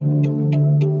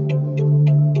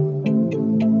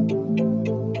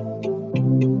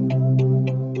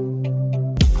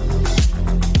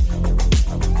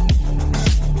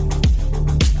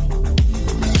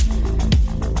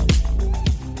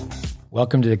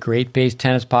Welcome to the GreatBase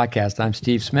Tennis Podcast. I'm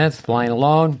Steve Smith, flying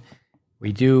alone.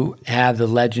 We do have the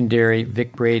legendary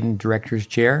Vic Braden director's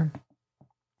chair.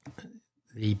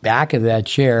 The back of that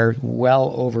chair,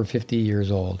 well over 50 years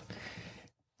old.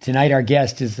 Tonight, our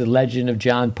guest is the legend of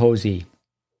John Posey.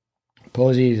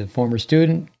 Posey is a former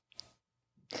student.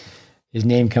 His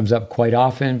name comes up quite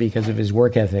often because of his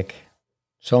work ethic.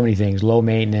 So many things, low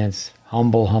maintenance,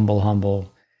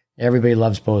 humble. Everybody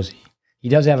loves Posey. He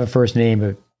does have a first name,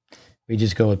 but we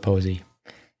just go with Posey.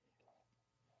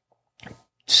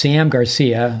 Sam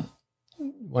Garcia,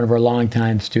 one of our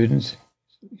longtime students,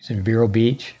 he's in Vero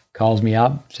Beach, calls me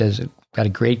up, says, got a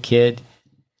great kid.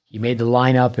 He made the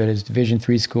lineup at his Division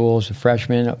III school as a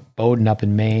freshman, Bowdoin up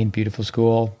in Maine, beautiful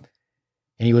school.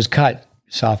 And he was cut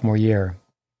sophomore year.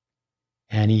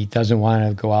 And he doesn't want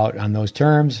to go out on those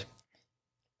terms.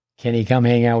 Can he come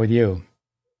hang out with you?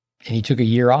 And he took a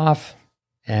year off,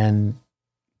 and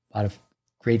a lot of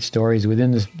great stories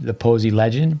within the Posey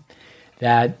legend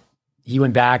that he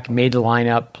went back, made the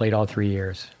lineup, played all 3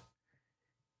 years.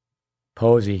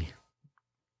 Posey.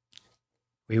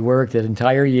 We worked an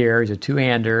entire year. He's a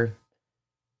two-hander.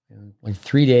 Like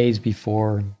 3 days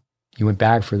before he went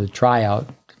back for the tryout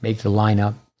to make the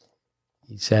lineup,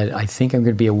 he said, I think I'm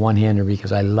going to be a one-hander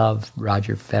because I love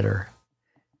Roger Federer.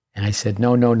 And I said,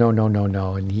 no.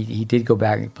 And he did go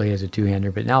back and play as a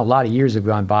two-hander. But now a lot of years have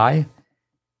gone by,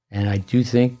 and I do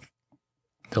think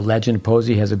the legend of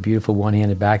Posey has a beautiful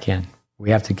one-handed backhand. We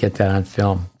have to get that on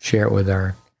film, share it with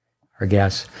our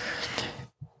guests.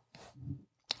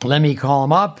 Let me call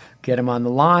him up, get him on the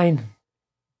line,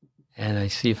 and I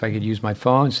see if I could use my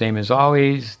phone. Same as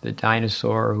always, the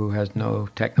dinosaur who has no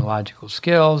technological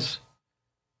skills.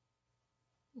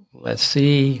 Let's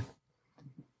see.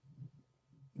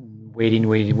 Waiting.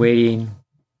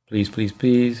 Please.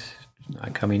 It's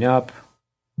not coming up.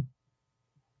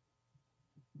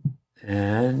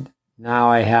 And now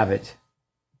I have it.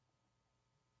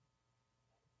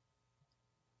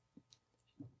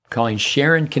 Calling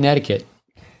Sharon, Connecticut.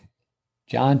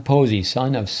 John Posey,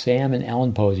 son of Sam and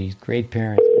Ellen Posey. Great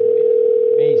parents.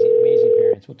 Amazing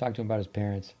parents. We'll talk to him about his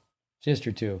parents.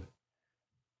 Sister, too.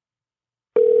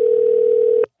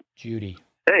 Judy.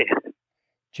 Hey.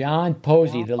 John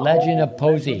Posey, the legend of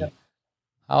Posey.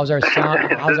 How's our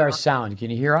sound?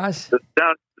 Can you hear us? The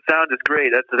sound is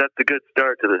great. That's a good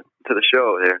start to the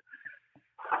show there.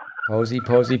 Posey.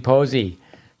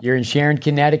 You're in Sharon,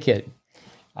 Connecticut.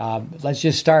 Let's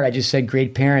just start. I just said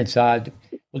great parents.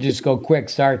 We'll just go quick.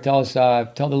 Start. Tell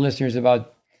the listeners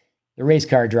about the race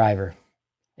car driver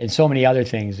and so many other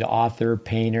things. The author,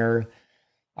 painter,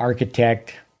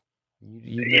 architect.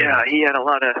 Yeah, he had a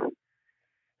lot of.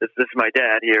 This is my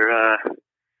dad here.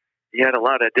 He had a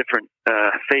lot of different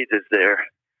phases there.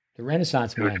 The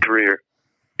Renaissance man. His career.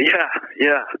 Yeah.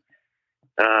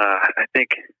 I think.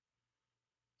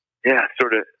 Yeah,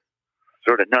 sort of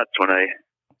nuts when I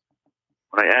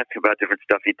ask about different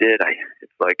stuff he did.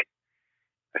 It's like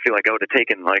I feel like I would have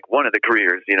taken like one of the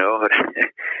careers, you know.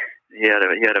 he had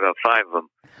about 5 of them.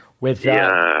 With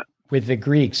the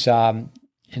Greeks,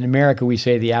 in America we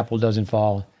say the apple doesn't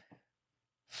fall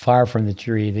far from the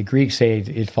tree. The Greeks say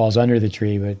it falls under the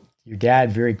tree, but your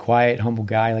dad, very quiet, humble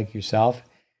guy like yourself,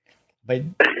 but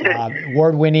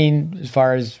award-winning as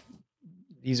far as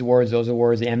these awards, those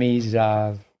awards, Emmys.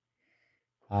 Yeah,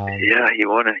 he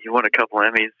won a couple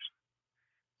Emmys.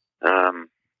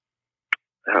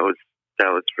 That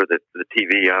was for the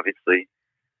TV, obviously.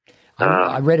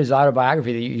 I read his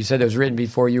autobiography that you said it was written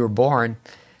before you were born.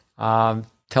 Tell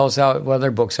us what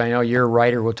other books. I know you're a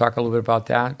writer. We'll talk a little bit about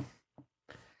that.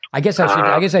 I guess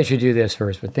I should do this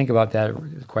first, but think about that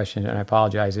question, and I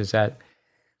apologize. Is that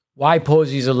why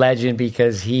Posey's a legend?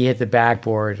 Because he hit the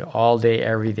backboard all day,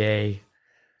 every day.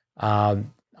 I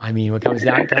mean, it comes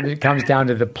down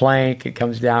to the plank. It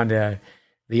comes down to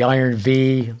the iron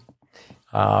V.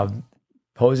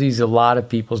 Posey's a lot of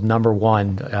people's number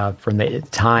one from the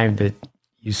time that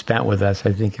you spent with us.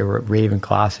 I think Raven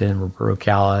Clausen, Roberto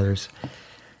Calla, there's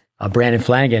Brandon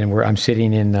Flanagan, and I'm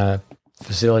sitting in the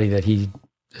facility that he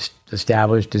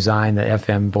established, designed, the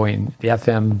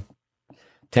FM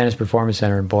Tennis Performance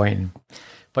Center in Boynton.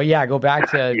 But yeah, go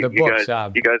back to the books.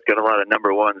 You guys got a lot of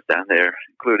number ones down there,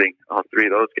 including all 3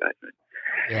 of those guys.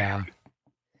 Yeah.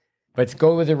 But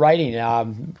go with the writing.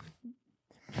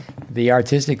 The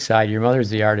artistic side, your mother's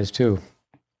the artist too.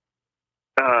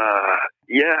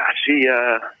 Yeah, she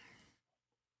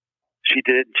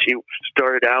did. She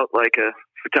started out like a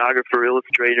photographer,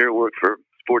 illustrator, worked for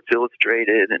Sports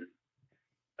Illustrated, and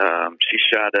she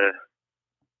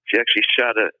actually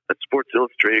shot a Sports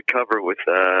Illustrated cover with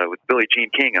Billie Jean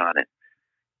King on it.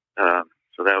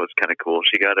 So that was kind of cool.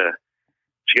 She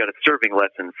she got a serving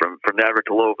lesson from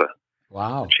Navratilova.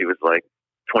 Wow. She was like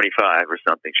 25 or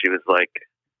something. She was like,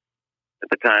 at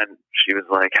the time, she was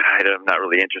like, I'm not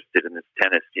really interested in this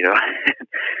tennis, you know.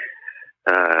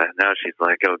 Now she's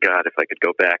like, oh God, if I could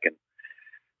go back and,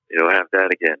 you know, have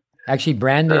that again. Actually,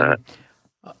 Brandon,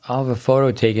 I'll have a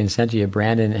photo taken, sent to you.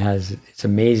 Brandon it's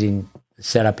amazing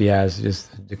setup he has,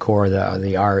 just the decor,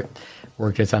 the art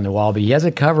work that's on the wall. But he has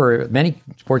a cover, many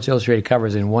Sports Illustrated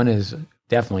covers, and one is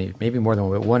definitely, maybe more than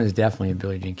one, but one is definitely a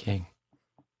Billie Jean King.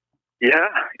 Yeah,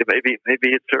 maybe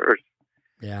it's hers.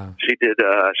 Yeah, she did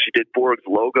Borg's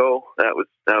logo. That was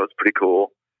pretty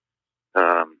cool.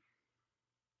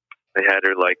 They had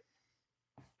her like,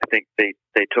 I think they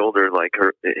told her like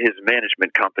his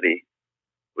management company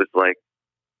was like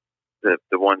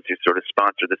the ones who sort of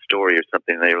sponsored the story or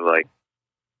something. They were like,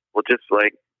 well, just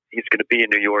like he's going to be in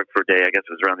New York for a day. I guess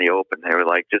it was around the Open. They were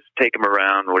like, just take him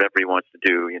around, whatever he wants to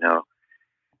do, you know.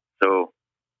 So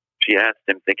she asked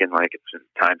him, thinking like it's in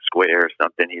Times Square or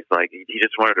something. He's like, he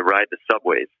just wanted to ride the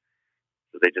subways.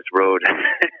 So they just rode.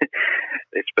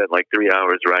 They spent like 3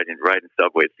 hours riding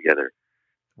subways together.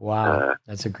 Wow,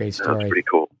 that's a great story. That's pretty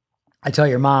cool. I tell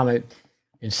your mom,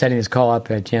 in setting this call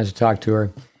up, I had a chance to talk to her,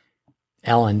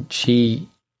 Ellen.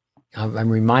 I'm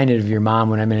reminded of your mom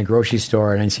when I'm in a grocery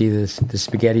store and I see the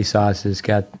spaghetti sauce that's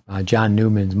got John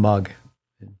Newman's mug.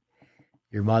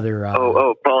 Your mother.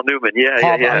 Paul Newman.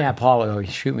 Yeah. Paul. Oh,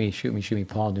 shoot me,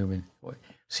 Paul Newman.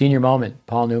 Senior moment,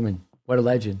 Paul Newman. What a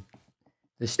legend.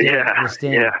 The Sting.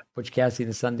 Butch Cassidy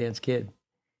and the Sundance Kid.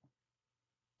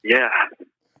 Yeah.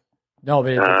 No,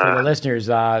 but for the listeners,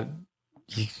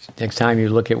 next time you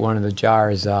look at one of the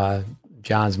jars,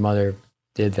 John's mother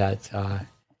did that.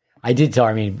 I did tell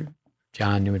her,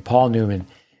 John Newman, Paul Newman.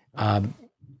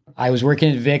 I was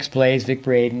working at Vic's place, Vic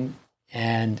Braden,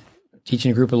 and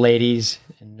teaching a group of ladies,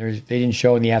 and they didn't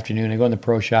show in the afternoon. I go in the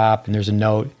pro shop, and there's a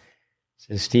note. It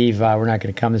says, Steve, we're not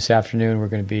going to come this afternoon. We're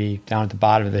going to be down at the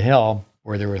bottom of the hill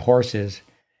where there were horses,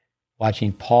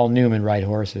 watching Paul Newman ride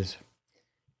horses.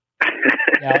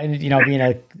 Yeah, and being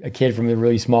a kid from a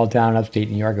really small town in upstate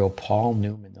New York, I go, Paul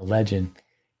Newman, the legend.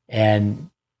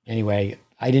 And anyway,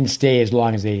 I didn't stay as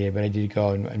long as they did, but I did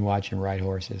go and watch him ride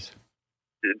horses.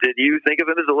 Did you think of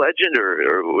him as a legend,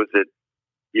 or was it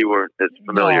you weren't as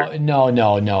familiar?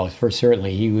 No. For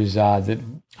certainly, he was. I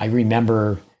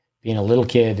remember being a little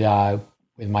kid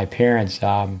with my parents.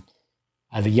 The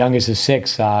youngest of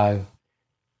six. I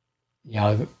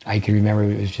can remember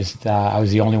it was just I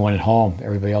was the only one at home.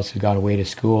 Everybody else had gone away to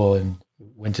school and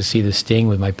went to see the Sting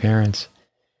with my parents.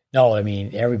 No,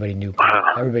 everybody knew.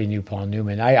 Everybody knew Paul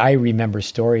Newman. I remember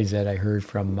stories that I heard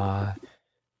from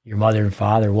your mother and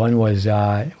father. One was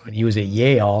when he was at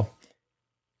Yale.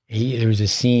 There was a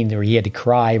scene where he had to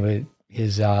cry, but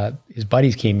his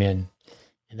buddies came in,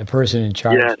 and the person in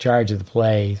charge of the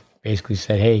play basically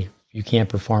said, "Hey, you can't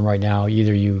perform right now.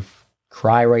 Either you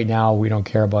cry right now. We don't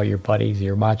care about your buddies,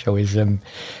 your machoism,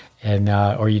 and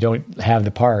or you don't have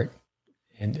the part."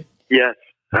 And yes,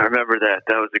 I remember that.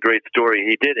 That was a great story.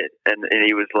 He did it, and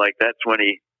he was like, that's when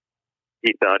he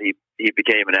thought he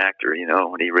became an actor.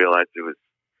 When he realized he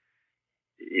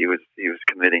was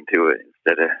committing to it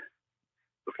instead of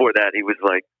before that. He was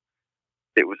like,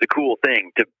 it was a cool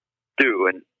thing to do,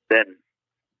 and then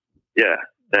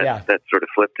that sort of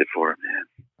flipped it for him. Yeah.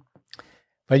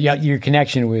 But your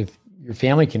connection with your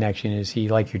family connection is he,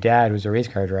 like your dad, was a race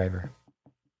car driver.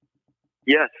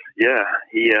 Yes, yeah.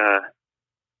 He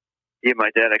and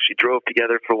my dad actually drove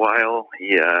together for a while.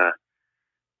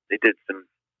 They did some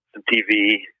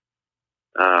TV,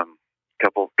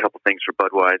 couple things for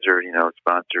Budweiser,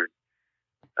 sponsored.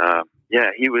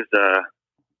 He was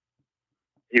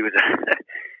it was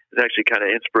actually kind of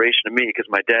inspiration to me because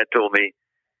my dad told me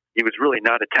he was really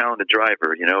not a talented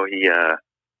driver.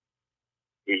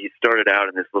 He started out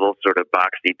in this little sort of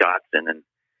boxy Datsun, and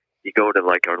he'd go to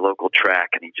like our local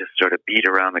track and he just sort of beat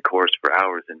around the course for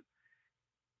hours. And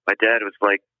my dad was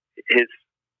like, his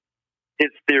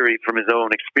theory from his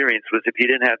own experience was if you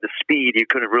didn't have the speed, you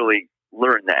couldn't really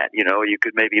learn that. You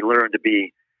could maybe learn to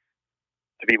be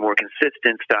more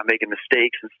consistent, stop making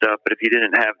mistakes and stuff. But if you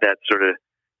didn't have that sort of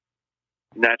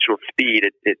natural speed,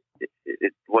 it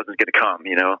wasn't going to come,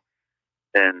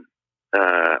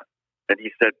 And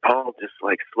he said Paul just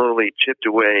like slowly chipped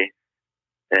away,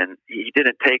 and he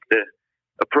didn't take the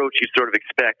approach you sort of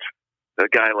expect a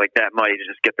guy like that might,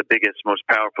 just get the biggest, most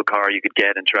powerful car you could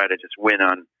get and try to just win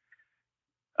on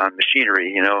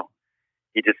machinery.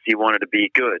 He wanted to be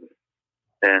good,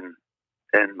 and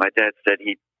my dad said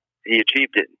he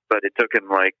achieved it, but it took him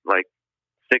like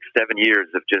 6-7 years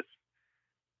of just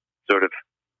sort of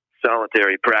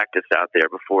solitary practice out there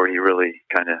before he really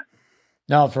kind of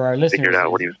No, for our listeners, figured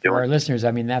out what he was doing. For our listeners,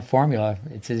 I mean, that formula,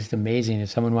 it's just amazing. If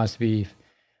someone wants to be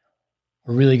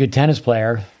a really good tennis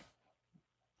player,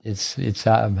 it's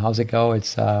how's it go?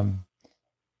 It's to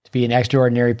be an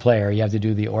extraordinary player, you have to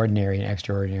do the ordinary an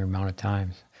extraordinary amount of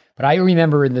times. But I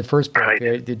remember in the first book, Right.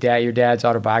 your dad's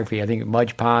autobiography, I think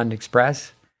Mudge Pond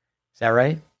Express. Is that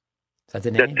right? Is that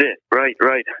the name? That's it.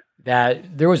 Right.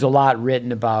 That there was a lot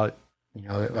written about,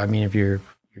 I mean, if your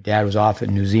dad was off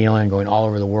in New Zealand, going all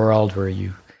over the world, where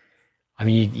you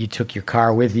took your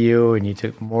car with you, and you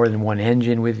took more than one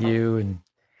engine with you, and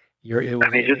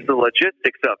just the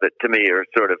logistics of it to me are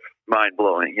sort of mind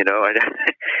blowing. I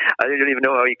didn't even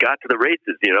know how he got to the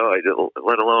races.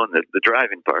 Let alone the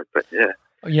driving part. But yeah,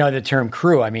 the term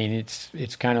crew. I mean,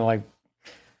 it's kind of like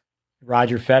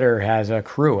Roger Federer has a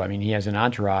crew. I mean, he has an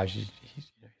entourage. He's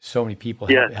so many people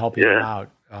helping him out.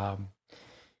 I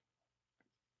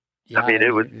mean,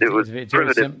 it was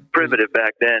primitive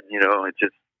back then. It's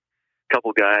just a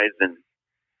couple guys and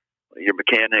your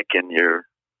mechanic and your,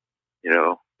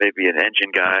 maybe an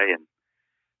engine guy, and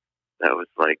that was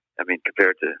like, I mean,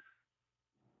 compared to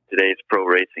today's pro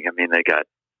racing, I mean, they got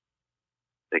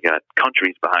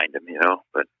countries behind them,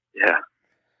 But yeah.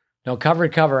 No, cover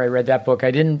to cover, I read that book.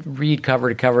 I didn't read cover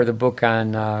to cover the book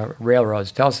on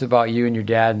railroads. Tell us about you and your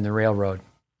dad and the railroad.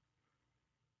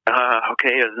 Okay,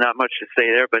 there's not much to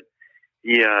say there, but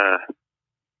he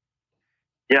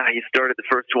started the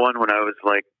first one when I was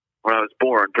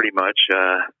born, pretty much,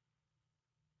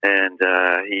 and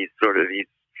he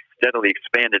steadily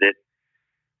expanded it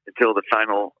until the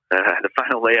final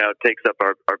layout takes up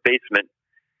our basement.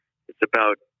 It's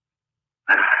about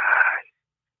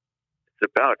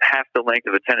half the length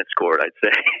of a tennis court, I'd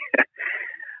say,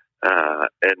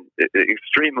 and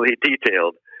extremely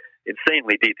detailed,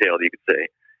 insanely detailed, you could say.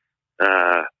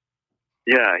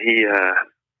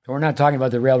 We're not talking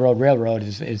about the railroad.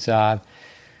 It's how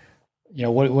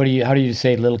do you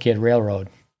say little kid railroad?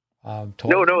 No,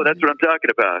 that's what I'm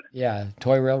talking about. Yeah,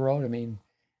 toy railroad. I mean,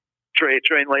 train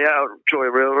layout, toy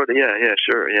railroad. Yeah,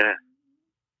 sure, yeah.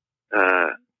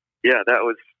 That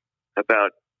was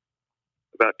about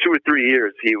 2 or 3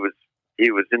 years. He was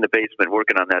in the basement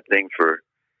working on that thing for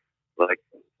like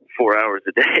 4 hours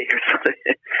a day or something.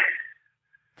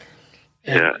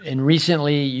 And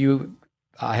recently you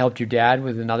helped your dad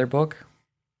with another book?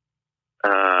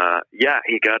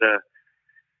 He got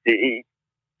he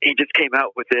just came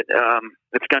out with it.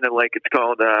 It's kind of like, it's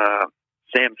called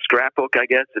Sam's Scrapbook, I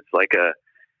guess. It's like a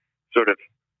sort of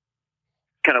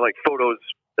kind of like photos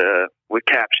with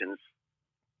captions,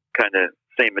 kind of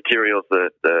same materials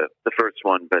the first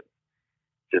one, but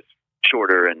just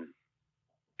shorter and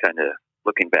kind of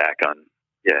looking back on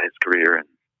his career and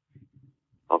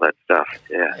all that stuff.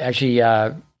 Yeah. Actually,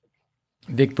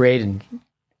 Vic Braden,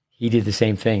 he did the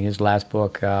same thing. His last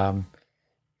book. I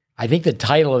think the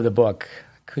title of the book,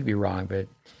 I could be wrong, but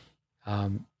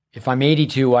if I'm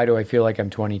 82, why do I feel like I'm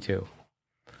 22?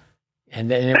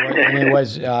 And then it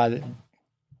was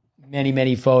many,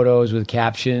 many photos with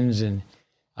captions, and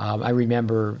I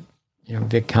remember,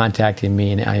 Vic contacting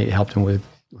me, and I helped him with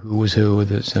who was who,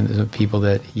 some people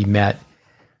that he met.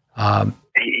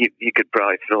 He could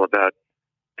probably fill about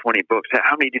 20 books.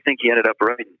 How many do you think he ended up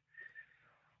writing?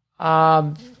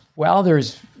 Well,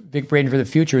 there's Vic Braden for the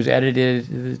Future is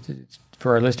edited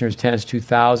for our listeners, Tennis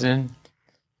 2000.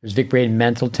 There's Vic Braden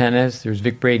Mental Tennis. There's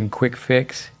Vic Braden Quick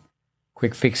Fixes.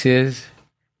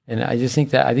 And I just think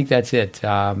that's it.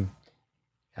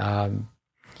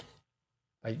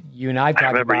 You and I talked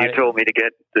about it. I remember you told me to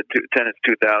get the Tennis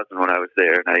 2000 when I was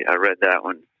there, and I read that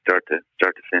one start to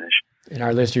finish. And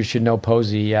our listeners should know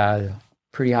Posey,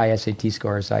 pretty high SAT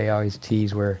scores. I always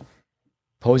tease where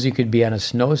Posey could be on a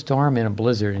snowstorm in a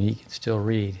blizzard and he can still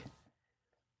read.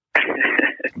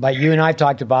 But you and I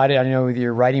talked about it. I know with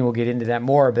your writing, we'll get into that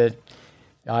more, but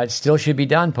it still should be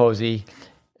done, Posey.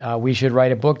 We should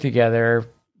write a book together.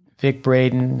 Vic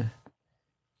Braden,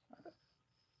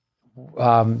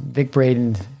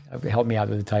 help me out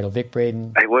with the title. Vic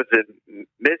Braden. Was it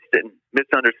Missed and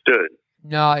Misunderstood?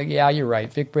 No, yeah, you're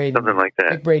right. Vic Braden. Something like that.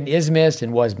 Vic Braden is missed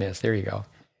and was missed. There you go.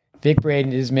 Vic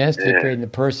Braden is missed. Yeah. Vic Braden, the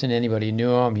person, anybody who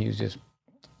knew him, he was just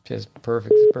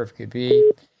perfect as perfect could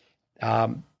be.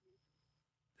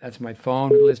 That's my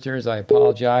phone, listeners. I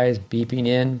apologize. Beeping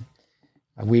in.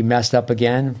 We messed up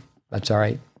again. That's all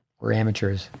right. We're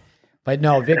amateurs. But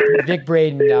no, Vic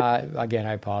Braden, again,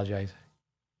 I apologize.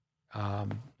 I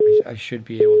should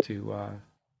be able to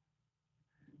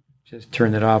just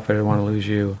turn that off, but I don't want to lose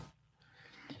you.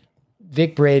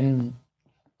 Vic Braden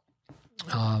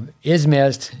is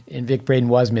missed, and Vic Braden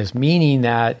was missed, meaning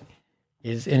that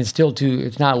it's still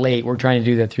it's not late. We're trying to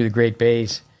do that through the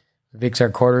GreatBase Vic's our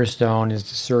cornerstone is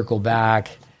to circle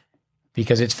back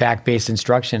because it's fact-based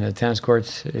instruction. The tennis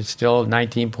courts, it's still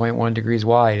 19.1 degrees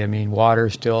wide. I mean, water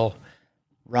still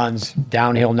runs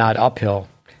downhill, not uphill.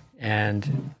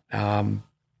 And that's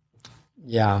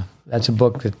a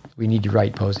book that we need to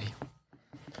write, Posey.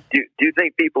 Do you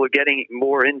think people are getting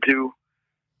more into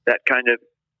that kind of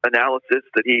analysis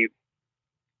that he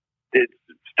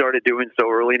started doing so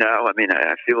early now? I mean,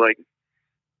 I feel like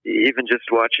even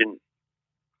just watching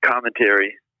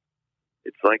commentary,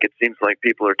 it seems like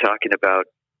people are talking about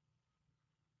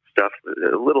stuff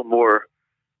a little more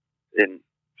in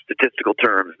statistical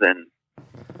terms than.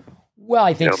 Well,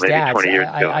 I think maybe stats. 20 years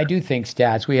ago. I do think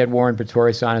stats. We had Warren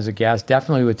Pretorius on as a guest,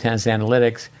 definitely with tennis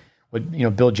analytics. With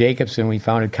Bill Jacobson, we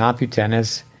founded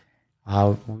CompuTennis.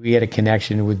 We had a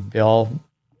connection with Bill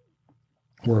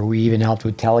where we even helped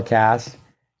with telecasts,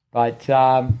 but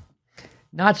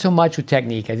not so much with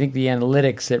technique. I think the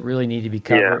analytics that really need to be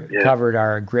covered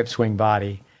are grip, swing,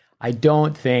 body. I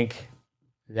don't think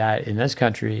that in this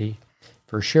country,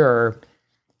 for sure,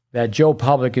 that Joe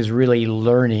Public is really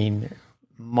learning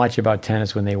much about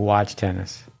tennis when they watch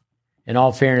tennis. In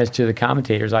all fairness to the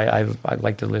commentators, I'd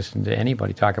like to listen to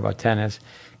anybody talk about tennis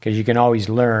because you can always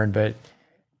learn. But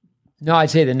no, I'd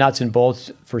say the nuts and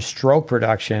bolts for stroke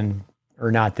production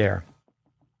are not there.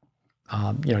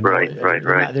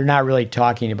 Right. They're not really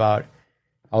talking about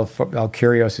how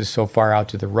Kyrgios is so far out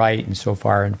to the right and so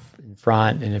far in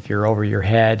front, and if you're over your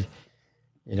head,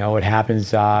 what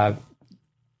happens. You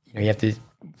have to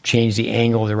change the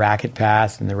angle of the racket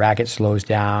path, and the racket slows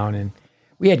down. And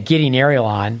we had Gideon Ariel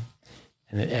on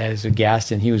as a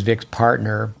guest, and he was Vic's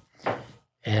partner.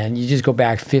 And you just go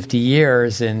back 50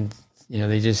 years, and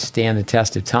they just stand the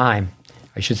test of time.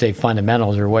 I should say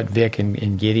fundamentals are what Vic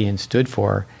and Gideon stood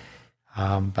for.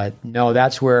 But no,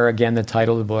 that's where, again, the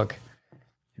title of the book,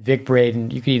 Vic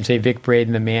Braden, you could even say Vic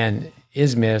Braden, the man,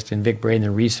 is missed, and Vic Braden,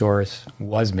 the resource,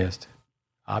 was missed.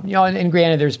 And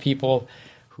granted, there's people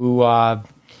who,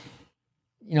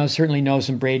 certainly know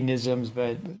some Bradenisms,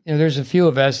 but there's a few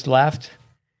of us left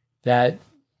that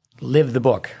live the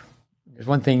book. There's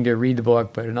one thing to read the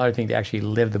book, but another thing to actually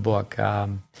live the book.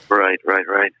 Right.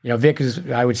 Vic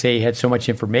I would say, he had so much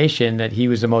information that he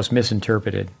was the most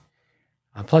misinterpreted.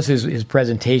 Plus, his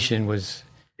presentation was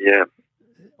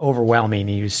overwhelming.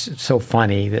 He was so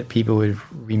funny that people would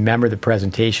remember the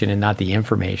presentation and not the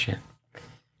information.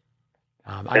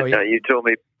 You told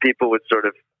me people would sort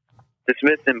of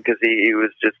dismiss him because he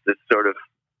was just this sort of,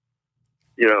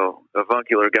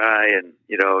 avuncular guy, and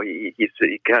he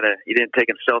didn't take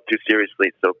himself too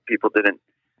seriously, so people didn't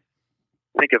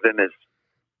think of him as,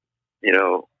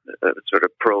 a sort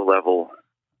of pro level.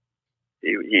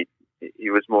 He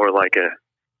was more like his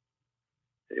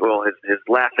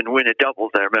laugh and win at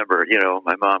doubles. I remember,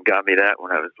 my mom got me that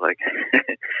when I was like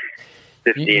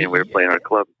 15 and we were playing our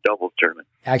club doubles tournament.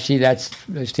 Actually, I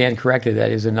stand corrected.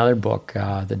 That is another book,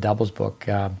 the doubles book.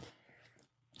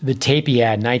 The tape he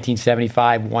had,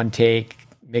 1975, one take.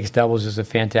 Mixed doubles is a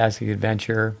fantastic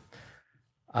adventure.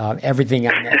 Everything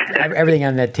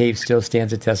on that tape still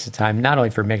stands the test of time, not only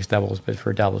for mixed doubles, but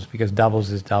for doubles, because doubles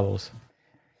is doubles.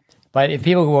 But if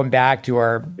people go back to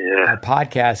our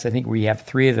podcast, I think we have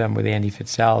 3 of them with Andy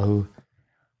Fitzell, who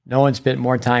no one spent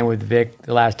more time with Vic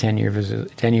the last 10 years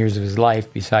of his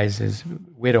life besides his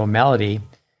widow, Melody.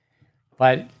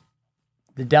 But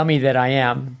the dummy that I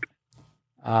am,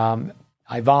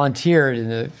 I volunteered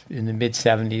in the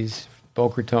mid-'70s,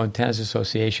 Boca Raton Tennis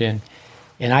Association,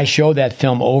 and I showed that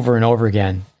film over and over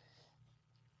again.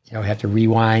 I have to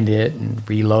rewind it and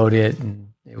reload it, and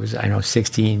it was,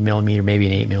 16 millimeter, maybe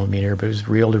an 8 millimeter, but it was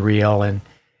reel to reel. And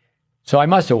so I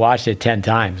must have watched it 10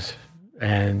 times.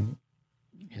 And,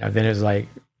 then it was like,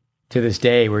 to this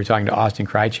day, we were talking to Austin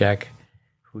Krychek,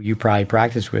 who you probably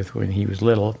practiced with when he was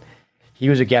little. He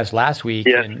was a guest last week.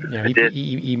 Yeah, and,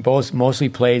 he mostly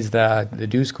plays the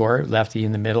deuce court, lefty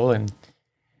in the middle, and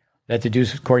that the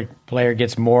deuce court player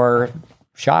gets more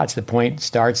shots. The point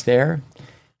starts there.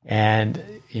 And,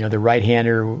 the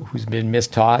right-hander who's been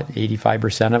mistaught,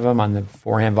 85% of them on the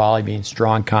forehand volley being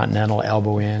strong continental,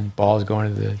 elbow in, ball's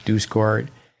going to the deuce court.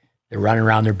 They're running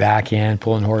around their backhand,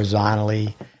 pulling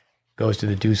horizontally, goes to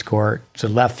the deuce court. So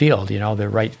left field,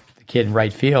 the kid in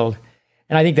right field.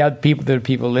 And I think that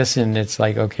people listen, it's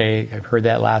like, okay, I've heard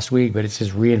that last week, but it's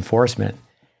just reinforcement.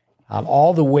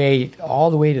 All the way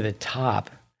to the top,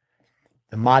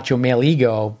 the macho male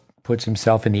ego puts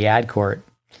himself in the ad court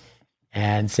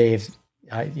and say if,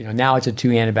 now it's a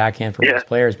two-handed backhand for most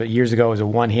players, but years ago it was a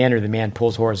one-hander. The man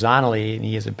pulls horizontally, and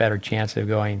he has a better chance of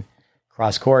going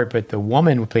cross-court. But the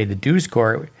woman who played the deuce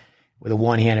court with a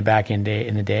one-handed backhand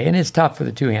in the day, and it's tough for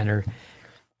the two-hander.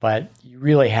 but you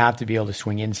really have to be able to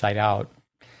swing inside out.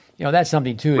 That's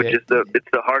something too. It's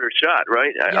the harder shot,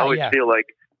 right? I always feel like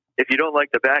if you don't like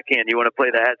the backhand, you want to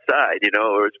play that side,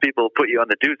 or it's people put you on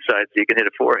the deuce side so you can hit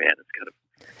a forehand. It's kind of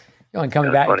and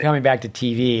coming back to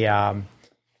TV,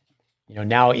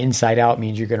 now inside out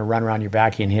means you're going to run around your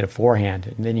backhand and hit a forehand,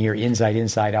 and then you're inside,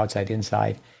 outside,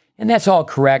 inside, and that's all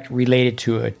correct related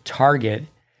to a target.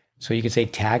 So you could say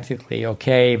tactically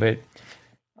okay, but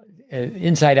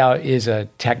inside out is a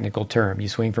technical term. You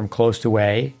swing from close to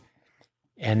away,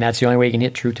 and that's the only way you can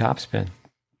hit true topspin.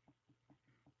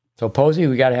 So Posey,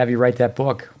 we got to have you write that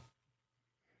book.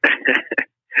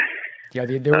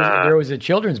 There was a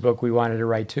children's book we wanted to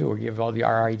write too. We give all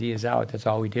our ideas out. That's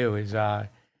all we do is. I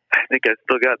think I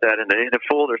still got that in a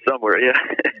folder somewhere. Yeah.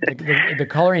 the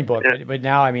coloring book, but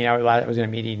now I was in a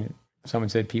meeting. Someone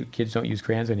said kids don't use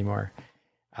crayons anymore.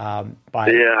 But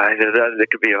that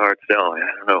could be a hard sell. I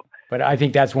don't know. But I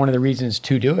think that's one of the reasons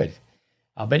to do it.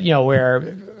 But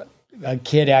where a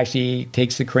kid actually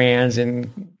takes the crayons and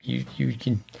you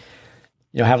can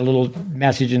have a little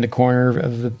message in the corner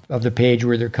of the page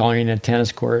where they're coloring a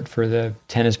tennis court for the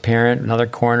tennis parent, another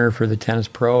corner for the tennis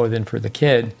pro, then for the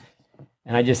kid.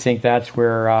 And I just think that's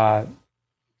where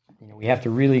we have to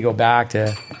really go back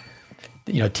to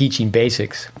teaching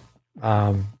basics.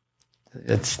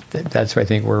 That's where I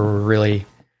think we're really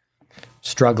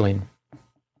struggling.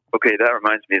 Okay, that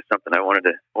reminds me of something I wanted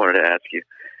to ask you,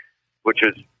 which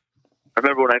was, I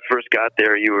remember when I first got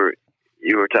there, you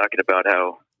were talking about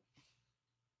how,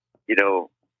 I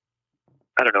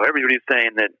don't know, everybody's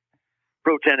saying that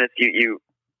pro tennis, you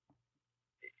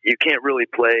can't really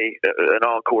play an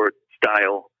all-court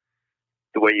style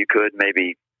the way you could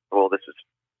maybe, this is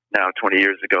now 20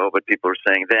 years ago, but people were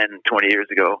saying then 20 years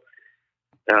ago,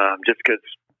 just because,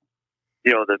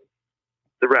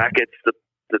 the rackets,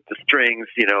 the strings,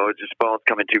 just balls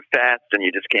coming too fast and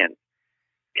you just can't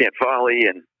volley.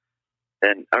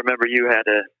 And I remember you had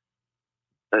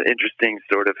an interesting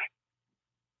sort of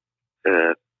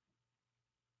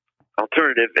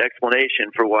alternative explanation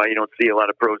for why you don't see a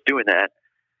lot of pros doing that.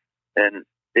 And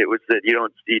it was that you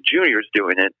don't see juniors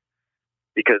doing it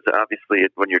because obviously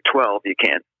when you're 12, you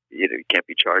can't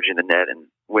be charging the net and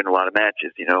win a lot of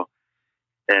matches,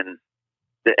 and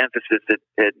the emphasis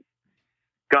had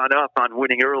gone up on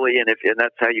winning early, and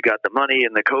that's how you got the money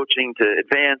and the coaching to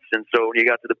advance. And so when you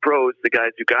got to the pros, the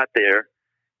guys who got there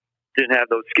didn't have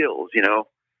those skills,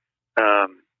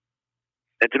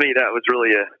 and to me, that was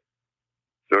really a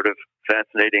sort of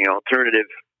fascinating alternative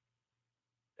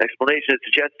explanation. It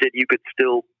suggested you could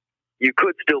still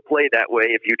play that way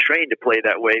if you trained to play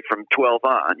that way from 12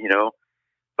 on,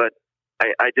 But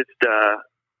I just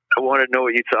I want to know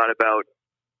what you thought about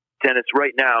tennis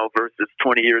right now versus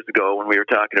 20 years ago when we were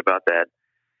talking about that.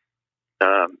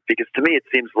 Because to me, it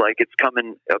seems like it's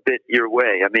coming a bit your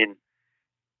way. I mean,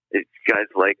 it's guys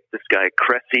like this guy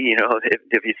Cressy,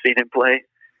 have you seen him play?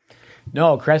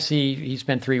 No, Cressy, he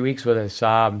spent 3 weeks with us.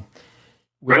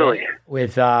 Really?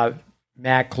 With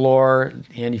Matt Clore,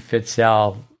 Andy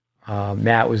Fitzell.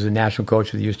 Matt was the national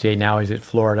coach with USTA. Now he's at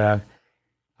Florida.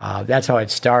 That's how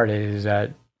it started, is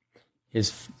that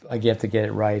I have to get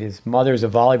it right. His mother's a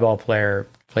volleyball player,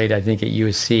 played, I think, at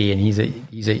USC, and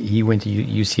he went to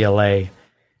UCLA.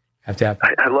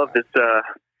 I love this.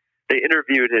 They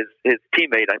interviewed his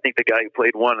teammate, I think the guy who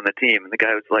played one on the team, and the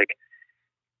guy was like,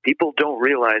 people don't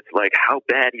realize like how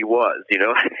bad he was,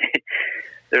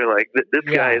 They're like, this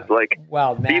guy is like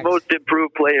the most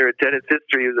improved player in tennis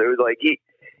history. It was like he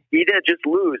didn't just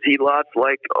lose; he lost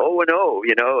like 0-0,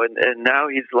 and now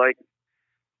he's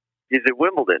at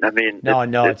Wimbledon. I mean,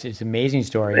 it's an amazing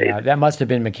story. That must have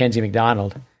been Mackenzie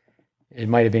McDonald. It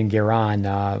might have been Guerin,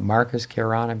 Marcus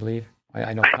Guerin, I believe.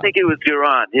 I think it was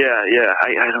Guerin. Yeah.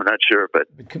 I'm not sure, but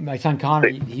my son Connor,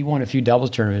 he won a few doubles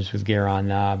tournaments with Guerin.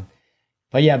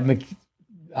 But yeah,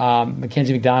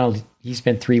 Mackenzie McDonald, he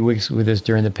spent 3 weeks with us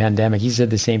during the pandemic. He said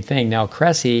the same thing. Now,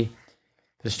 Cressy,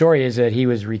 the story is that he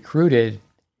was recruited.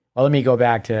 Well, let me go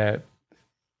back to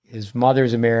his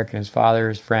mother's American, his father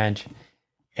is French,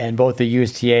 and both the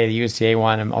USTA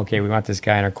wanted him, okay, we want this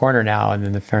guy in our corner now, and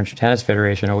then the French Tennis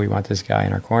Federation, we want this guy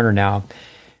in our corner now.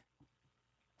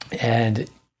 And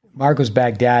Marcos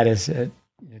Baghdadis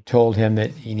told him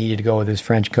that he needed to go with his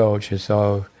French coach, and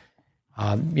so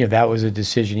that was a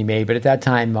decision he made. But at that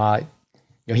time,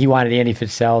 he wanted Andy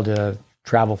Fitzell to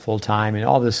travel full time, and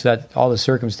all the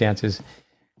circumstances.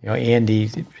 Andy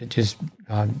just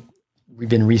we've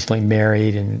been recently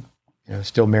married, and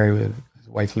still married with his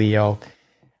wife Leo.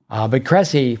 But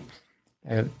Cressy,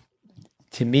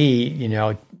 to me,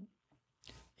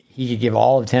 he could give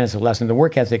all of tennis a lesson. The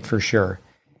work ethic for sure.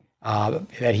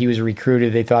 that he was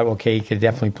recruited. They thought, okay, he could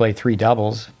definitely play three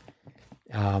doubles,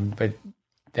 but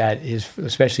that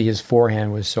especially his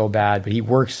forehand was so bad. But he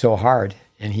worked so hard,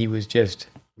 and he was just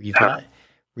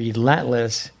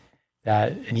relentless.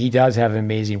 And he does have an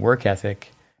amazing work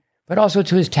ethic, but also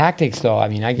to his tactics. Though, I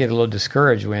mean, I get a little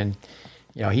discouraged when,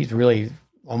 he's really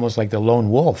almost like the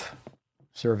lone wolf,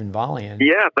 serving volleying.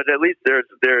 Yeah, but at least there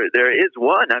is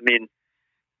one. I mean,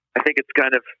 I think it's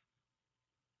kind of.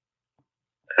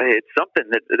 It's something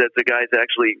that the guy's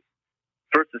actually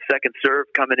first and second serve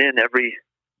coming in every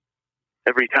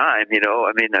time,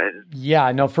 I mean,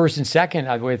 yeah, no, first and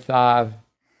second with, but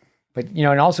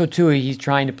and also too, he's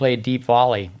trying to play a deep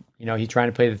volley. He's trying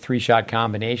to play the 3-shot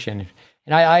combination,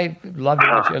 and I love to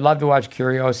watch. I love to watch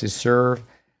Kyrgios' serve.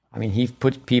 I mean, he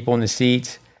puts people in the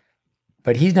seats,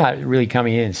 but he's not really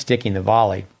coming in and sticking the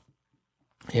volley.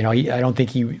 I don't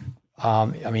think he.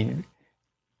 I mean.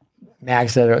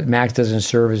 Max doesn't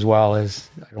serve as well as,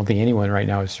 I don't think anyone right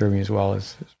now is serving as well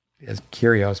as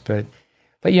Kyrgios. But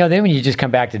then when you just come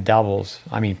back to doubles,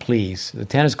 I mean, please, the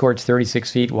tennis court's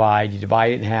 36 feet wide. You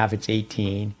divide it in half, it's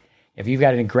 18. If you've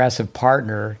got an aggressive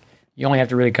partner, you only have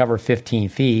to really cover 15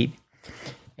 feet.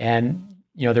 And,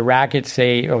 the rackets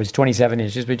say, it's 27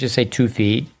 inches, but just say 2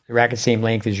 feet. The racket's same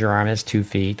length as your arm, that's 2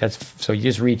 feet. So you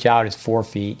just reach out, it's 4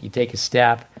 feet. You take a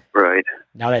step. Right.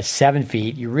 Now that's 7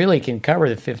 feet. You really can cover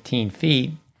the 15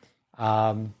 feet.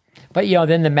 But,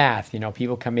 then the math,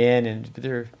 people come in and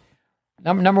they're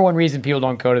number one reason people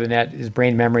don't go to the net is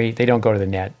brain memory. They don't go to the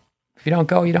net. If you don't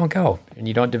go, you don't go. And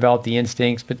you don't develop the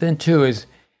instincts. But then two is,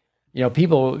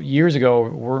 people years ago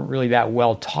weren't really that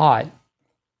well taught.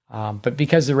 But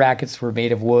because the rackets were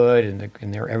made of wood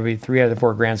and every 3 out of the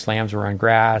 4 Grand Slams were on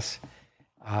grass.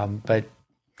 But,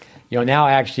 now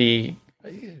actually,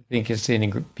 I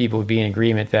think people would be in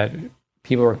agreement that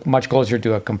people are much closer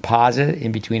to a composite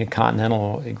in between a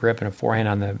continental grip and a forehand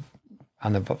on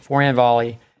the forehand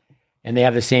volley, and they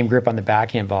have the same grip on the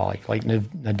backhand volley. Like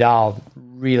Nadal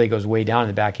really goes way down in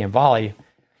the backhand volley.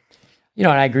 And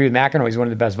I agree with McEnroe. He's one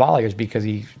of the best volleyers because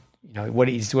what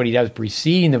he does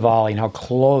preceding the volley and how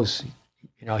close,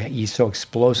 he's so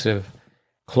explosive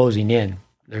closing in.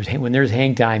 When there's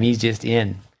hang time, he's just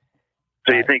in.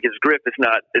 So you think his grip is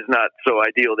not so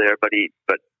ideal there, but he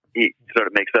sort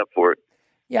of makes up for it.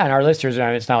 Yeah, and our listeners,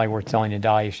 it's not like we're telling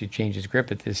Nadal he should change his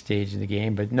grip at this stage in the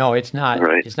game, but no, it's not.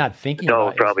 Right. It's not thinking. Nadal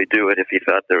would probably do it if he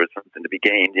thought there was something to be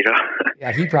gained.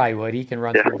 Yeah, he probably would. He can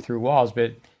run through walls,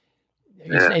 but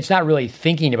it's not really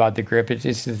thinking about the grip. It's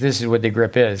this is what the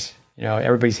grip is.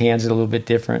 Everybody's hands are a little bit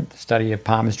different. The study of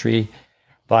palmistry,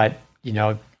 but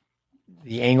the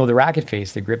angle of the racket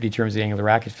face, the grip determines the angle of the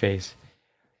racket face.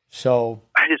 So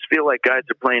I just feel like guys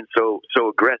are playing so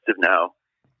aggressive now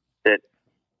that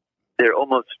they're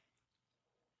almost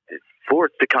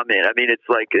forced to come in. I mean, it's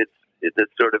like it's a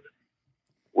sort of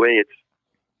way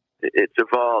it's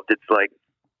evolved. It's like,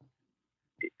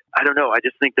 I don't know. I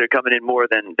just think they're coming in more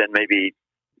than maybe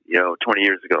 20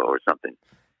 years ago or something,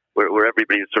 where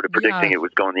everybody was sort of predicting it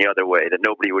was going the other way, that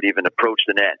nobody would even approach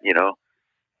the net.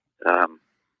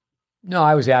 No,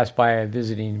 I was asked by a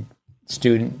visiting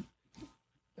student.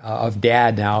 Of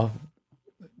Dad now,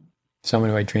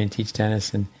 someone who I train teach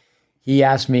tennis, and he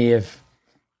asked me if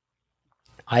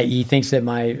he thinks that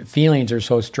my feelings are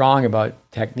so strong about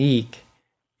technique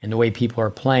and the way people are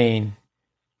playing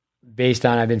based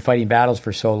on I've been fighting battles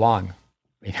for so long.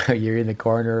 You're in the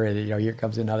corner and here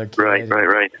comes another kid.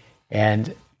 Right.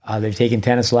 And they've taken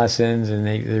tennis lessons and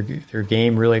their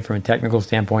game really from a technical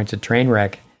standpoint is a train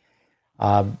wreck.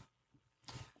 But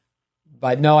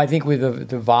no, I think with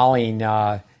the volleying,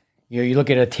 you look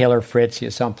at a Taylor Fritz,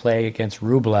 some play against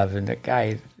Rublev, and the guy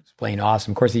is playing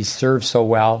awesome. Of course, he serves so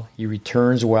well. He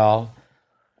returns well.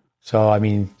 So, I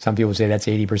mean, some people say that's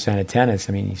 80% of tennis.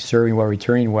 I mean, he's serving well,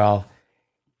 returning well.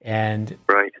 And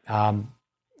right.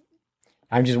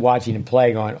 I'm just watching him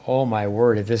play going, oh, my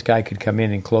word, if this guy could come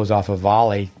in and close off a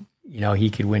volley, he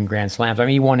could win Grand Slams. I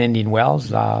mean, he won Indian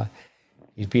Wells.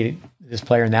 He's beat this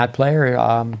player and that player.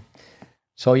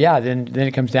 So, yeah, then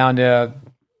it comes down to,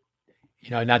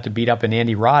 not to beat up an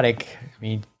Andy Roddick. I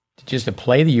mean, just to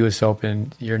play the U.S.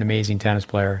 Open, you're an amazing tennis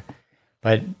player.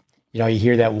 But, you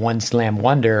hear that one slam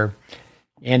wonder.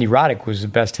 Andy Roddick was the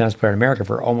best tennis player in America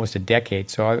for almost a decade.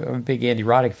 So I'm a big Andy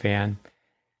Roddick fan.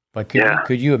 But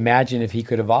could you imagine if he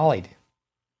could have volleyed?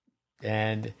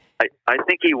 And I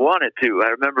think he wanted to. I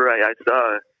remember I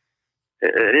saw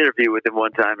an interview with him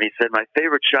one time. He said, my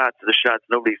favorite shots are the shots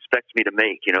nobody expects me to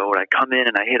make. When I come in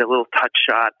and I hit a little touch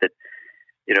shot that,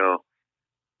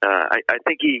 I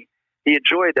think he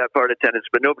enjoyed that part of tennis,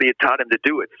 but nobody had taught him to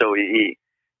do it. So he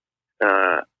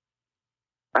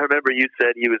I remember you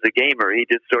said he was a gamer. He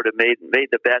just sort of made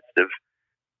the best of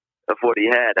what he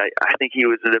had. I think he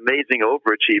was an amazing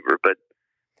overachiever, but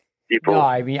people. No,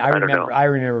 I mean, I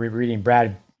remember reading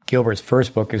Brad Gilbert's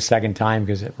first book his second time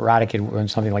because Roddick had won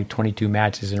something like 22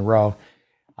 matches in a row.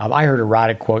 I heard a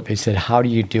Roddick quote. They said, "How do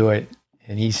you do it?"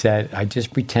 And he said, "I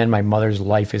just pretend my mother's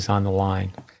life is on the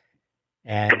line."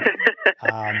 And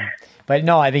but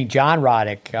no, I think John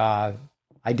Roddick.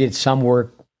 I did some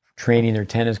work training their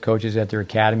tennis coaches at their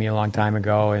academy a long time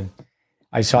ago, and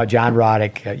I saw John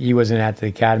Roddick. He wasn't at the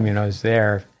academy when I was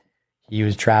there. He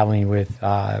was traveling with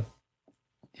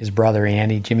his brother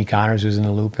Andy. Jimmy Connors was in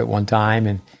the loop at one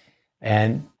time,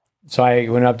 and so I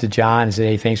went up to John and said,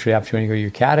 "Hey, thanks for the opportunity to go to your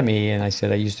academy." And I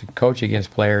said, "I used to coach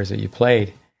against players that you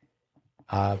played,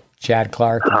 Chad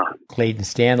Clark, Clayton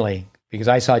Stanley, because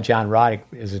I saw John Roddick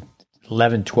as an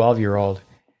 11, 12-year-old,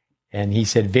 and he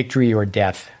said victory or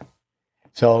death."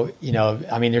 So,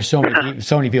 I mean, there's so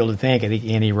many people to thank. I think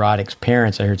Andy Roddick's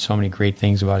parents, I heard so many great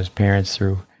things about his parents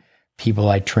through people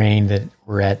I trained that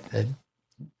were at the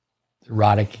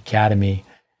Roddick Academy.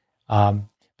 But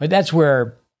that's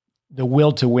where the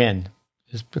will to win.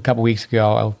 Just a couple of weeks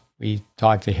ago, we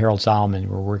talked to Harold Solomon.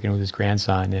 We're working with his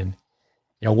grandson, and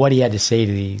what he had to say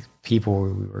to the people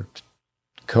we were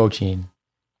coaching.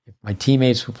 If my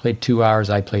teammates who played 2 hours,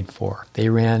 I played 4. They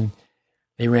ran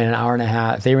an hour and a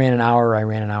half. If they ran an hour, I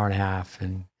ran an hour and a half.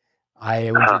 And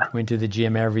I went to the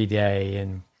gym every day.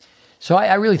 And so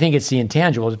I really think it's the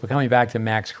intangibles. But coming back to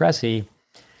Max Cressy,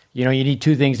 you need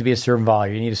 2 things to be a serve and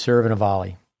volley. You need a serve and a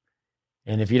volley.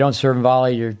 And if you don't serve and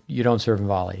volley, you don't serve and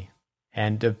volley.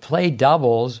 And to play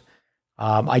doubles,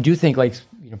 I do think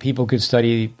people could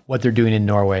study what they're doing in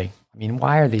Norway. I mean,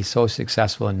 why are they so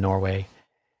successful in Norway?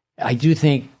 I do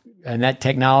think, and that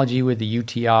technology with the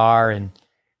UTR and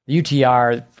the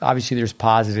UTR, obviously there's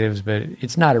positives, but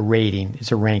it's not a rating,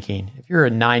 it's a ranking. If you're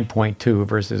a 9.2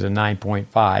 versus a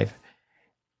 9.5,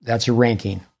 that's a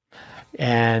ranking.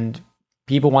 And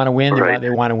people want to win. Right. They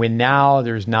want to win now.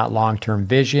 There's not long-term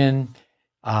vision.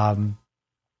 And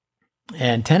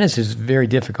tennis is a very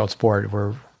difficult sport.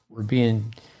 We're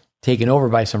being taken over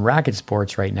by some racket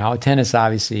sports right now. Tennis,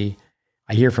 obviously,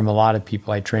 I hear from a lot of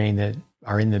people I train that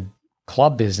are in the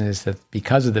club business that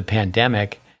because of the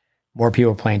pandemic, more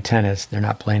people are playing tennis. They're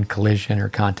not playing collision or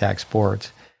contact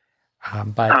sports.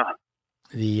 But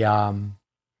no,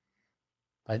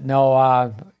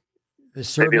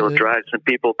 maybe it'll drive some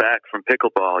people back from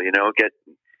pickleball.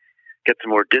 Get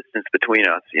some more distance between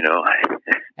us.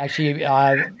 Actually,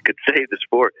 could save the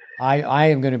sport. I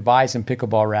am going to buy some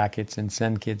pickleball rackets and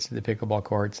send kids to the pickleball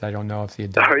courts. I don't know if the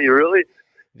adults. Are you really?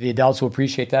 The adults will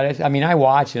appreciate that. I mean, I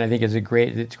watch and I think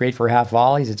it's great for half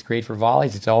volleys. It's great for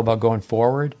volleys. It's all about going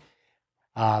forward.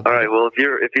 All right. Well, if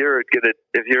you're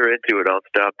into it, I'll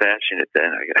stop bashing it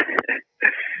then.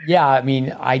 Yeah, I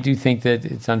mean, I do think that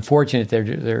it's unfortunate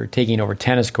they're taking over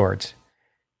tennis courts.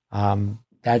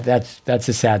 That's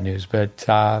the sad news. But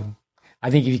I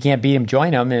think if you can't beat them,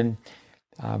 join them. And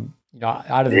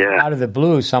out of the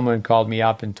blue, someone called me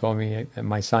up and told me that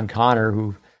my son Connor,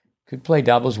 who could play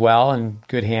doubles well and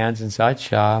good hands and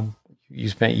such, you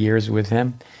spent years with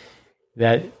him,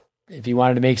 that if he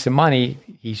wanted to make some money,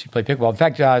 he should play pickleball. In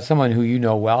fact, someone who you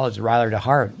know well is Ryler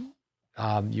DeHart.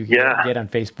 You can get on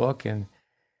Facebook,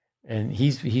 and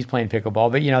he's playing pickleball.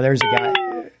 But there's a guy.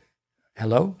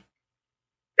 Hello.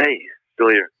 Hey, still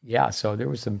here. Yeah. So there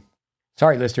was some.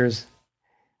 Sorry, listeners.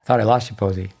 I thought I lost you,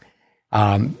 Posey.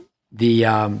 Hang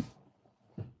on.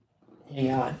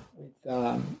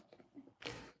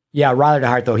 Yeah, Ryler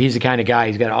DeHart, though, he's the kind of guy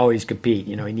he's got to always compete.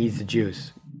 He needs the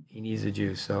juice.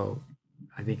 So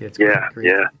I think it's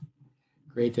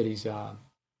great that he's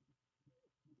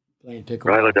playing pickleball.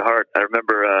 Ryler DeHart. I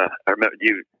remember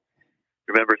you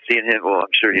remember seeing him. Well, I'm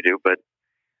sure you do, but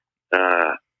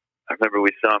I remember we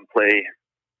saw him play.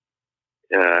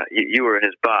 You were in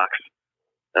his box.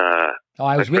 I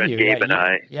was with you. Gabe and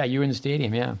I. Yeah, you were in the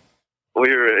stadium. Yeah,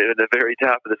 we were at the very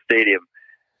top of the stadium.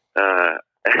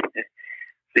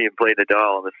 See him play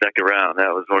Nadal in the second round.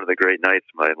 That was one of the great nights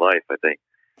of my life, I think.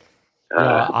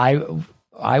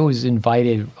 I was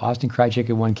invited. Austin Krajicek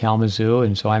had won Kalamazoo,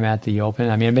 and so I'm at the Open.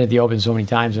 I mean, I've been at the Open so many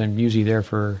times, and I'm usually there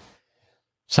for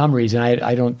some reason.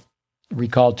 I don't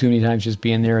recall too many times just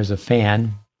being there as a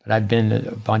fan, but I've been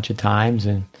a bunch of times.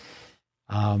 And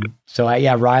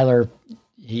Ryler,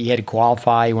 he had to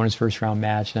qualify. He won his first round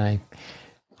match, and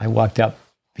I walked up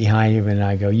behind him, and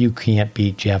I go, "You can't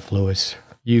beat Jeff Lewis.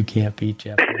 You can't beat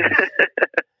Jeff Lewis."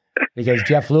 Because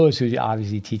Jeff Lewis, who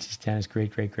obviously teaches tennis,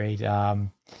 great.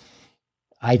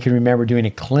 I can remember doing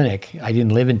a clinic. I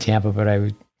didn't live in Tampa, but I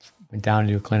went down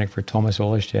to do a clinic for Thomas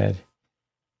Olerstedt.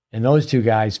 And those two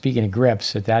guys, speaking of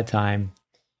grips at that time,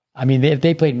 I mean, if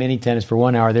they played mini tennis for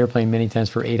 1 hour, they were playing mini tennis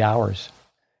for 8 hours,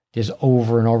 just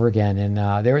over and over again.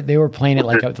 And they were playing it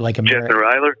like Jeff and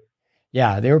Ryler?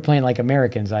 Yeah, they were playing like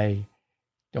Americans. I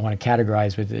don't want to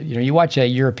categorize with it. You watch a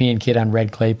European kid on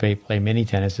red clay play mini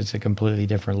tennis, it's a completely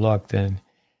different look than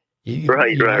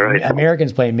right.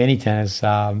 Americans playing mini tennis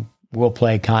will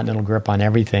play continental grip on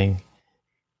everything,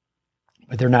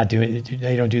 but they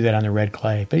don't do that on the red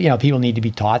clay. But people need to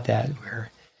be taught that.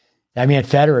 At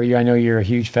Federer, I know you're a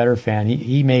huge Federer fan.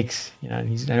 He makes, I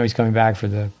know he's coming back for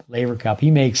the Laver Cup.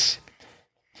 He makes,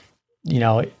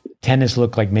 tennis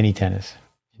look like mini tennis.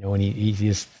 When he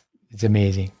just, it's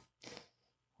amazing.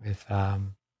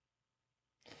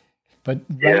 But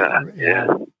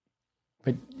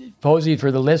Posey,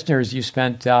 for the listeners, you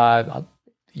spent,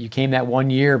 you came that 1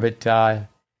 year, but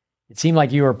it seemed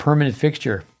like you were a permanent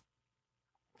fixture.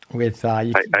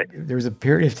 There was a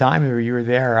period of time where you were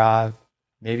there.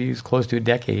 Maybe it was close to a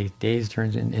decade. Days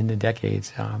turns into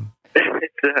decades.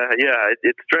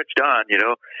 It stretched on. In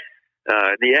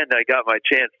the end, I got my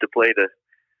chance to play the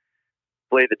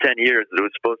 10 years that it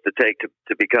was supposed to take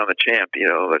to become a champ.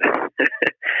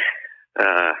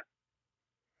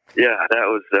 That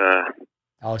was.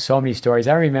 So many stories.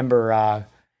 I remember a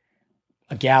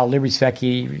gal, Liberty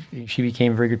Secchi. She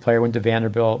became a very good player. Went to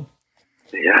Vanderbilt.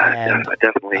 Yeah,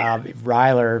 definitely.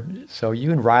 Ryler. So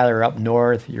you and Ryler are up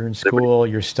north. You're in school.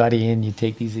 You're studying. You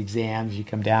take these exams. You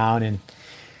come down, and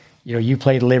you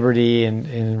played Liberty, and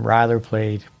Ryler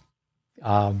played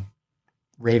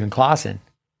Raven Clausen.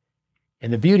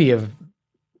 And the beauty of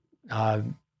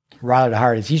Ryler to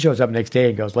Hart is he shows up next day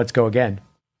and goes, "Let's go again."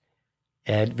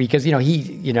 And because I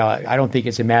don't think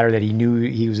it's a matter that he knew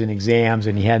he was in exams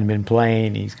and he hadn't been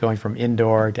playing. He's going from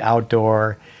indoor to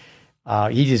outdoor.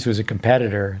 He just was a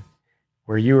competitor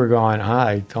where you were going,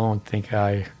 I don't think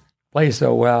I play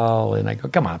so well. And I go,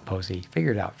 come on, Posey,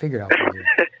 figure it out. Posey. I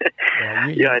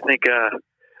think that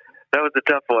was a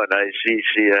tough one. I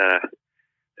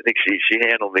think she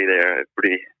handled me there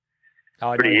pretty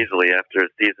easily after a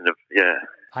season of,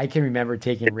 I can remember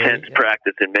taking intense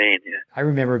practice in Maine. Yeah. I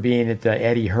remember being at the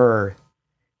Eddie Herr,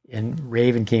 and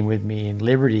Raven came with me, and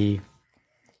Liberty.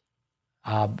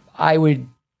 I would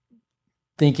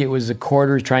think it was the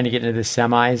quarters trying to get into the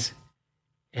semis,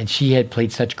 and she had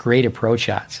played such great approach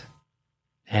shots.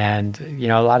 And,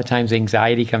 a lot of times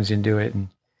anxiety comes into it. And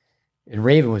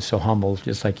Raven was so humble,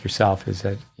 just like yourself, is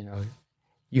that,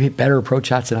 you hit better approach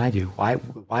shots than I do. Why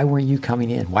weren't you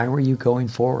coming in? Why were you going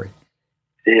forward?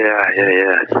 Yeah.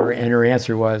 And her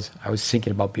answer was, I was thinking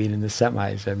about being in the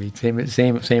semis. I mean,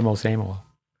 same old.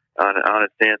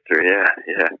 Honest answer, yeah.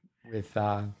 With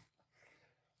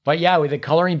the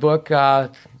coloring book,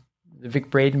 the Vic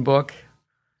Braden book,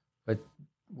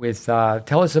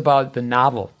 tell us about the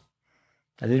novel.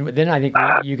 And then I think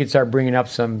you could start bringing up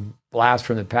some blasts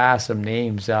from the past, some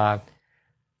names. But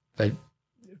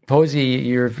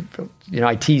Posey,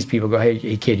 I tease people, go,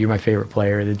 hey kid, you're my favorite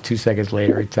player. And then 2 seconds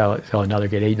later, I tell another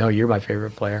kid, hey, no, you're my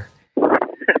favorite player.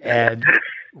 And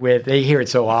they hear it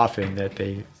so often that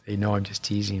they know I'm just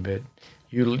teasing, but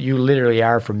you literally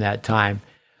are from that time.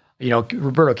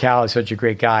 Roberto Cal is such a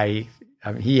great guy.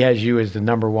 He has you as the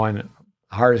number one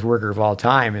hardest worker of all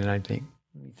time. And I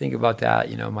think about that,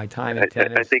 my time in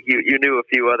tennis. I think you knew a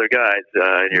few other guys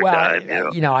in your time.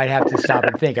 I'd have to stop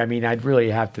and think. I mean, I'd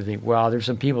really have to think, well, there's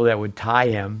some people that would tie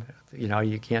him.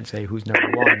 You can't say who's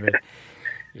number one, but,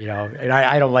 and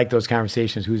I don't like those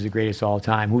conversations, who's the greatest of all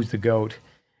time, who's the GOAT.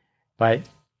 But,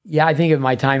 yeah, I think of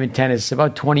my time in tennis,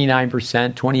 about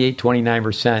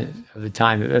 29% of the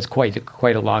time. That's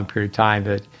quite a long period of time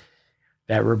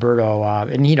that Roberto,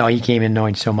 and he came in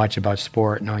knowing so much about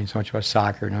sport, knowing so much about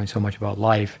soccer, knowing so much about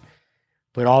life.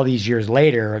 But all these years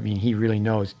later, I mean, he really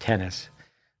knows tennis.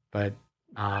 But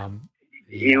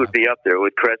he would be up there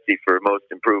with Cressy for most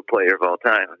improved player of all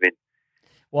time. I mean,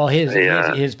 well,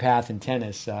 his path in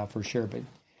tennis for sure. But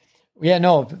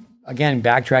again,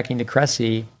 backtracking to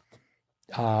Cressy.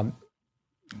 But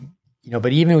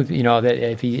even with,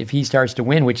 that if he starts to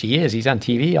win, which he is, he's on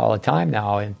TV all the time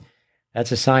now, and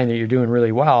that's a sign that you're doing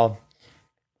really well.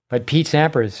 But Pete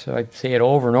Sampras, I say it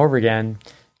over and over again,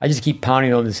 I just keep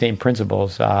pounding on the same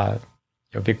principles.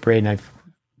 Vic Braden, I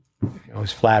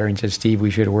was flattering, said, Steve,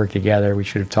 we should have worked together. We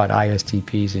should have taught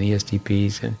ISTPs and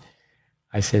ESTPs. And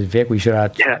I said, Vic, we should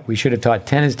have taught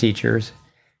tennis teachers,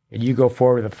 and you go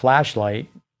forward with a flashlight,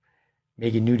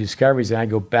 making new discoveries, and I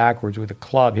go backwards with a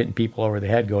club, hitting people over the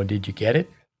head, going, "Did you get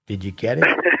it? Did you get it?"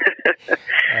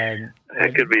 And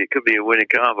it could be a winning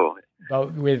combo.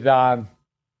 But with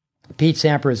Pete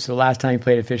Sampras, the last time he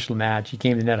played an official match, he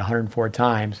came to the net 104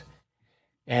 times,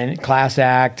 and class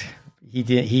act. he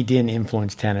didn't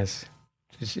influence tennis.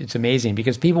 It's amazing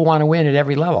because people want to win at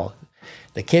every level.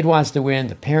 The kid wants to win,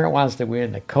 the parent wants to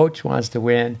win, the coach wants to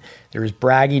win. There's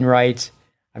bragging rights.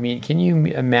 I mean, can you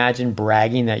imagine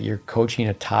bragging that you're coaching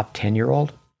a top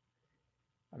 10-year-old?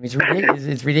 I mean,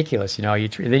 it's ridiculous. You know,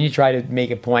 then you try to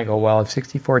make a point, go, well, if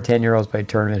 64 10-year-olds play a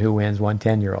tournament, who wins? One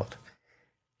 10-year-old.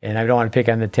 And I don't want to pick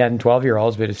on the 10,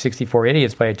 12-year-olds, but if 64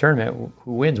 idiots play a tournament,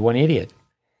 who wins? One idiot.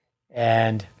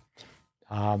 And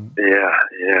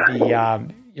you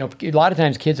know, a lot of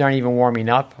times kids aren't even warming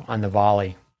up on the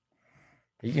volley.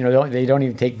 You know, they don't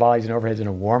even take volleys and overheads in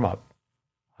a warm-up.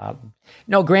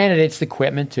 No, granted, it's the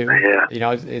equipment too. Yeah. You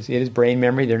know, it is brain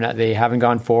memory. They haven't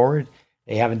gone forward.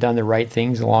 They haven't done the right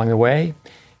things along the way,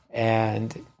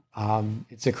 and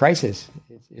it's a crisis.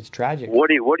 It's tragic. What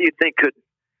do you think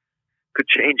could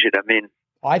change it? I mean,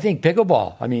 I think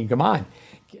pickleball. I mean, come on.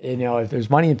 You know, if there's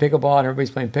money in pickleball and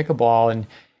everybody's playing pickleball,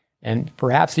 and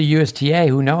perhaps the USTA,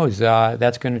 who knows?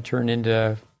 That's going to turn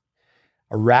into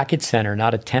a racket center,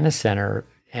 not a tennis center.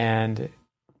 And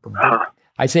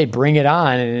I say bring it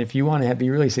on. And if you want to be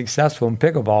really successful in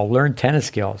pickleball, learn tennis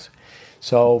skills.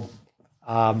 So,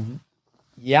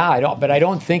 yeah, I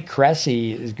don't think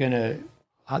Cressy is going to,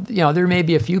 you know, there may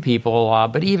be a few people,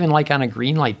 but even like on a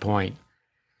green light point,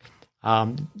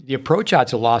 the approach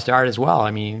shot's a lost art as well.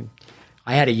 I mean,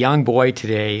 I had a young boy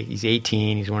today. He's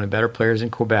 18. He's one of the better players in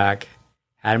Quebec.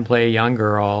 Had him play a young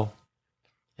girl.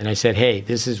 And I said, hey,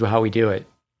 this is how we do it.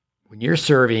 When you're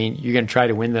serving, you're going to try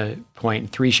to win the point in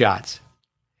 3 shots.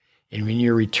 And when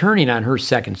you're returning on her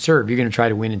second serve, you're going to try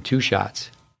to win in 2 shots.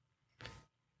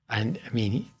 And I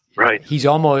mean, right. He's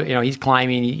almost, you know, he's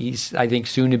climbing. He's, I think,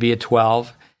 soon to be a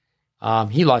 12.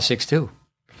 He lost 6-2.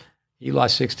 He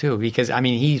lost 6-2 because, I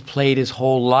mean, he's played his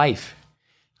whole life.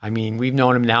 I mean, we've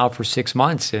known him now for 6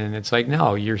 months, and it's like,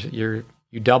 no, you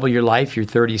double your life. You're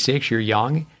 36. You're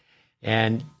young,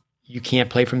 and you can't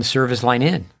play from the service line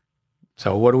in.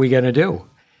 So what are we going to do?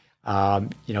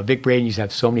 You know, Vic Braden used to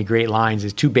have so many great lines.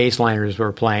 His 2 baseliners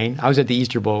were playing. I was at the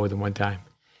Easter Bowl with him one time.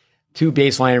 2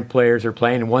 baseliner players are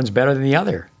playing, and one's better than the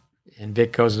other. And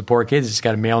Vic goes, the poor kid's just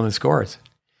got to mail in the scores.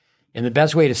 And the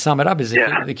best way to sum it up is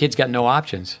the kid's got no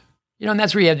options. You know, and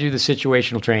that's where you have to do the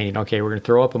situational training. Okay, we're going to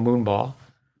throw up a moon ball.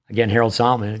 Again, Harold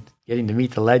Solomon, getting to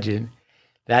meet the legend.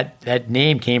 That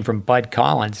name came from Bud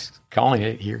Collins calling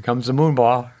it, here comes the moon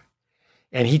ball.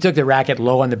 And he took the racket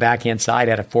low on the backhand side,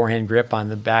 had a forehand grip on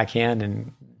the backhand.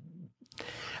 And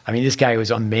I mean, this guy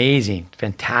was amazing,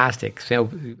 fantastic. So,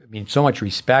 I mean, so much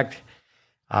respect.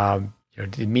 You know,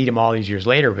 to meet him all these years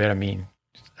later, but I mean,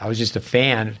 I was just a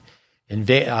fan. And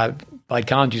Bud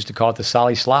Collins used to call it the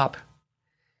Solly Slop.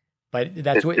 But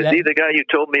that's is he the guy you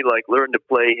told me like learned to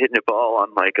play hitting a ball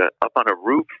on like up on a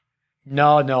roof?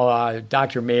 No.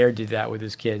 Dr. Mayer did that with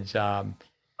his kids. That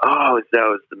was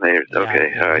the Mayers. Yeah,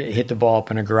 okay, all right. Hit the ball up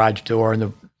in a garage door and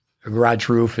the garage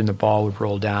roof, and the ball would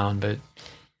roll down. But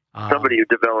somebody who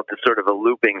developed a sort of a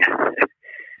looping.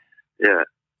 Yeah.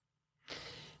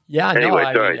 Yeah. Anyway,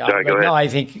 no, sorry. Go ahead. No, I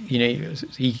think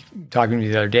he talking to me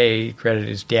the other day. He credited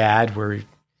his dad where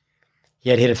he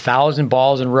had hit 1,000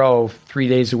 balls in a row 3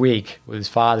 days a week with his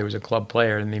father, who was a club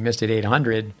player, and they missed it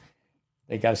 800.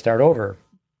 They got to start over.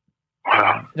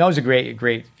 Wow. That was a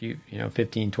great few,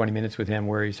 15, 20 minutes with him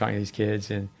where he's talking to these kids.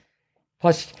 And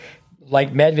plus,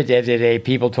 like Medvedev today,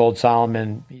 people told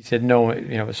Solomon, he said,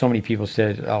 no, so many people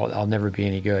said, I'll never be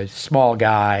any good. Small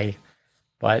guy,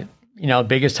 but,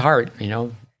 biggest heart,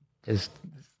 is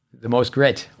the most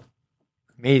grit.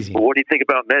 Amazing. Well, what do you think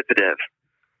about Medvedev?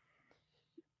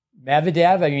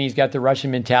 Medvedev, I mean, he's got the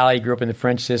Russian mentality. He grew up in the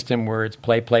French system where it's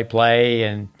play, play, play.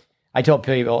 And I told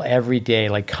people every day,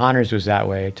 like Connors was that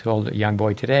way. I told a young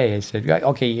boy today, I said,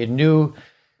 okay, you knew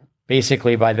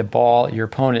basically by the ball, your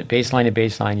opponent, baseline to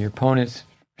baseline, your opponent's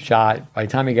shot, by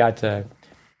the time he got to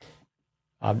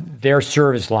their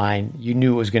service line, you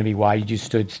knew it was going to be wide. You just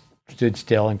stood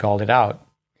still and called it out.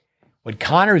 What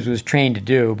Connors was trained to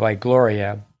do by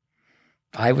Gloria,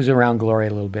 I was around Gloria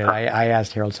a little bit. I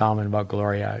asked Harold Solomon about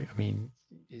Gloria. I mean,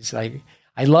 it's like,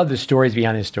 I love the stories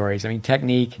behind his stories. I mean,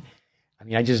 technique. I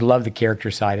mean, I just love the character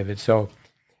side of it. So,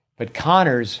 but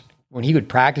Connors, when he would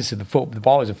practice the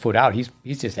ball was a foot out. He's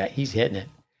hitting it.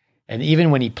 And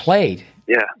even when he played,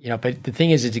 but the thing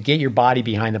is to get your body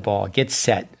behind the ball, get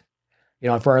set.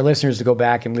 For our listeners to go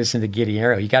back and listen to Giddy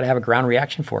Arrow, you got to have a ground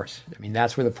reaction force. I mean,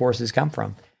 that's where the forces come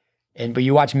from. But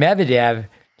you watch Medvedev,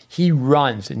 he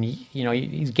runs and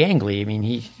he's gangly. I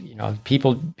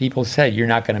mean, people said you're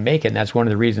not going to make it, and that's one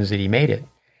of the reasons that he made it,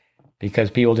 because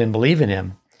people didn't believe in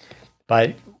him.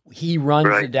 But he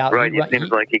runs it down. Right, it seems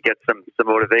like he gets some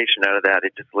motivation out of that.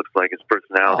 It just looks like his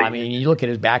personality. I mean, you look at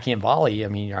his backhand volley. I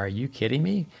mean, are you kidding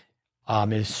me?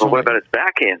 Is so what about his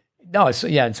backhand? No,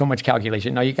 it's so much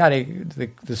calculation. No, you got to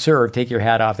the serve. Take your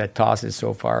hat off. That toss is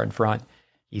so far in front.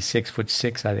 He's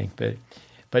 6'6", I think.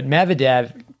 But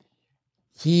Medvedev,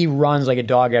 he runs like a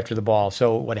dog after the ball.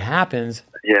 So what happens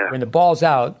when the ball's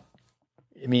out?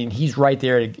 I mean, he's right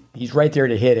there. He's right there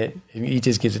to hit it, and he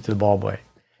just gives it to the ball boy.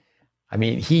 I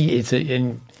mean, it's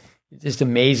just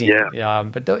amazing. Yeah.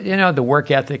 But the work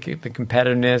ethic, the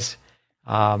competitiveness.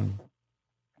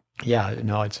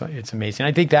 It's amazing.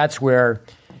 I think that's where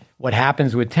what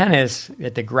happens with tennis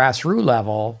at the grassroots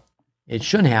level, it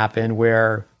shouldn't happen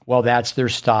where, well, that's their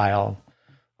style.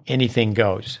 Anything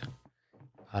goes.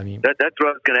 I mean, that's what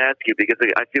I was going to ask you, because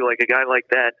I feel like a guy like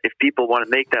that, if people want to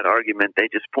make that argument, they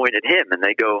just point at him and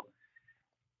they go,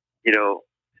 no,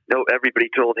 everybody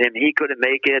told him he couldn't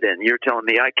make it, and you're telling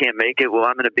me I can't make it. Well,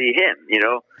 I'm going to be him.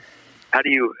 How do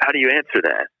you answer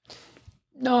that?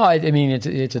 No, I mean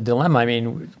it's a dilemma. I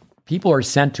mean, people are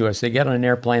sent to us. They get on an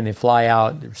airplane, they fly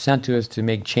out. They're sent to us to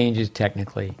make changes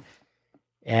technically,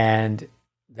 and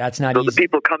that's not easy. So the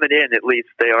people coming in, at least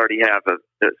they already have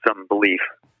some belief.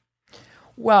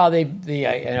 Well, they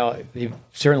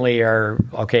certainly are.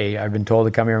 Okay, I've been told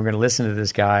to come here. I'm going to listen to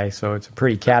this guy. So it's a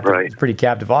pretty captive, It's a pretty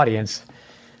captive audience.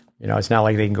 It's not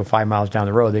like they can go 5 miles down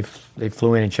the road. They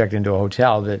flew in and checked into a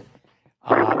hotel.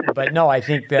 But no, I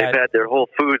think that they've had their whole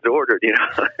foods ordered.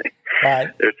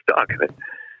 They're stuck.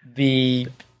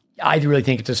 I really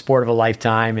think it's a sport of a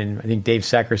lifetime, and I think Dave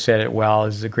Secker said it well.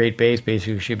 This is a great base.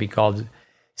 Basically, should be called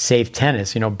safe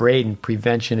tennis. Braden,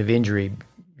 prevention of injury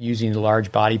using the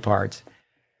large body parts.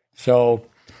 So,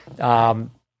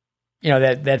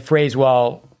 that phrase,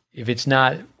 well, if it's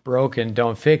not broken,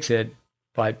 don't fix it.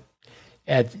 But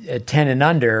at 10 and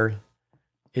under,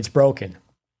 it's broken.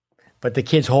 But the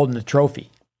kid's holding the trophy.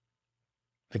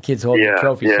 The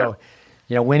trophy. Yeah.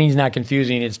 So, winning's not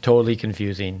confusing. It's totally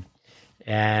confusing.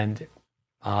 And,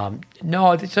 a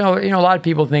lot of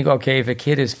people think, okay, if a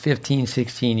kid is 15,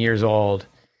 16 years old,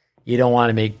 you don't want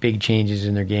to make big changes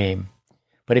in their game.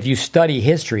 But if you study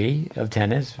history of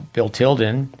tennis, Bill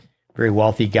Tilden, very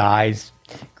wealthy guy,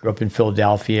 grew up in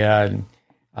Philadelphia, and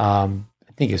I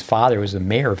think his father was the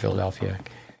mayor of Philadelphia.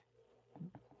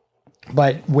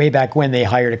 But way back when, they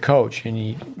hired a coach, and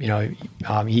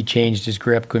he changed his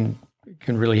grip, couldn't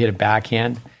really hit a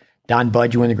backhand. Don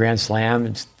Budge won the Grand Slam.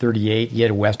 It's 38. He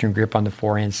had a Western grip on the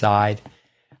forehand side.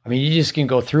 I mean, you just can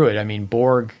go through it. I mean,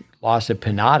 Borg lost to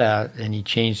Pinata, and he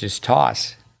changed his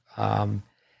toss.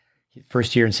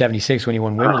 First year in 76 when he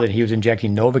won Wimbledon, he was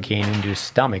injecting Novocaine into his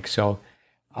stomach. So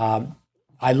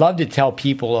I love to tell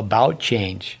people about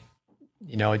change.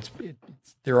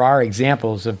 There are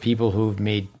examples of people who've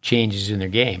made changes in their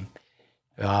game,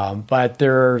 but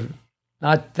there are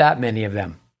not that many of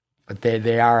them. But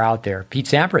they are out there. Pete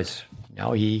Sampras,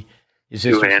 his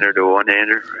sister, two-hander to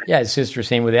one-hander. Yeah, his sister,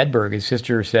 same with Edberg. His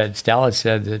sister Stella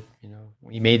said that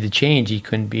when he made the change, he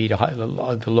couldn't beat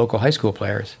the local high school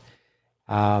players.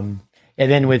 And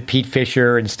then with Pete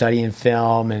Fisher and studying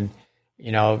film, and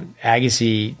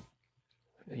Agassi,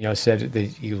 said that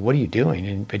he goes, "What are you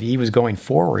doing?" But he was going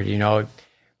forward.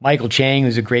 Michael Chang,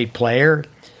 who's a great player,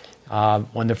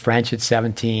 won the French at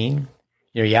 17.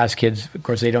 You ask kids, of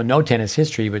course, they don't know tennis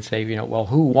history, but say, well,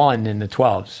 who won in the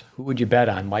 12s? Who would you bet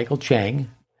on? Michael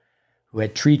Chang, who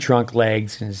had tree trunk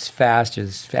legs and as fast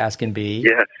can be.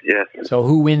 Yes. So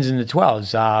who wins in the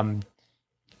 12s?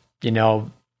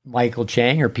 Michael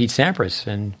Chang or Pete Sampras?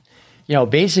 And,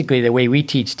 basically the way we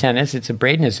teach tennis, it's a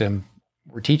Bradenism.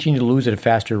 We're teaching you to lose at a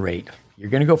faster rate. You're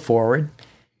going to go forward.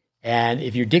 And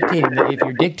if you're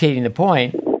dictating the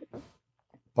point,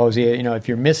 Posey, if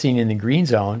you're missing in the green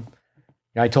zone,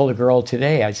 I told a girl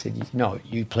today, I said, no,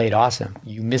 you played awesome.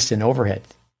 You missed an overhead.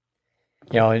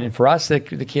 And for us, the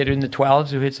kid in the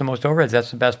 12s who hits the most overheads,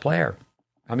 that's the best player.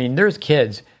 I mean, there's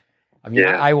kids.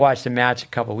 I watched a match a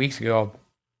couple of weeks ago.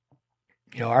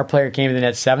 Our player came to the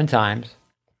net 7 times,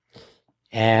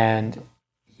 and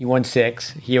he won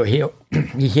 6. He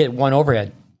hit 1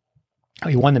 overhead.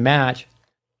 He won the match.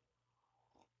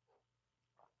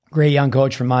 Great young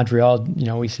coach from Montreal.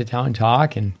 We sit down and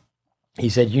talk, and he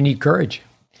said, "You need courage.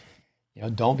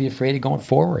 Don't be afraid of going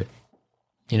forward."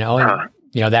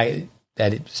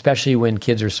 That especially when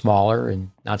kids are smaller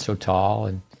and not so tall.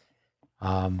 And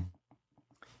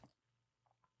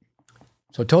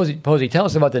so, Posey, tell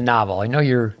us about the novel. I know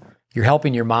you're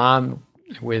helping your mom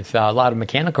with a lot of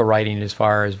mechanical writing. As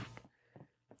far as,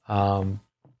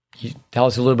 tell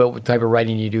us a little bit what type of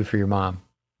writing you do for your mom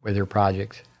with her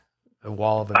projects. The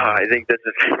Wall of America. I think this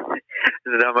is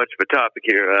not much of a topic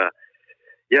here.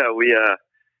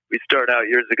 We started out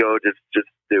years ago. Just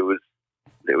it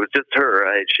was just her.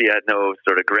 She had no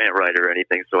sort of grant writer or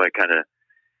anything, so I kind of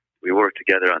we worked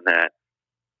together on that,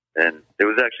 and it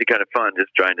was actually kind of fun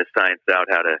just trying to science out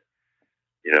how to,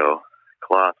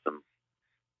 claw some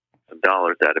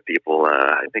dollars out of people.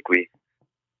 I think we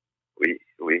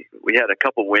had a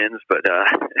couple wins, but a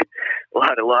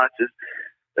lot of losses.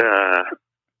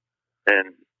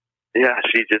 And yeah,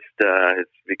 she just has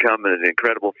become an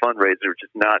incredible fundraiser.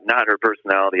 Just not her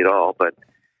personality at all, but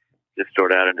just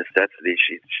sort of out of necessity,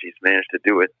 she's managed to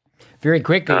do it. Very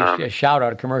quickly, a shout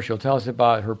out, a commercial. Tell us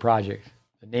about her project,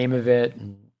 the name of it,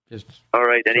 and just. All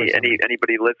right,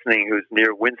 anybody listening who's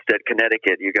near Winstead,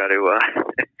 Connecticut, you got to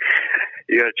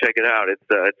check it out. It's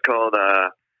called,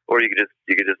 or you could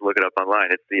just look it up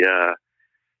online. It's the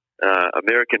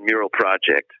American Mural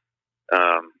Project,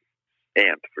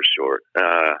 AMP for short,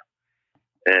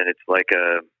 and it's like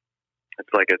a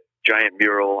giant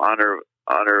mural honor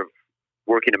of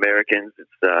working Americans.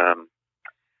 It's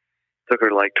took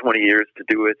her like 20 years to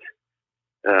do it.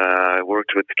 I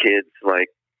worked with kids like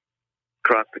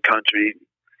across the country,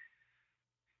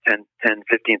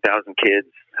 15,000 kids,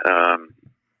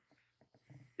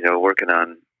 working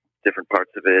on different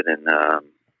parts of it. And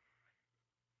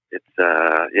it's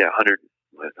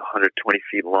 120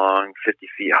 feet long, 50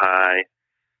 feet high.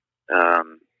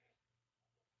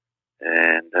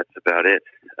 And that's about it.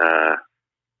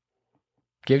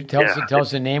 Tell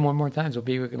us the name one more time so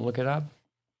people can look it up.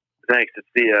 Thanks. It's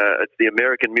the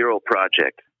American Mural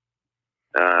Project.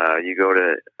 You go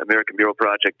to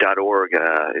AmericanMuralProject.org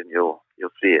and you'll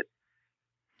see it.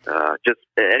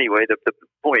 Anyway, the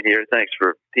point here, thanks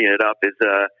for teeing it up, is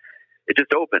it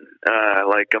just opened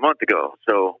like a month ago.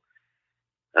 So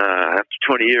after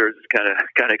 20 years, it's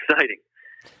kind of exciting.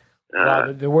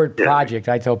 Well, the word project,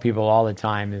 I tell people all the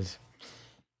time, is,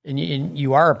 and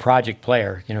you are a project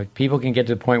player. People can get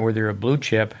to the point where they're a blue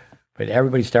chip, but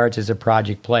everybody starts as a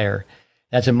project player.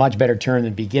 That's a much better term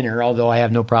than beginner, although I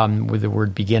have no problem with the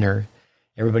word beginner.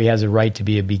 Everybody has a right to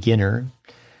be a beginner.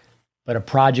 But a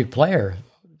project player,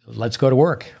 let's go to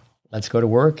work. Let's go to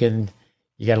work, and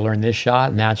you got to learn this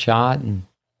shot and that shot. And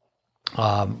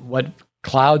what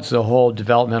clouds the whole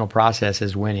developmental process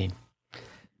is winning.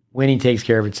 Winning takes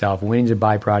care of itself. Winning's a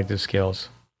byproduct of skills.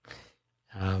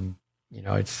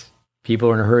 It's people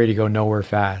are in a hurry to go nowhere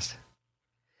fast.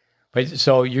 But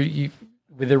so you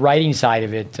with the writing side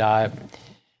of it, I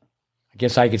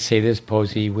guess I could say this,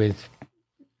 Posey, with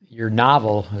your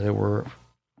novel that we're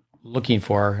looking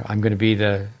for, I'm going to be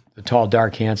the tall,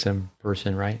 dark, handsome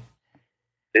person, right?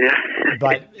 Yeah.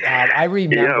 But I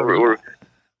remember,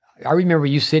 I remember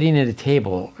you sitting at a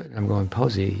table, and I'm going,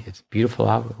 Posey, it's beautiful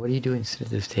out. What are you doing sitting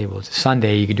at this table? It's a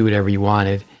Sunday. You could do whatever you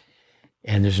wanted,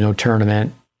 and there's no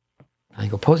tournament. I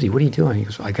go, Posey, what are you doing? He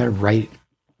goes, I got to write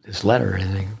this letter.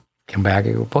 And I come back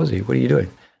and go, Posey, what are you doing?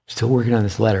 I'm still working on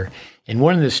this letter. And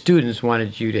one of the students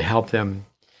wanted you to help them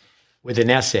with an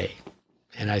essay.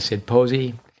 And I said,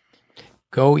 Posey,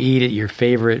 go eat at your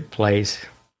favorite place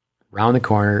around the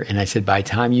corner. And I said, by the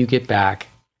time you get back,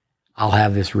 I'll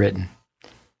have this written.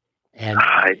 And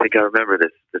I think I remember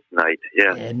this night.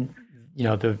 Yeah. And,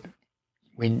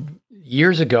 when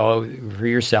years ago for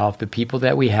yourself, the people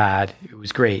that we had, it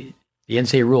was great. The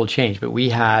NCAA rule changed, but we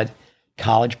had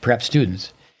college prep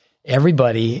students.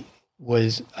 Everybody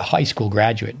was a high school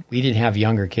graduate. We didn't have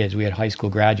younger kids. We had high school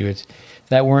graduates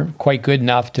that weren't quite good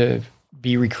enough to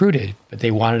be recruited, but they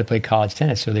wanted to play college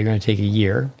tennis, so they're going to take a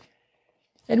year.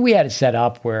 And we had it set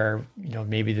up where,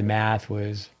 maybe the math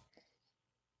was,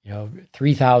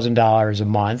 $3,000 a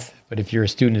month. But if you're a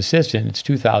student assistant, it's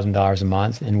 $2,000 a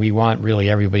month. And we want really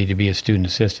everybody to be a student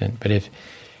assistant. But if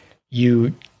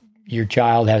your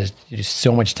child has just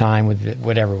so much time with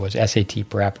whatever it was, SAT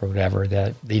prep or whatever,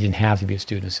 that they didn't have to be a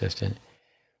student assistant.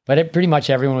 But pretty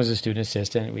much everyone was a student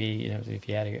assistant. If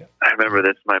you had to go. I remember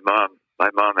this. My mom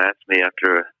asked me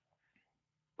after a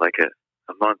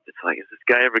month, it's like, is this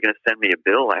guy ever going to send me a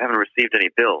bill? I haven't received any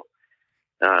bill.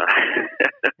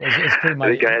 It's pretty much,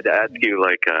 I think I had to ask you,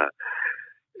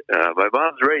 my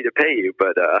mom's ready to pay you,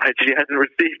 but she hasn't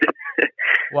received it.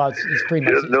 Well, it's pretty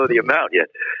much. She doesn't know the amount yet.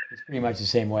 It's pretty much the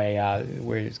same way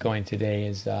where it's going today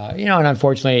is, and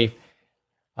unfortunately,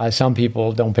 some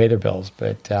people don't pay their bills,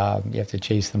 but you have to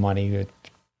chase the money.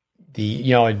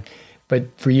 But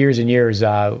for years and years,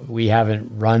 we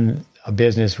haven't run a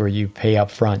business where you pay up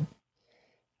front.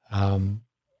 But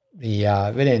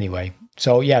anyway,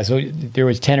 so there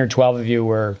was 10 or 12 of you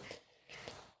were,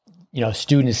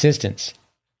 student assistants.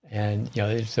 And, we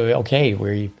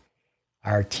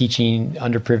are teaching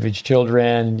underprivileged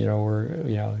children,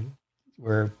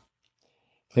 we're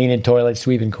cleaning toilets,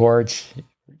 sweeping courts,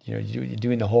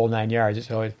 doing the whole 9 yards.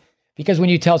 So, because when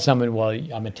you tell someone, well,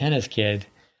 I'm a tennis kid,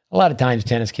 a lot of times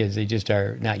tennis kids, they just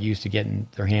are not used to getting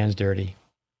their hands dirty.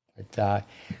 But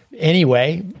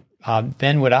anyway,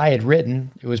 then what I had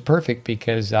written, it was perfect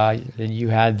because then you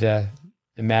had the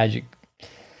magic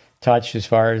touch as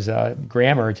far as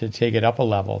grammar to take it up a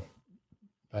level.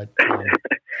 But I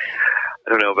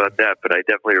don't know about that, but I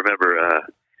definitely remember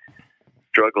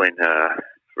struggling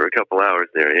for a couple hours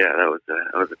there. Yeah, that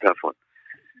was a tough one.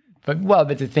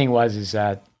 But the thing is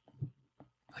that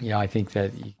I think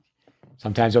that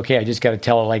sometimes I just got to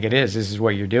tell it like it is. This is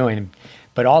what you're doing.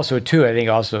 But also too, I think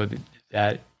also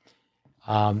that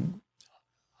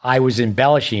I was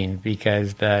embellishing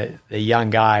because the young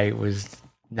guy was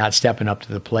not stepping up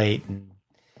to the plate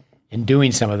and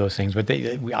doing some of those things. But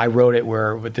I wrote it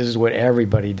but this is what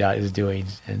everybody is doing,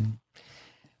 and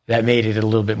that made it a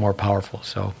little bit more powerful.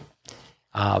 So,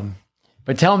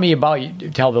 but tell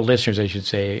the listeners, I should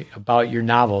say, about your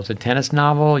novel. It's a tennis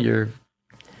novel. You've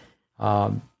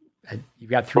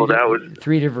got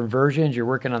three different versions. You're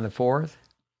working on the fourth.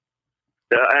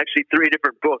 Actually, three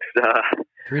different books.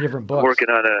 Three different books. Working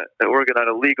on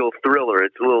a legal thriller.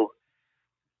 It's a little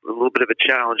bit of a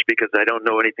challenge because I don't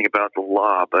know anything about the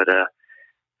law, but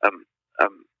I'm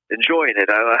enjoying it.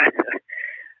 I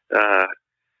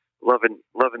loving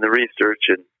the research,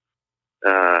 and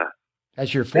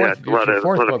that's your fourth. Yeah, a lot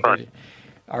book. Of fun.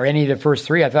 Are any of the first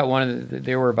three? I thought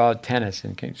they were about tennis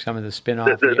and some of the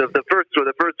spin-off. The first one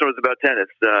was about tennis.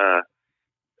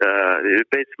 It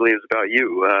basically was about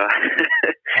you.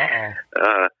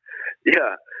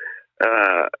 Yeah.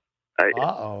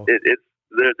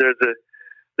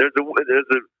 There's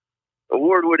a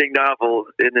award-winning novel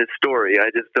in this story.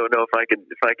 I just don't know if I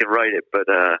can write it, but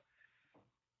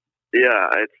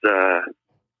yeah, it's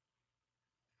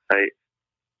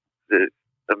the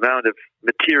amount of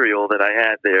material that I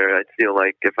had there. I feel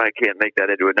like if I can't make that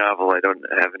into a novel, I don't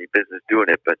have any business doing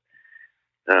it. But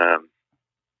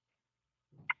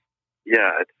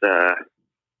yeah, it's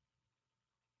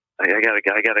I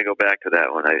gotta go back to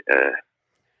that one.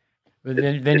 But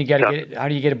then you got to get it. How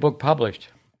do you get a book published?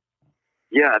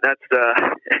 Yeah, that's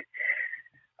I'm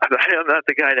not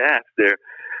the guy to ask there.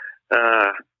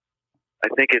 I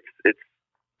think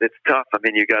it's tough. I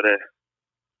mean, we gotta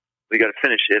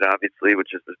finish it, obviously,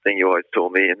 which is the thing you always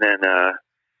told me, and then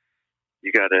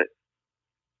you gotta.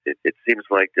 It seems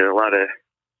like there are a lot of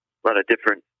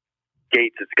different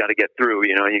gates it's got to get through.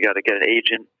 You got to get an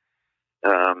agent,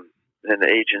 and the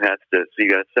agent has to. So you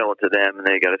got to sell it to them, and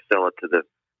they got to sell it to the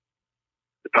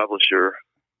publisher,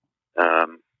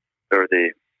 or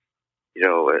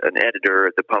an editor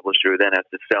at the publisher then has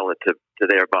to sell it to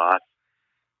their boss.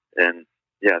 And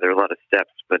yeah, there are a lot of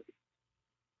steps, but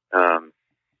I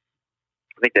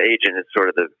think the agent is sort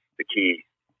of the key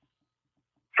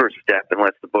first step,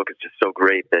 unless the book is just so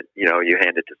great that, you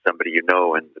hand it to somebody and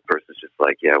the person's just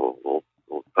like, yeah, we'll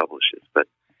publish this. But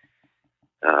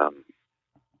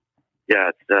yeah,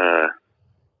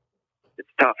 it's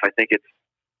tough. I think it's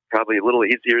probably a little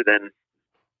easier than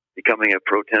becoming a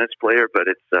pro tennis player, but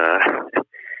it's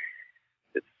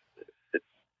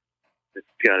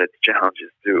got its challenges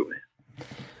too.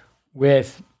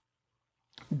 With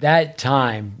that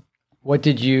time, what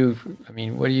do you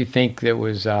think that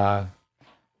was, what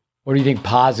do you think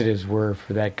positives were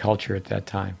for that culture at that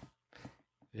time?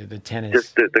 The tennis.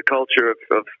 Just the culture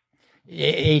of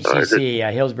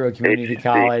HCC, Hillsborough Community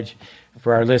College.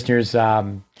 For our listeners,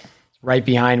 right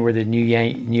behind where the New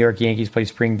York Yankees play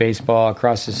spring baseball,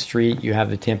 across the street, you have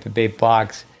the Tampa Bay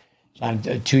Bucks. On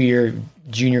a 2-year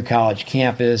junior college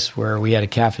campus where we had a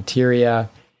cafeteria.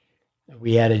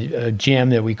 We had a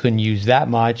gym that we couldn't use that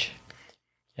much.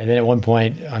 And then at one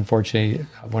point, unfortunately,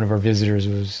 one of our visitors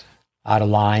was out of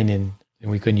line and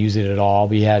we couldn't use it at all.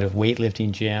 We had a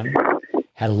weightlifting gym,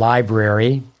 had a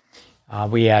library.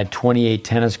 We had 28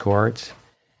 tennis courts.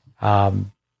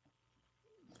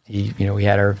 We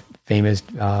had our famous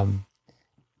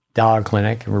dollar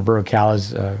clinic. And Roberto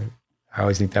Callas, I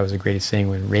always think that was the greatest thing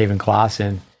when Raven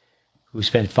Clausen, who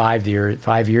spent 5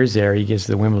 years there, he gets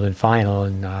to the Wimbledon final,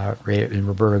 and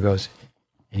Roberto goes,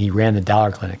 and he ran the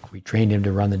dollar clinic. We trained him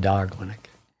to run the dollar clinic.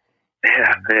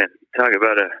 Yeah, man, talk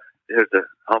about a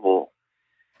humble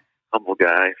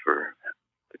guy for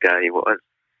the guy he was.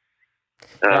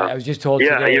 I was just told.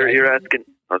 Yeah, today, you're asking.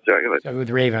 I'm sorry. Go ahead. With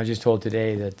Raven, I was just told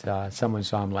today that someone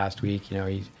saw him last week.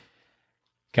 He's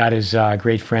got his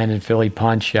great friend in Philly,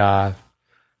 Punch.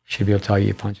 Should be able to tell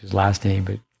you Punch's last name,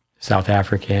 but South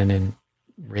African, and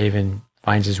Raven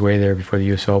finds his way there before the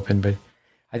U.S. Open. But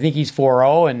I think he's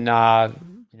 4-0, and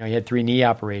he had 3 knee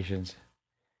operations.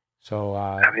 So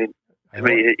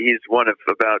he's one of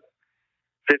about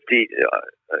 50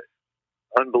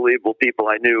 unbelievable people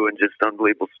I knew, and just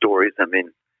unbelievable stories.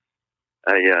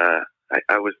 I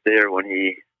was there when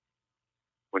he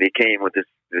came with this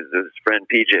his friend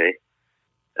PJ.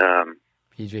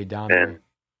 PJ Down. And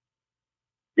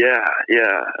yeah.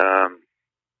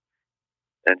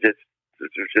 And just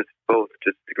both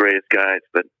just the greatest guys.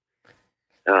 But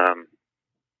I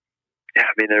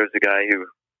mean, there was a guy who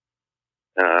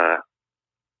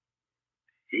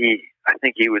I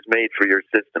think he was made for your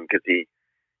system because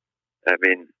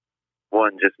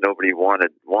just nobody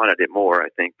wanted it more, I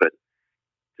think, but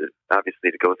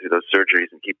obviously to go through those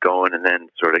surgeries and keep going and then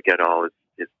sort of get all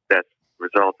his best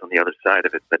results on the other side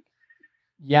of it. But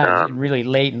yeah, really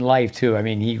late in life too. I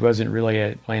mean, he wasn't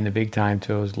really playing the big time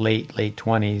till his late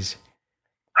 20s.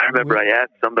 I remember I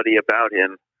asked somebody about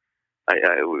him.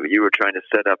 You were trying to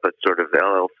set up a sort of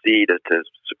LLC to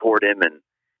support him, and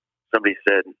somebody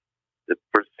said, the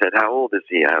person said, "How old is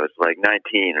he?" I was like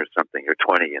 19 or something, or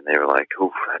 20, and they were like,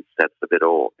 "Ooh, that's a bit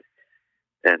old."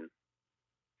 And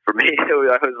for me,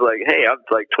 I was like, "Hey, I'm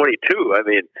like 22." I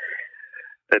mean,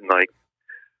 and like,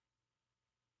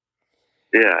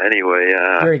 yeah. Anyway,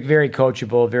 very, very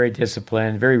coachable, very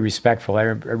disciplined, very respectful. I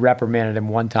reprimanded him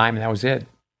one time, and that was it.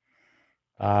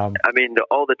 I mean,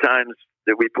 all the times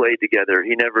that we played together,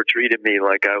 he never treated me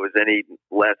like I was any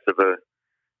less of a,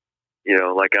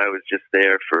 like I was just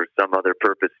there for some other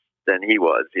purpose than he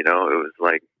was. It was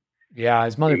like, yeah,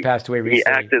 his mother passed away recently. He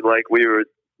acted like we were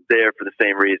there for the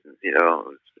same reasons. It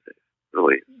was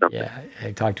really something. Yeah,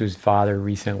 I talked to his father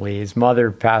recently. His mother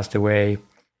passed away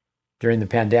during the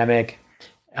pandemic,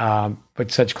 but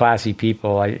such classy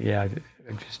people. I'm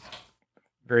just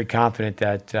very confident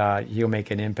that he'll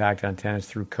make an impact on tennis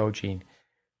through coaching.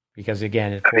 Because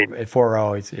again, at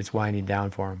 4-0, it's winding down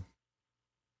for him.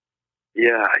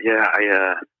 Yeah.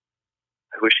 I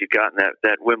wish he'd gotten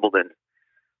that Wimbledon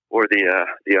or the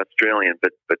Australian,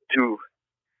 but two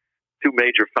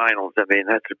major finals. I mean,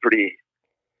 that's a pretty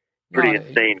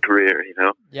insane career,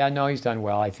 Yeah, no, he's done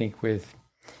well. I think with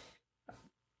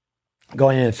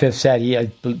going in the fifth set,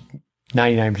 I'm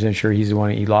 99% sure he's the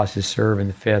one. He lost his serve in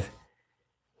the fifth,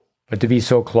 but to be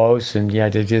so close and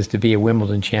to be a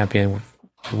Wimbledon champion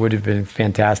would have been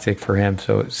fantastic for him.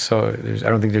 So I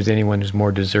don't think there's anyone who's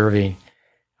more deserving.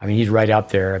 I mean, he's right up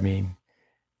there. I mean,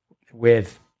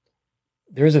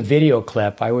 there's a video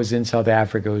clip. I was in South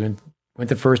Africa. Went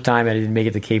the first time. I didn't make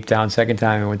it to Cape Town. Second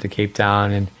time I went to Cape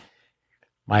Town, and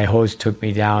my host took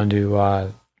me down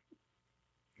to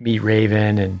meet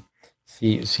Raven and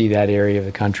see that area of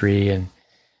the country. And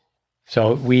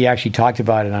so we actually talked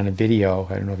about it on a video.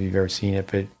 I don't know if you've ever seen it,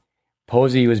 but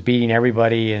Posey was beating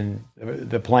everybody in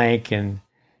the plank and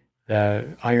the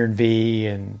iron V.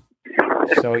 And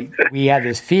so we had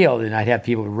this field, and I'd have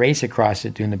people race across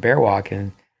it doing the bear walk,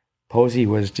 and Posey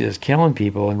was just killing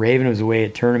people. And Raven was away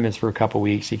at tournaments for a couple of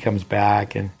weeks. He comes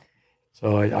back, and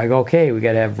so I go, okay, we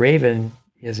got to have Raven.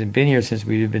 He hasn't been here since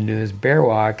we've been doing this bear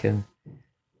walk, and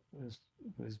it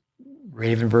was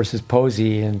Raven versus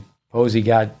Posey, and Posey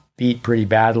got beat pretty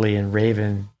badly, and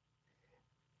Raven,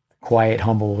 quiet,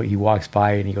 humble, he walks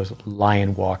by and he goes,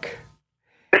 "Lion walk."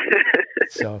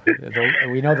 So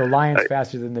we know the lion's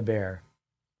faster than the bear.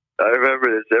 I remember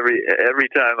this every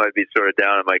time I'd be sort of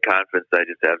down in my confidence. I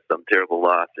just have some terrible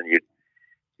loss, and you'd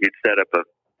set up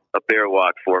a bear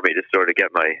walk for me to sort of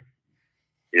get my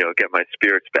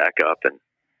spirits back up, and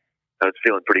I was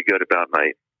feeling pretty good about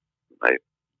my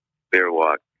bear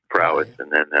walk prowess. Right.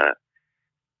 And then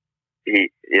he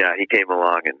came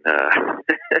along, and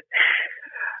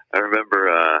I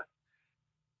remember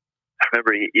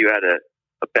you had a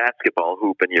basketball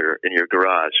hoop in your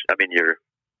garage. I mean, your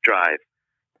drive.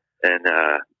 And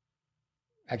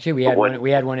actually, we had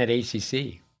one at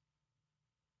ACC.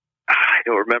 I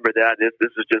don't remember that.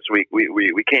 This was just we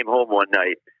came home one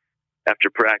night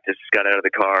after practice, got out of the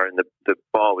car, and the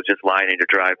ball was just lying in your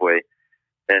driveway,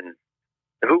 and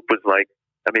the hoop was like,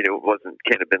 I mean,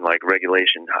 can't have been like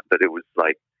regulation, but it was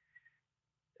like,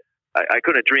 I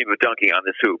couldn't dream of dunking on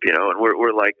this hoop, and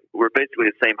we're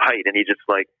basically the same height, and he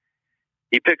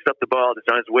picks up the ball just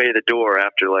on his way to the door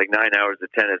after like 9 hours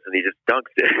of tennis, and he just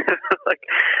dunks it.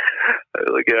 I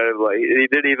look at him like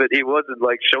he wasn't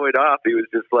like showing off. He was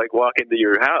just like walking to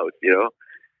your house,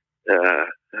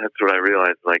 That's what I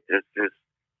realized. Like there's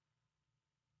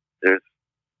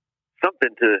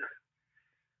something to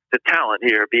talent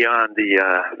here beyond the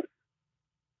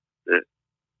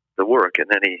work, and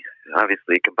then he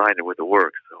obviously combined it with the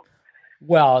work. So,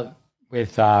 well,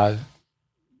 with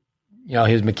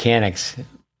his mechanics,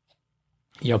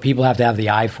 people have to have the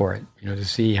eye for it, to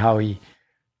see how he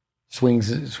swings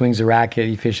the racket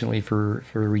efficiently for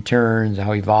returns,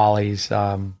 how he volleys.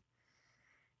 Would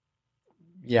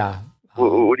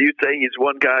you say he's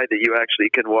one guy that you actually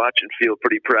can watch and feel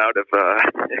pretty proud of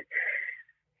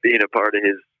being a part of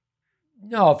his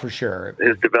No, for sure.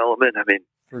 his development. I mean,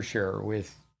 For sure.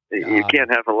 you can't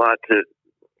have a lot to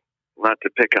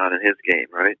pick on in his game,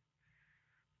 right?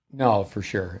 No, for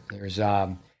sure.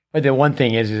 But the one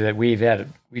thing is that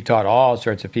we've taught all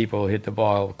sorts of people hit the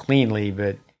ball cleanly,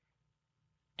 but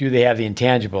do they have the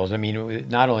intangibles? I mean,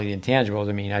 not only the intangibles.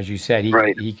 I mean, as you said,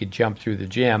 he could jump through the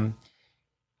gym.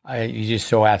 He's just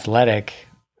so athletic,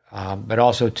 but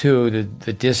also too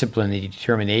the discipline, the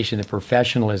determination, the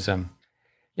professionalism.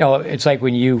 You know, it's like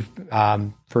when you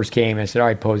first came and said, "All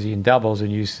right, Posey in doubles," and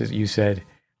you said,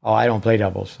 "Oh, I don't play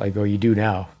doubles." I go, "You do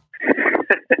now."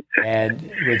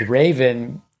 And with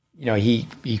Raven, you know, he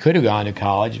could have gone to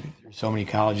college. There's so many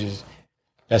colleges,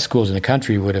 best schools in the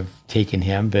country would have taken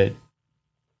him, but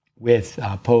with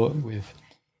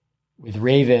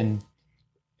Raven,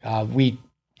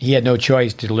 he had no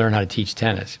choice to learn how to teach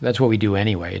tennis. That's what we do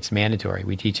anyway. It's mandatory.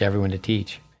 We teach everyone to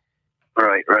teach.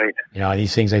 Right. You know,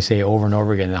 these things I say over and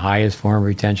over again, the highest form of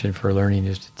retention for learning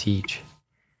is to teach.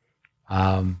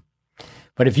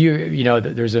 But if you know,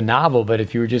 there's a novel, but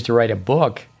if you were just to write a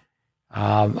book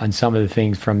on some of the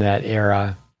things from that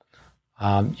era,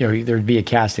 you know, there'd be a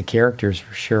cast of characters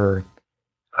for sure.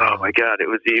 Oh my God. It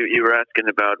was, you were asking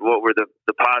about what were the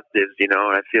positives, you know,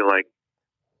 and I feel like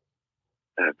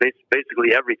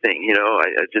basically everything, you know,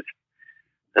 I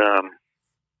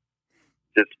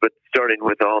but starting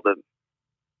with all the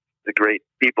great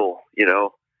people, you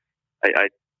know, I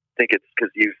think it's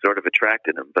because you sort of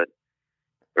attracted them,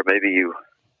 or maybe you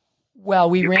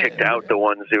kicked out the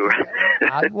ones who were.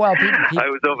 I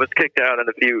was almost kicked out on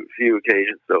a few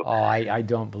occasions. So. Oh, I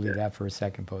don't believe that for a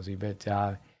second, Posey. But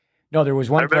no, there was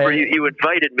one. I remember you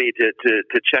invited me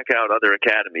to check out other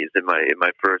academies in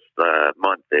my first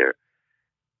month there.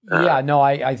 Yeah, no,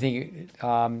 I think.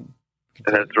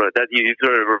 That's right. That you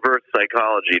sort of reverse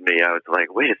psychology me. I was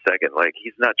like, wait a second, like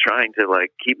he's not trying to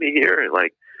like keep me here.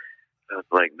 Like I was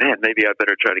like, man, maybe I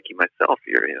better try to keep myself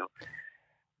here. You know.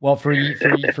 Well, for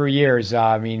years,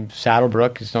 I mean,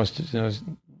 Saddlebrook. It's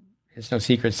no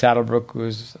secret. Saddlebrook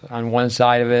was on one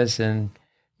side of us, and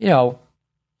 30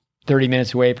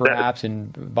 minutes away, perhaps,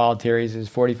 and Voluntaries is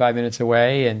 45 minutes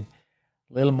away, and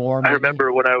a little more. Maybe. I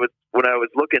remember when I was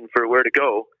looking for where to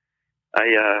go,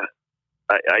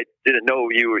 I didn't know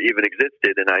you even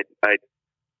existed, and I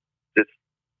just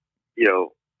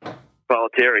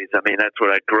Voluntaries. I mean, that's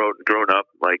what I'd grown up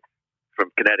like from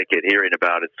Connecticut, hearing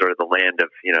about. It's sort of the land of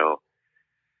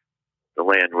the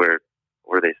land where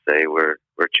they say where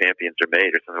champions are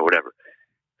made or something, whatever.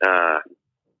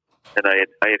 And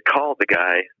I had called the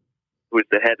guy who was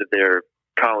the head of their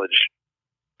college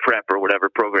prep or whatever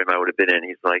program I would have been in.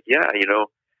 He's like, yeah,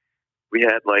 we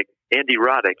had like Andy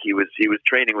Roddick. He was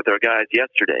training with our guys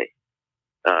yesterday.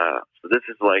 So this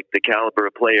is like the caliber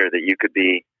of player that you could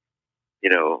be,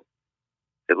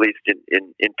 at least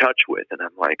in touch with. And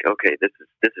I'm like, okay, this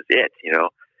is it,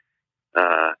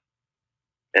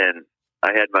 and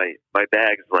I had my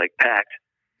bags like packed.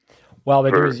 Well,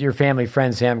 but there was your family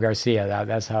friend, Sam Garcia.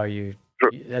 That's how you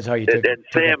took. And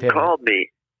Sam called me.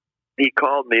 He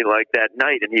called me like that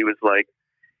night, and he was like,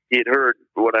 he had heard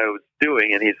what I was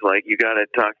doing, and he's like, "You got to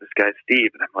talk to this guy,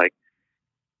 Steve." And I'm like,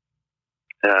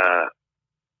 and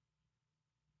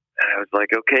I was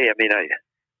like, okay. I mean,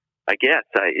 I guess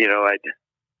this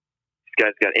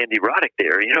guy's got Andy Roddick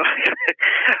there.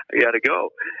 I got to go.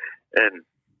 And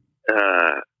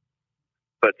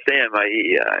but Sam,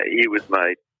 he was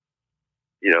my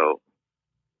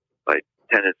my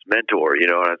tennis mentor.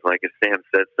 And I was like, if Sam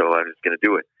says so, I'm just going to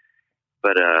do it.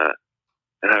 But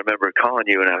and I remember calling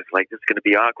you, and I was like, this is going to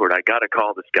be awkward. I got to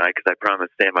call this guy because I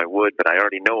promised Sam I would, but I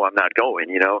already know I'm not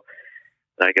going. And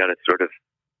I got to sort of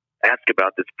ask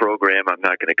about this program I'm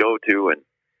not going to go to. And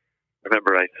I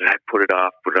remember I said I put it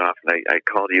off, and I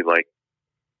called you like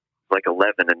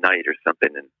 11 at night or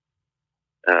something, and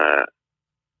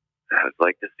I was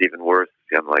like, this is even worse.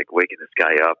 I'm like waking this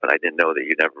guy up, and I didn't know that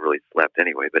you never really slept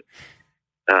anyway. But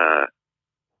I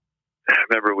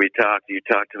remember you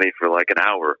talked to me for like an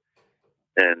hour,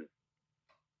 and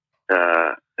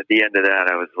at the end of that,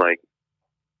 I was like,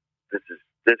 this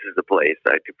is the place.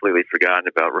 I'd completely forgotten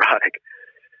about Roddick.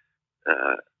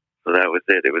 So that was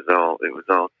it. It was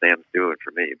all Sam's doing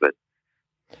for me. But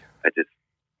I just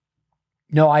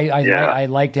I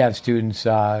like to have students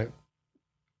go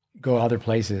other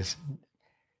places.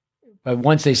 But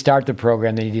once they start the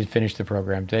program, they need to finish the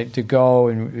program. To go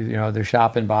and, they're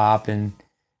shop and bop and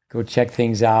go check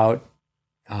things out.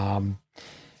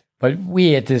 But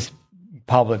we at this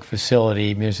public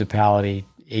facility, municipality,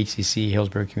 HCC,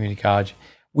 Hillsborough Community College,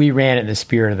 we ran it in the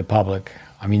spirit of the public.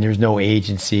 I mean, there's no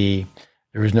agency.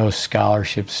 There was no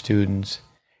scholarship students.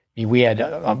 I mean,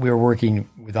 we were working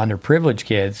with underprivileged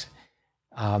kids,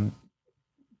 And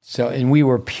we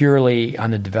were purely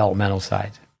on the developmental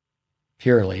side.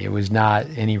 Purely, it was not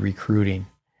any recruiting.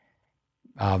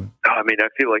 I mean, I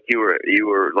feel like you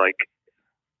were like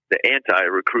the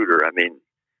anti-recruiter. I mean,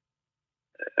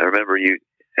 I remember you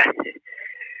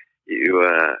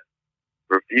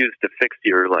refused to fix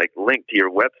your link to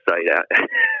your website,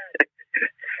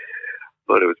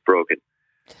 but it was broken.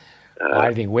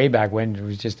 I think way back when it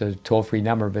was just a toll-free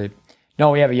number. But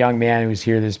no, we have a young man who was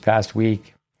here this past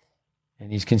week,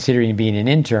 and he's considering being an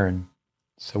intern.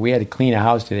 So we had to clean a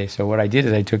house today. So what I did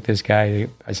is I took this guy.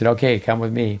 I said, "Okay, come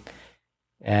with me."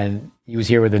 And he was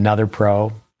here with another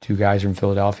pro, 2 guys from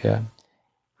Philadelphia,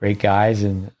 great guys.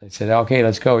 And I said, "Okay,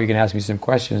 let's go. You can ask me some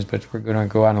questions, but we're going to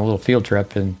go on a little field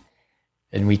trip." And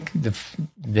then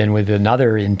with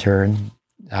another intern,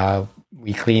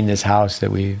 we cleaned this house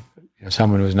that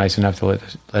someone was nice enough to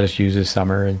let us use this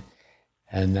summer.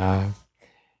 And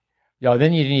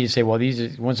then you need to say, well,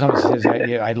 when someone says,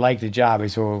 I'd like the job, I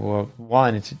say, well,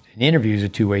 one, an interview is a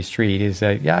two-way street. Is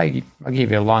that, I'll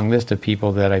give you a long list of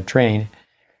people that I've trained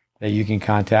that you can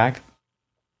contact.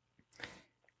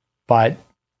 But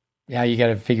you got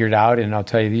to figure it out, and I'll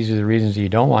tell you, these are the reasons you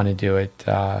don't want to do it.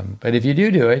 But if you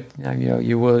do it,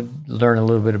 you will learn a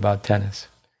little bit about tennis.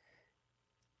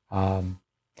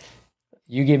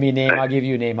 You give me a name, I'll give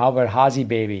you a name. How about Hazy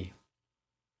Baby?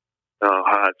 Oh,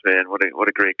 Haas, man, what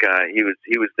a great guy. He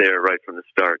was there right from the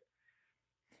start.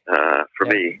 For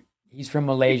me, he's from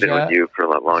Malaysia. He's been with you for a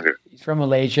lot longer. He's from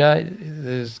Malaysia.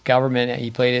 His government.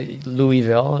 He played at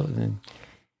Louisville. And,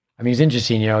 it's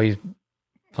interesting. He's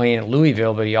playing at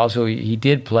Louisville, but he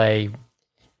did play.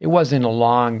 It wasn't a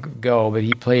long ago, but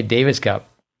he played Davis Cup.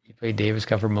 He played Davis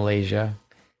Cup for Malaysia,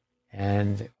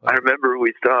 and I remember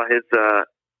we saw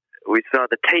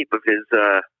the tape of his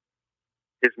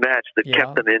match that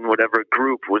kept them in whatever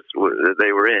group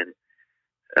they were in.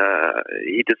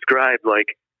 He described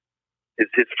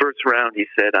his first round. He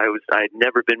said, I'd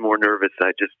never been more nervous.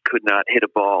 I just could not hit a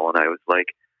ball, and I was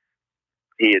like,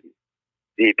 he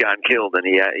had gotten killed, and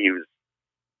he was.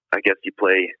 I guess you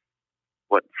play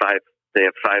they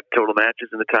have 5 total matches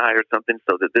in the tie or something,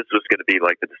 so that this was going to be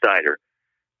like the decider.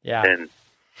 Yeah. And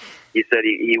he said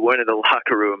he went in the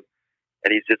locker room,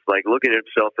 and he's just looking at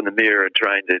himself in the mirror and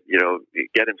trying to,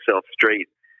 get himself straight.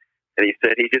 And he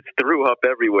said he just threw up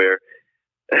everywhere,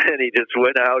 and he just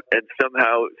went out, and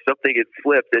somehow something had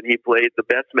flipped, and he played the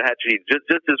best match, just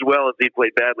as well as he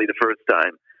played badly the first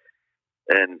time,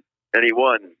 and he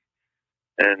won.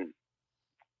 And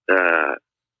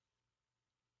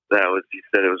he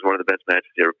said it was one of the best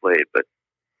matches he ever played. But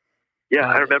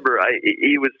I remember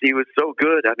he was so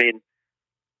good. I mean,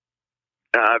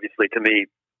 obviously to me,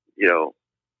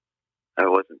 I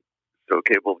wasn't so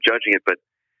capable of judging it, but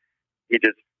he's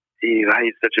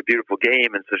such a beautiful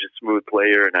game and such a smooth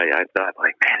player. And I thought,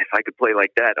 man, if I could play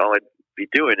like that, all I'd be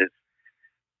doing is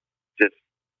just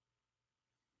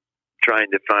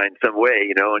trying to find some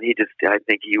way, and I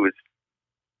think he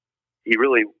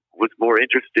really was more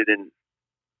interested in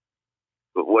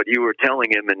what you were telling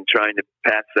him and trying to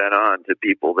pass that on to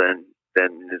people than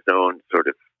his own sort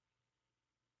of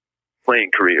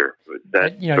playing career. Was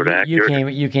that sort of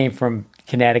accurate? You came from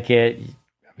Connecticut.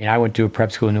 I went to a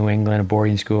prep school in New England, a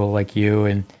boarding school like you,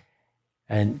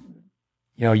 and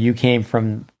you came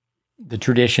from the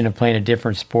tradition of playing a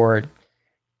different sport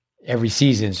every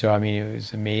season. So it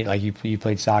was amazing. You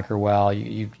played soccer well.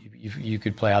 You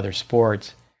could play other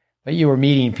sports, but you were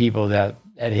meeting people that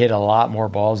had hit a lot more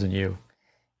balls than you.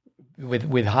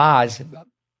 With Haas,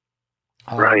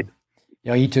 right?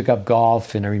 He took up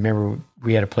golf, and I remember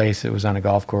we had a place that was on a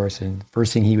golf course, and the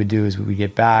first thing he would do is we would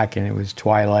get back, and it was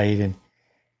twilight, and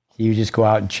he would just go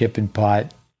out and chip and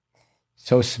putt,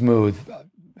 so smooth.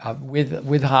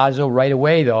 With Haas, right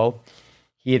away though,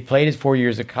 he had played his 4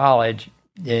 years of college,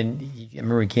 and I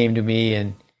remember he came to me,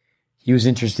 and he was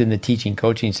interested in the teaching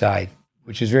coaching side,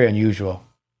 which is very unusual,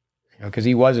 because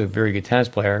he was a very good tennis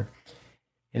player.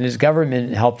 And his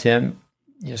government helped him,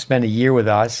 spend a year with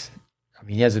us.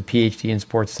 He has a PhD in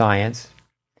sports science.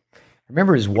 I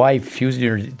remember his wife; she was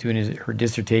doing her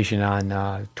dissertation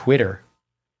on Twitter,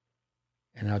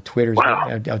 and how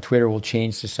Twitter will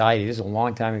change society. This is a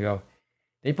long time ago.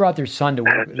 They brought their son to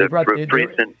work. They brought priest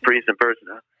in person.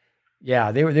 Huh?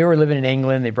 Yeah, they were living in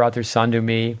England. They brought their son to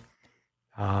me,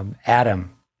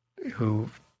 Adam, who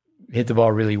hit the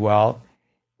ball really well.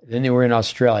 Then they were in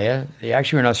Australia. They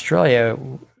actually were in Australia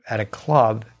at a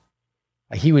club.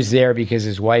 He was there because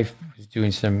his wife was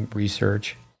doing some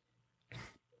research.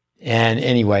 And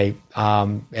anyway,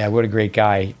 what a great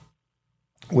guy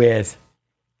with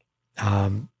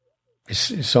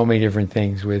so many different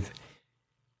things. With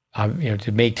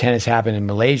to make tennis happen in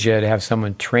Malaysia, to have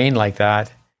someone train like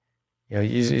that, you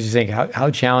just think how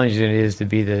challenging it is to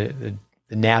be the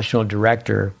national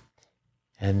director.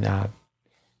 And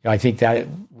I think that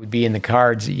would be in the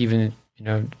cards even,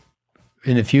 in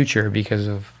the future because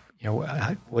of,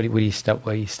 what he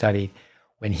studied.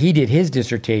 When he did his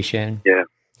dissertation,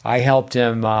 I helped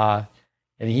him, and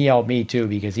he helped me too,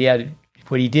 because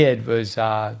what he did was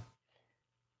the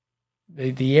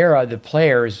era, the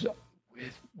players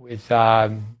with I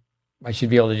should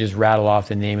be able to just rattle off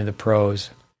the name of the pros.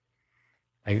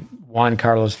 Like Juan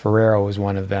Carlos Ferrero was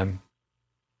one of them.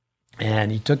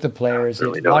 And he took the players, a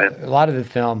lot of the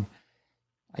film.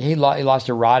 He lost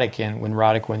to Roddick when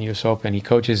Roddick won the U.S. Open. He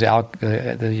coaches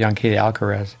the young kid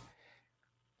Alcaraz.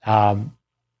 And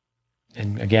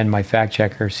again, my fact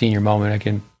checker, senior moment, I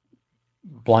can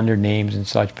blunder names and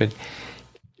such, but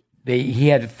he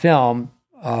had a film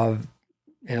of,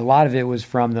 and a lot of it was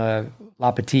from the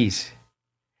La Petite.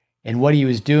 And what he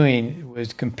was doing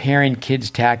was comparing kids'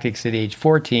 tactics at age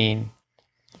 14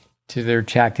 to their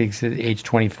tactics at age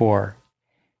 24.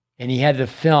 And he had the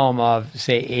film of,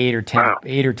 say, 8 or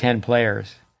 10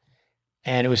 players.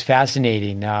 And it was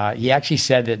fascinating. He actually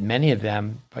said that many of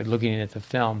them, by looking at the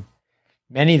film,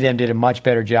 many of them did a much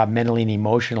better job mentally and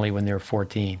emotionally when they were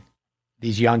 14.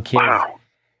 These young kids,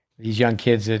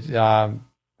 that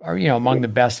are, among the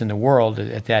best in the world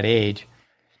at that age.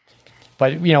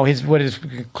 But, what his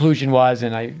conclusion was,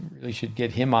 and I really should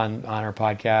get him on our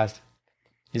podcast,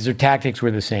 is their tactics were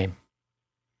the same.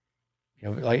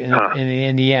 Like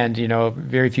in the end,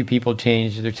 very few people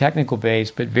change their technical base,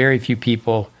 but very few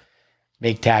people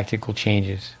make tactical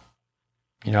changes.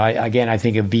 I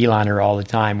think of Vilaner all the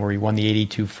time, where he won the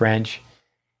 82 French.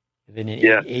 Then in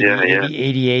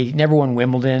 88, he never won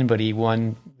Wimbledon, but he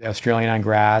won the Australian on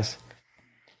grass.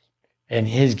 And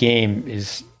his game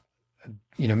is,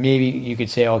 maybe you could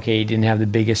say, okay, he didn't have the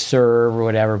biggest serve or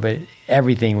whatever, but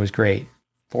everything was great.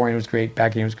 Forehand was great,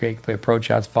 backhand was great, play approach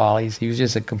shots, volleys. He was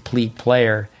just a complete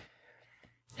player.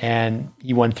 And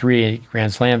he won 3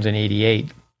 Grand Slams in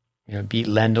 88. Beat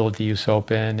Lendl at the US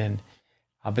Open. And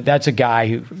but that's a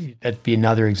guy that'd be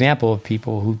another example of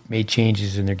people who made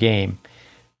changes in their game.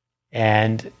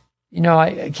 And,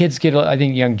 kids I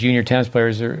think young junior tennis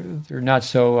players, they're not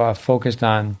so focused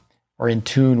on or in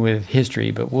tune with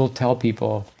history, but we'll tell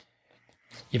people,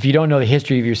 if you don't know the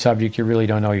history of your subject, you really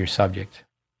don't know your subject.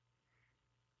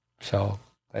 So,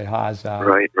 but Haas,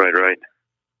 right.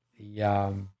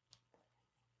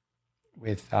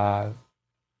 With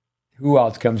who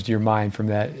else comes to your mind from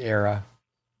that era?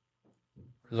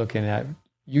 We're looking at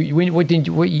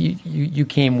you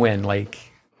came when, like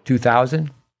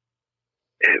 2000?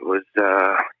 It was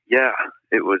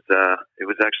it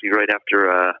was actually right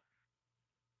after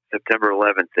September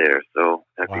 11th there, so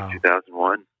that'd be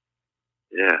 2001.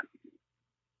 Yeah,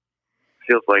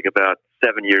 feels like about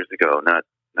 7 years ago, not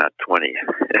 20.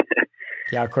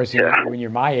 Yeah, of course. When you're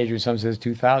my age, when someone says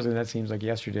 2000, that seems like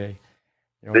yesterday.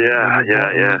 When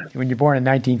you're born in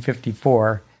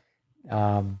 1954,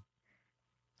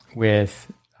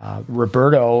 with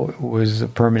Roberto, who was a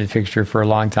permanent fixture for a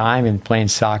long time and playing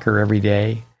soccer every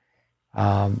day.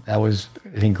 That was,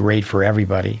 I think, great for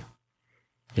everybody.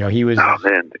 He was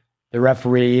the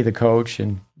referee, the coach,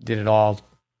 and did it all.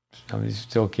 He's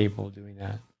still capable of doing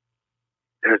that.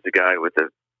 There's a guy with a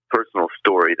personal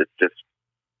story that's just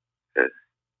it's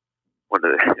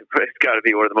got to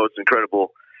be one of the most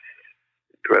incredible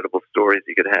stories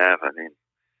you could have. I mean,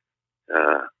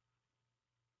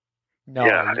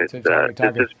 it's just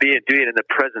doing it in the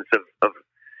presence of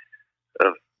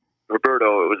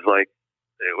Roberto. It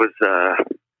was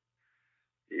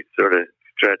you sort of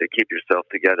tried to keep yourself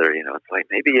together. It's like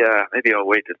maybe I'll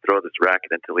wait to throw this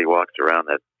racket until he walks around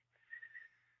that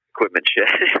equipment shed.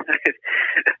 It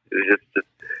was just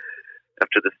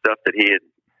after the stuff that he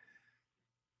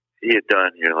had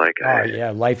done, you're like,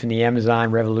 life in the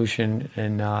Amazon revolution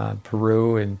in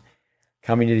Peru and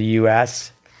coming to the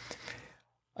U.S.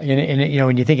 And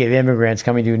when you think of immigrants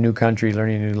coming to a new country,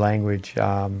 learning a new language,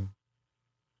 and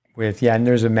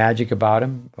there's a magic about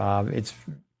him. It's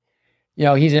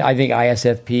he's I think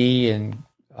ISFP, and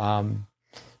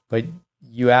but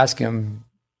you ask him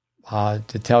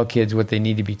to tell kids what they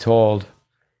need to be told.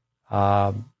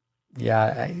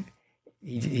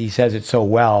 He says it so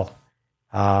well.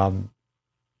 And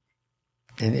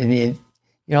a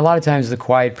lot of times the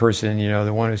quiet person,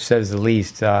 the one who says the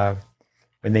least, when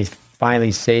they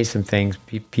finally say some things,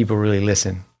 people really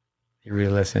listen. They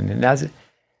really listen. And that's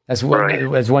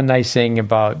one nice thing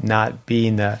about not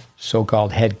being the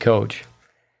so-called head coach.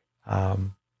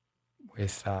 You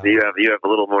have a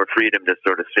little more freedom to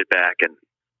sort of sit back and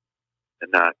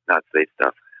not say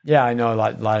stuff. Yeah, I know a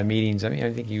lot of meetings. I mean,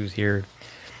 I think he was here.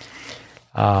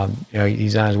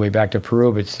 He's on his way back to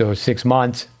Peru, but still 6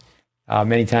 months.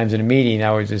 Many times in a meeting,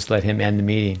 I would just let him end the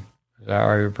meeting. All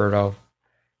right, Roberto.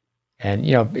 And,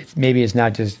 maybe it's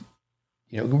not just,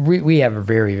 we have a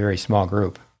very, very small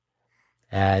group.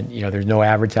 And, there's no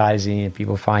advertising and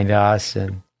people find us.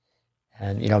 And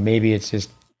maybe it's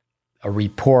just a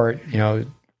report.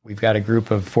 We've got a group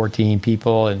of 14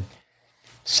 people and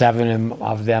 7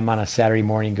 of them on a Saturday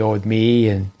morning go with me.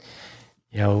 And,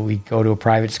 we go to a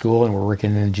private school and we're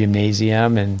working in the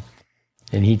gymnasium and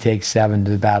he takes 7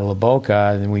 to the Battle of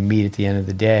Boca. And then we meet at the end of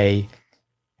the day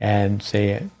and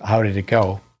say, how did it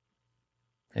go?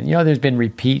 And, there's been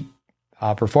repeat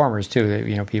performers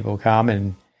too. People come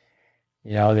and,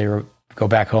 they go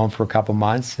back home for a couple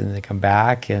months and they come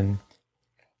back and,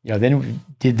 then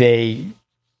did they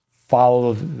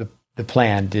follow the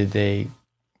plan? Did they,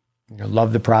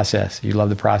 love the process? You love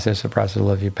the process will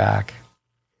love you back.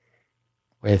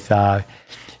 With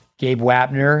Gabe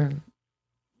Wapner,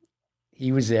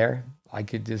 he was there. I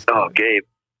could just... Oh, Gabe.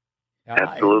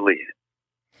 Absolutely.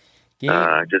 Gabe,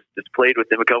 just played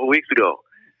with him a couple weeks ago.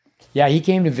 Yeah, he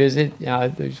came to visit.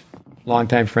 There's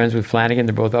longtime friends with Flanagan.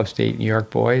 They're both upstate New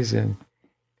York boys. And,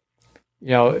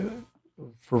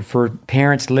 for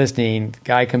parents listening, the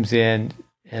guy comes in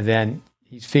and then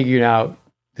he's figuring out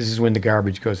this is when the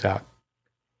garbage goes out.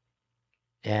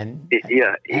 And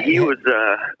he was,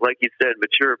 like you said,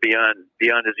 mature beyond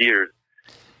his years.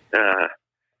 I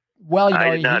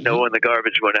did not know when the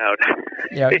garbage went out.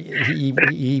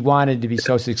 He wanted to be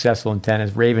so successful in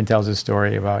tennis. Raven tells a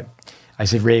story about, I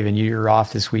said, Raven, you're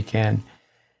off this weekend.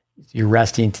 You're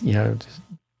resting, just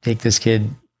take this kid,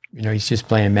 he's just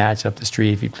playing a match up the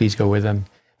street. If you please go with him.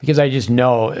 Because I just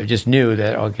knew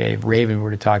that, okay, if Raven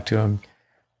were to talk to him,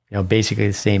 basically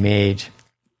the same age,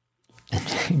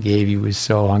 Gabe, he was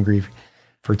so hungry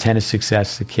for tennis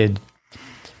success. The kid,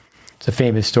 it's a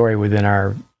famous story within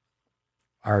our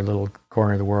little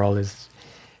corner of the world is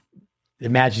the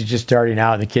match is just starting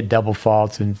out and the kid double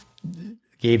faults and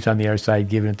Gabe's on the other side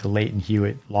giving it to Leighton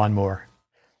Hewitt, lawnmower.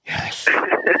 Yes.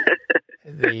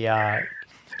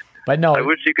 But no. I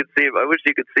wish you could see him. I wish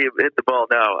you could see him hit the ball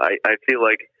now. I feel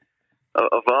like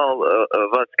of all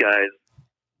of us guys,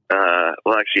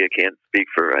 well, actually, I can't speak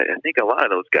for. I think a lot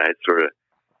of those guys sort of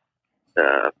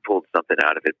pulled something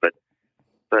out of it, but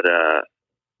I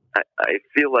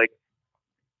feel like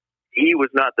he was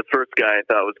not the first guy I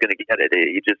thought was going to get it.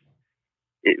 He just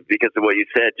because of what you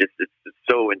said, just it's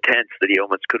so intense that he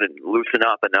almost couldn't loosen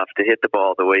up enough to hit the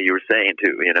ball the way you were saying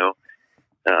to.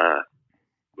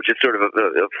 Which is sort of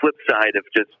a flip side of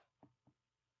just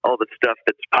all the stuff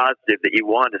that's positive that you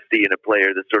want to see in a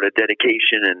player, the sort of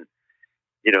dedication and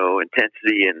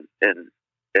intensity and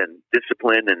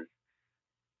discipline and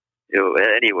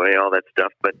anyway, all that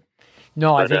stuff. But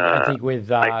no, I think with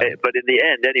but in the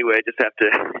end, anyway, I just have to.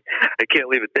 I can't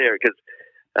leave it there because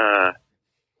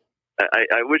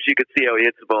I wish you could see how he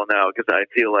hits the ball now because I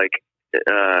feel like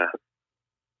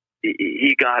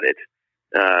he got it.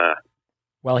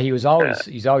 Well, he's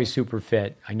always super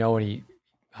fit. I know when he.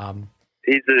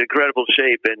 He's in incredible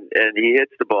shape, and he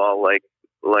hits the ball like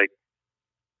I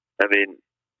mean,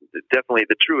 definitely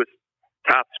the truest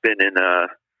topspin in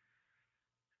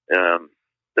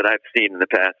that I've seen in the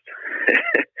past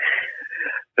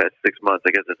 6 months.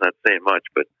 I guess it's not saying much,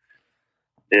 but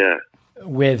yeah.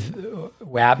 With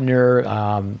Wapner,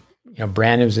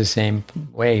 Brandon was the same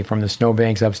way from the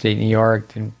Snowbanks, upstate New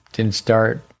York, and didn't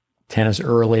start tennis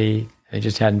early. They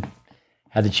just hadn't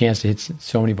had the chance to hit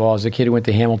so many balls. The kid who went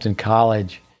to Hamilton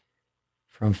College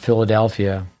from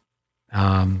Philadelphia,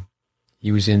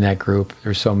 he was in that group.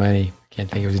 There's so many. Can't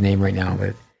think of his name right now, but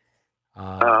it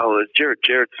was Jared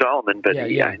Solomon. But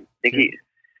I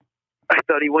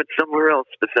thought he went somewhere else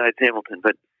besides Hamilton.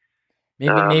 But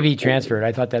maybe he transferred.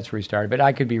 I thought that's where he started, but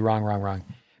I could be wrong.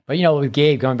 But with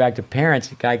Gabe, going back to parents,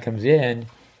 the guy comes in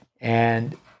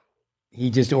and he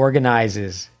just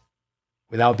organizes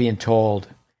without being told.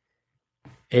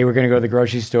 Hey, we're going to go to the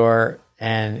grocery store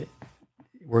and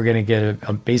we're going to get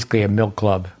basically a milk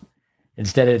club.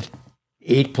 Instead of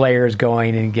 8 players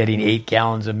going and getting 8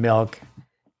 gallons of milk,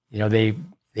 they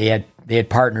had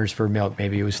partners for milk.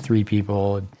 Maybe it was 3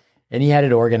 people, and he had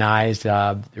it organized.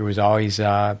 There was always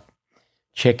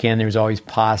chicken. There was always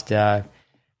pasta.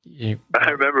 I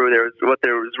remember there was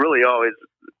really always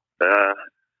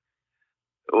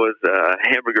was a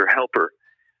hamburger helper.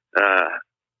 I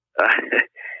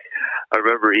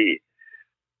remember he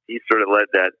sort of led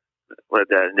that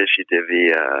initiative.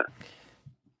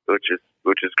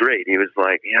 Which is great. He was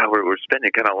like, we're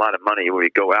spending kind of a lot of money when we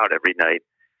go out every night.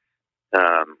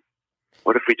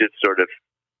 What if we just sort of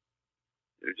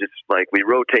It was just like we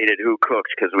rotated who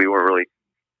cooked because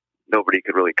nobody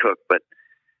could really cook, but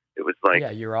it was like,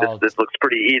 this looks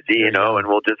pretty easy, you know, and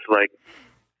we'll just like,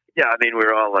 I mean, we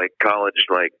were all like college,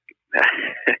 like,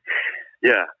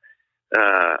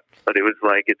 but it was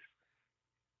like,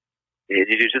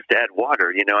 you just add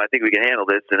water, you know, I think we can handle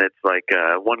this. And it's like,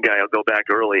 one guy will go back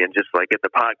early and just like get the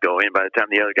pot going. By the time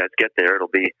the other guys get there, it'll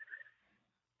be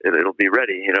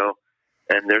ready, you know.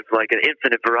 And there's like an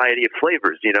infinite variety of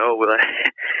flavors, you know.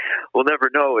 We'll never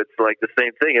know. It's like the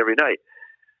same thing every night.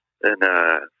 And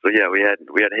so yeah, we had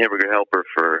a hamburger helper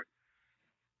for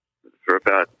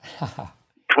about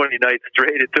 20 nights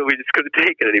straight until we just couldn't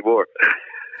take it anymore.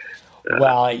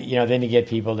 Well, you know, then you get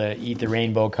people to eat the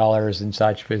rainbow colors and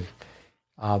such.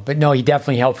 But no, he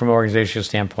definitely helped from an organizational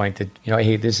standpoint. That, you know,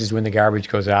 hey, this is when the garbage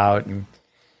goes out, and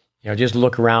you know, just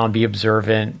look around, be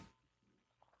observant.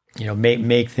 You know,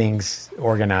 make things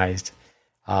organized.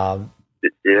 In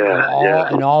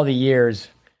all the years,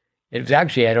 it was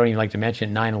actually, I don't even like to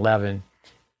mention 9/11.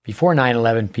 Before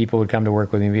 9/11, people would come to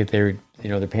work with me. If they were, you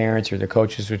know, their parents or their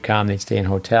coaches would come, they'd stay in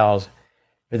hotels.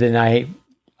 But then I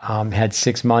had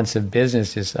 6 months of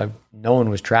business. Just no one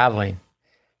was traveling.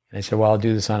 And I said, well, I'll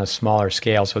do this on a smaller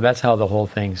scale. So that's how the whole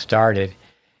thing started.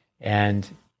 And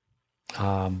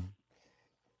I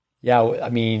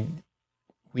mean,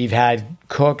 we've had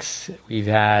cooks, we've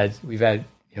had, you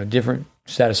know, different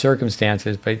set of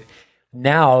circumstances, but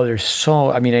now I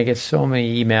get so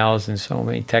many emails and so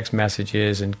many text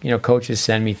messages, and, you know, coaches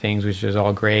send me things, which is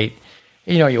all great.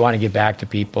 You know, you want to get back to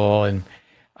people, and,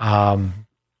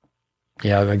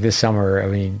 like this summer, I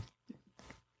mean,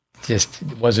 just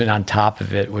wasn't on top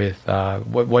of it with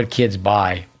what kids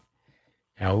buy.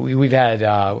 You know, we've had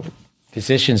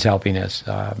physicians helping us,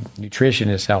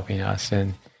 nutritionists helping us,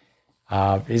 and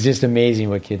it's just amazing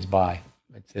what kids buy.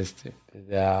 It's just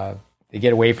they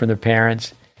get away from their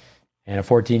parents, and a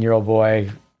 14-year-old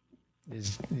boy you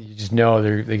just know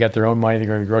they got their own money. They're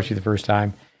going to the grocery the first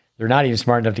time. They're not even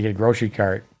smart enough to get a grocery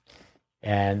cart,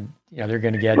 and you know they're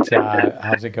going to get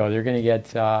how's it go? They're going to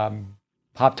get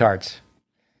Pop-Tarts.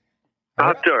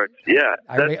 Pop-Tarts, yeah.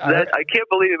 I can't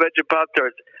believe you mentioned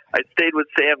Pop-Tarts. I stayed with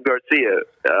Sam Garcia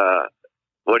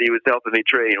when he was helping me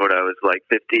train when I was like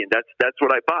 15. That's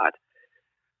what I bought.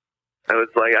 I was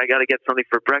like, I got to get something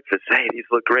for breakfast. Hey, these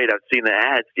look great. I've seen the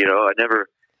ads. You know, I never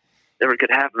could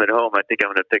have them at home. I think I'm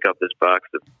going to pick up this box.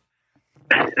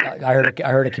 I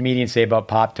heard a comedian say about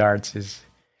Pop-Tarts is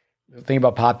the thing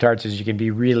about Pop-Tarts is you can be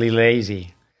really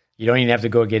lazy. You don't even have to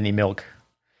go get any milk.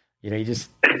 You know, you just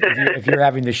if you're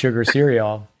having the sugar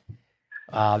cereal.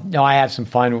 No, I have some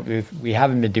fun with. We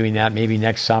haven't been doing that. Maybe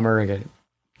next summer,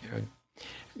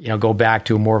 go back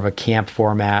to more of a camp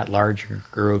format, larger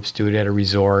groups, do it at a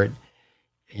resort.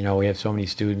 You know, we have so many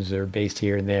students that are based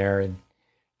here and there, and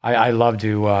I love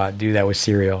to do that with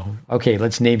cereal. Okay,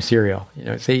 let's name cereal. You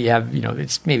know, say you have,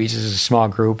 it's just a small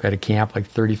group at a camp, like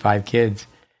 35 kids,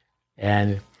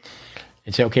 and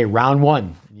say, okay, round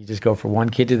one. You just go from one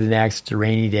kid to the next. It's a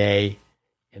rainy day,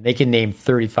 and they can name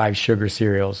 35 sugar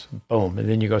cereals. Boom, and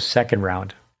then you go second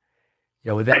round.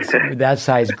 You know, with that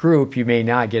size group, you may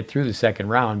not get through the second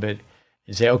round, but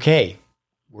you say, okay,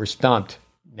 we're stumped.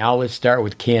 Now let's start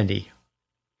with candy.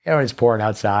 You know, it's pouring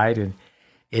outside, and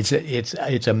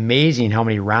it's amazing how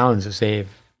many rounds to save,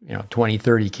 20,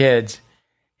 30 kids,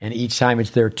 and each time it's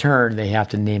their turn, they have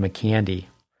to name a candy.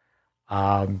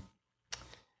 It's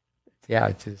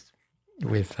just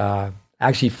with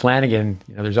actually Flanagan.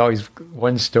 There's always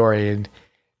one story, and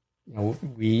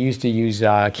we used to use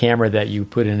a camera that you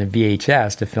put in a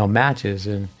VHS to film matches,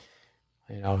 and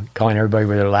calling everybody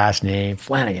with their last name,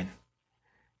 Flanagan.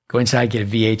 Go inside, get a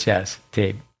VHS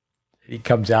tape. He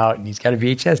comes out and he's got a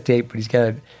VHS tape, but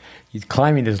he's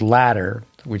climbing this ladder,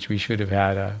 which we should have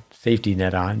had a safety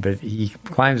net on, but he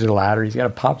climbs the ladder. He's got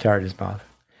a Pop-Tart in his mouth,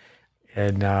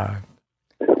 and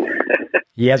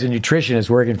he has a nutritionist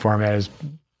working for him at his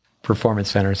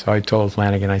performance center. So I told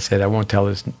Flanagan, I said, I won't tell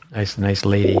this nice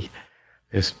lady,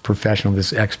 this professional,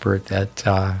 this expert, that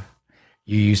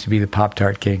you used to be the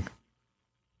Pop-Tart king.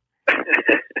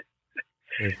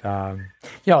 With,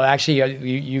 actually,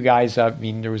 you guys,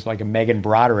 there was like a Megan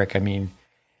Broderick.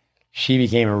 She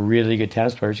became a really good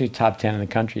tennis player. She's top 10 in the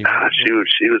country. She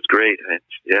was great.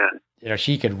 Yeah.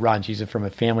 She could run. She's from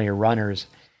a family of runners.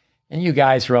 And you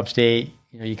guys from upstate,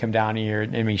 you come down here.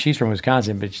 She's from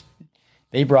Wisconsin, but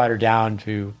they brought her down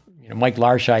to, Mike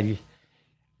Larscheid.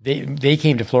 They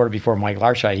came to Florida before Mike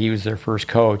Larscheid. He was their first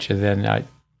coach. And then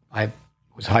I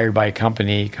was hired by a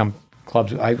company, I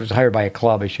was hired by a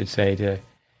club, I should say, to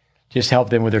just help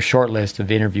them with their short list of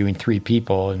interviewing 3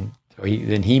 people. And so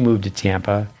then he moved to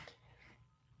Tampa.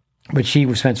 but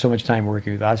she spent so much time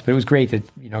working with us. But it was great that,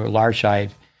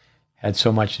 Larscheid had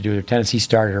so much to do with her tennis. He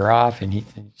started her off, and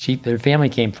their family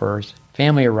came first,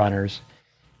 family of runners.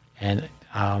 And,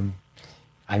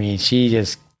 she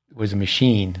just was a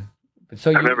machine. But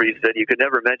so I remember you said you could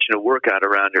never mention a workout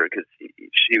around her because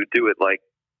she would do it like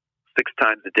 6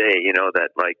 times a day, that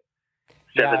like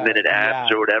 7-minute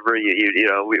abs or whatever.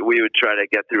 We would try to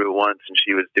get through it once, and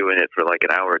she was doing it for like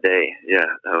an hour a day. Yeah,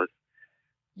 that was.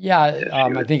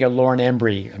 I think of Lauren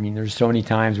Embry. There's so many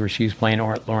times where she was playing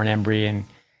Lauren Embry, and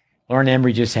Lauren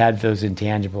Embry just had those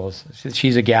intangibles.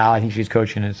 She's a gal. I think she's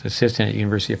coaching as assistant at the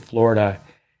University of Florida,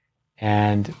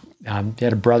 and she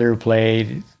had a brother who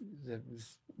played. That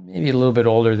was maybe a little bit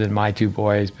older than my 2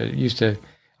 boys, but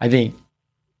I think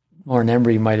Lauren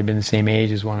Embry might have been the same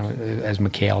age as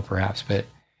McHale, perhaps. But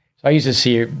so I used to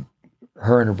see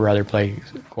her and her brother play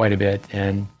quite a bit,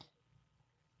 and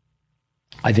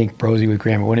I think Posey with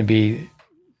Graham, it wouldn't be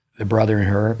the brother and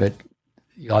her, but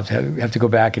you'll have to go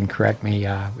back and correct me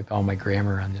with all my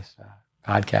grammar on this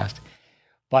podcast.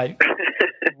 But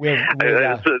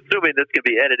assuming this can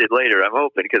be edited later, I'm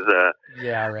hoping, because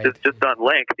just on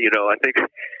length, I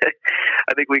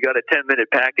think we got a 10-minute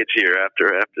package here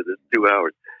after this 2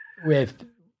 hours.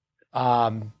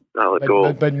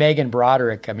 But Megan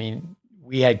Broderick,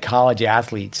 we had college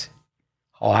athletes,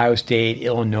 Ohio State,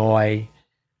 Illinois,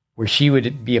 where she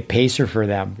would be a pacer for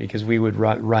them because we would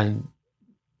run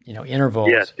intervals.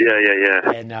 Yes,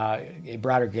 yeah. And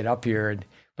Broderick get up here,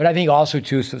 but I think also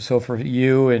too. So for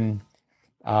you and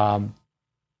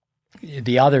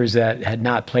the others that had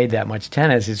not played that much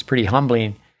tennis, it's pretty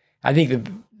humbling. I think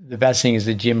the best thing is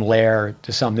the Jim Lair,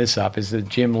 to sum this up, is the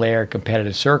Jim Lair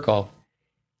competitive circle.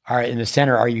 All right, in the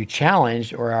center, are you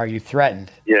challenged or are you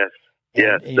threatened? Yes.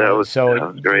 That was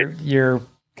great. You're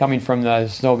coming from the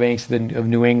snowbanks of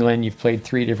New England. You've played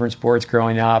 3 different sports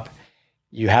growing up.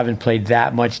 You haven't played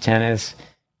that much tennis,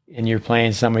 and you're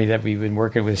playing somebody that we've been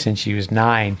working with since she was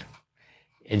 9,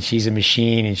 and she's a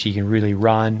machine, and she can really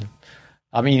run.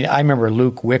 I remember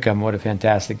Luke Wickham, what a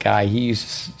fantastic guy. He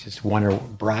used to just wonder,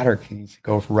 Broderick needs to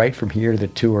go right from here to the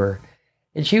tour.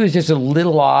 And she was just a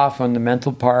little off on the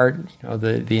mental part,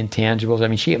 the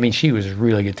intangibles. She was a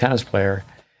really good tennis player.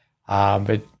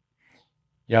 But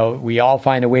we all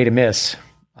find a way to miss.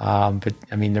 But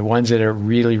the ones that are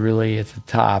really, really at the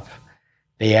top,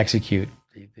 they execute.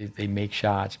 They make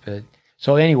shots. But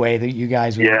so anyway, you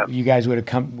guys would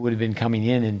have been coming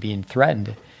in and being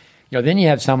threatened. Then you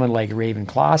have someone like Raven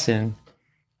Clausen.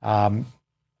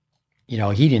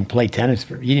 He didn't play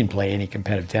any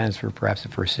competitive tennis for perhaps the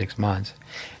first 6 months.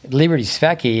 Liberty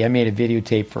Svecki, I made a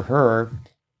videotape for her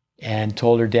and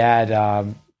told her dad,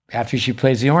 after she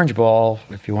plays the Orange Bowl,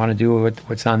 if you want to do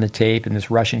what's on the tape, and this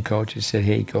Russian coach has said,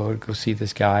 hey, go see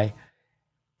this guy.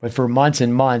 But for months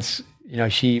and months,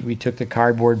 we took the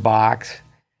cardboard box,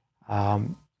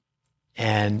 and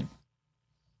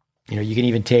you can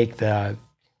even take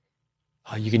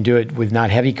you can do it with not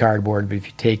heavy cardboard, but if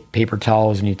you take paper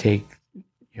towels and you take,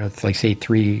 it's like say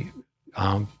 3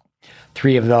 of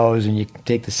those, and you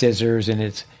take the scissors, and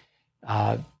it's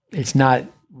not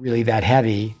really that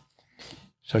heavy.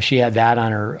 So she had that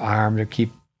on her arm to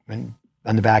keep on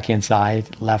the backhand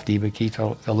side, lefty, but keep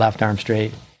the left arm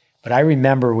straight. But I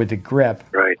remember with the grip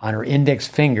on her index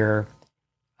finger,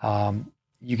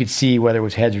 you could see whether it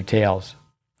was heads or tails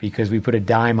because we put a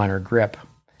dime on her grip.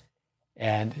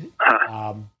 And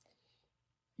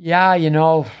you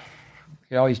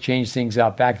always change things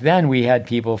up. Back then we had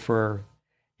people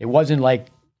it wasn't like,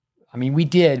 we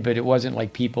did, but it wasn't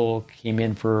like people came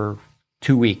in for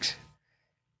 2 weeks.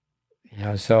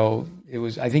 So it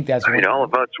was, I think that's... all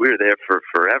of us, we were there for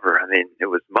forever. It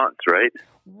was months, right?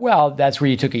 Well, that's where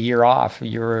you took a year off.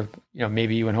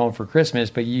 Maybe you went home for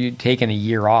Christmas, but you'd taken a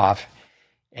year off.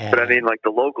 And, but like the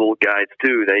local guys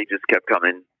too, they just kept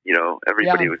coming,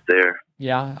 everybody was there.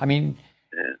 Yeah.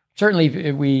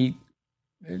 Certainly we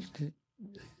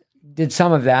did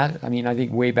some of that. I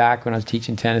think way back when I was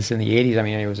teaching tennis in the 80s,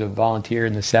 I was a volunteer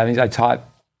in the 70s. I taught,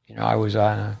 I was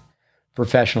on a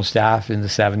professional staff in the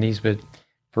 70s, but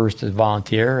first as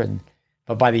volunteer.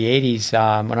 But by the 80s,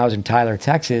 when I was in Tyler,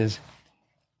 Texas,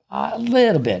 a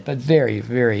little bit, but very,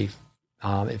 very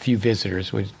a few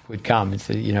visitors would come and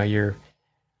say, you're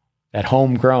that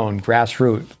homegrown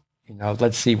grassroots,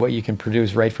 let's see what you can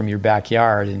produce right from your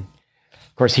backyard. And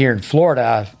of course, here in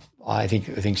Florida, I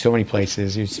think so many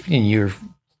places, in your,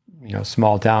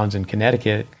 small towns in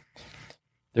Connecticut,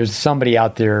 there's somebody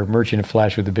out there, merchant of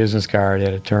flesh with a business card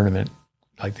at a tournament.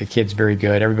 Like the kid's very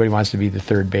good. Everybody wants to be the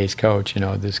third base coach.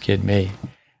 This kid may.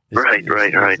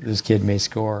 This kid may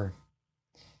score.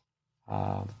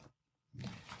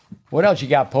 What else you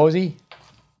got, Posey?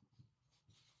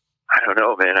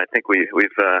 man. I think we've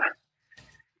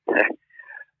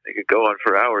I could go on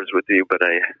for hours with you, but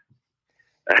I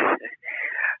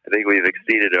think we've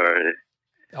exceeded our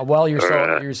well,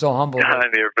 you're so humble.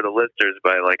 Time here for the listeners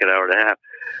by like an hour and a half.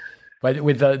 But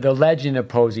with the legend of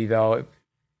Posey, though,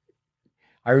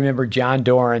 I remember John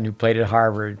Doran, who played at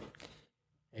Harvard,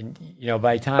 and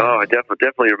by the time I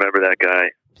definitely remember that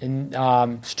guy.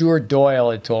 And Stuart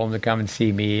Doyle had told him to come and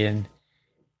see me, and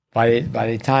by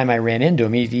the time I ran into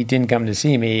him, he didn't come to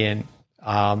see me, and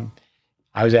I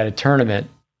was at a tournament,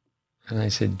 and I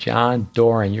said, John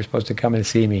Doran, you're supposed to come and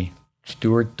see me.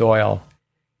 Stuart Doyle.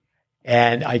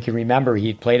 And I can remember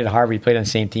he played at Harvard. He played on the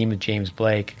same team with James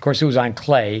Blake. Of course, it was on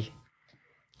clay.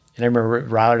 And I remember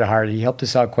Riley at Harvard. He helped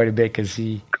us out quite a bit because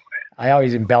I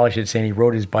always embellish it saying he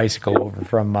rode his bicycle over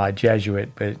from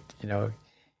Jesuit. But,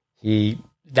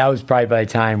 that was probably by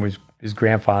the time was his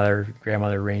grandmother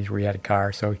arranged where he had a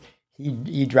car. So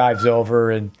he drives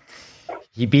over and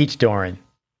he beats Doran.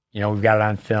 We've got it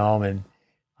on film. And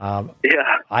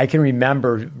I can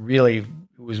remember really, it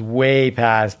was way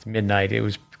past midnight. It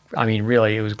was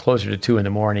closer to 2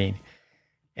 a.m.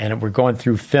 And we're going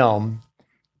through film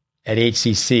at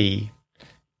HCC.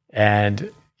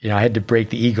 And, I had to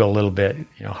break the ego a little bit.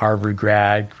 Harvard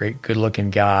grad, great, good looking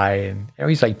guy. And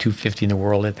he's like 250 in the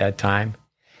world at that time.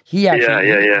 He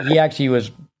actually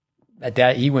was at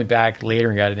that. He went back later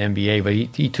and got an MBA, but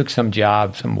he took some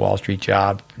job, some Wall Street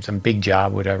job, some big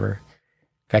job, whatever.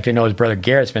 In fact, I know his brother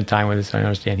Garrett spent time with us. I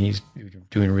understand he's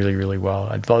doing really, really well.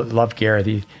 I love Garrett.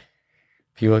 If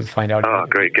you find out,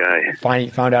 great guy.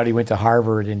 Found out he went to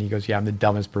Harvard, and he goes, "Yeah, I'm the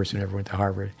dumbest person who ever went to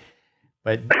Harvard."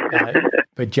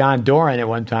 But John Doran at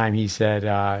one time he said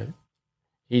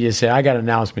he just said, "I got an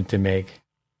announcement to make."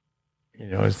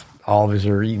 All of us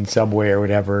are eating Subway or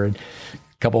whatever, and a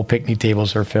couple of picnic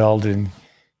tables are filled, and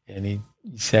he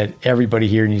said everybody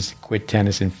here needs to quit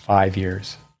tennis in 5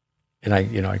 years. And I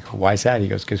go, why is that? He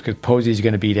goes, because Posey's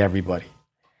going to beat everybody.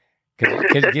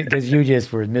 Because you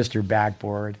just were Mr.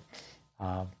 Backboard.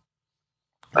 I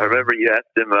remember you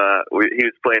asked him. He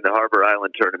was playing the Harbor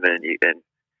Island tournament, and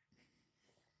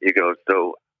you go,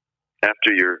 so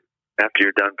after you're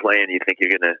done playing, you think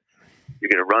you're gonna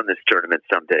run this tournament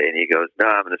someday? And he goes, no,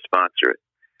 I'm going to sponsor it.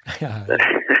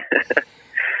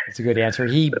 That's a good answer.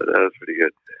 That was pretty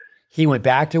good. He went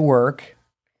back to work,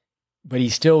 but he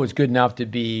still was good enough to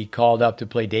be called up to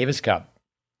play Davis Cup.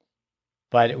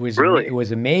 But it was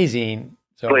amazing.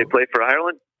 So play for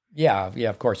Ireland? Yeah,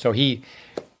 of course. So he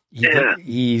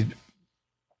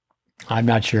I'm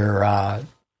not sure.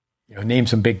 Name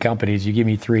some big companies. You give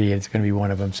me 3, it's going to be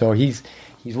one of them. So he's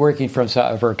working for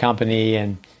a company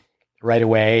and right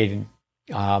away,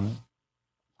 and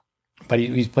but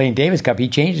he's playing Davis Cup. He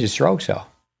changed his stroke, so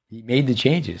he made the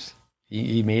changes.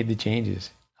 He made the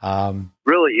changes.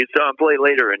 Really, you saw him play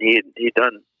later, and he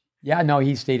done. Yeah, no,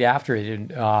 he stayed after it,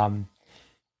 and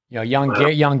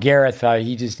young Gareth,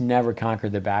 he just never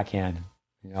conquered the backhand.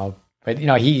 But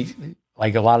he,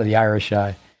 like a lot of the Irish,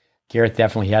 Gareth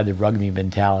definitely had the rugby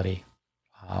mentality.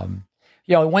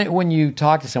 When you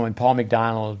talk to someone, Paul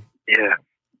McDonald,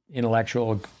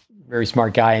 intellectual, very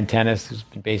smart guy in tennis, who's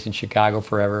been based in Chicago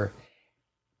forever.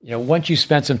 Once you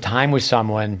spend some time with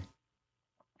someone,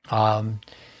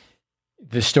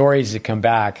 the stories that come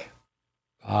back,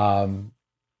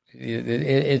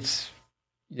 it's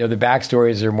the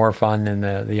backstories are more fun than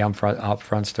the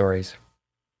upfront stories.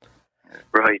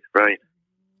 Right.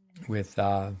 With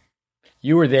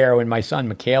you were there when my son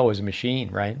Mikhail was a machine,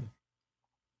 right?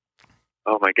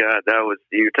 Oh my God,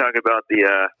 you were talking about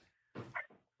the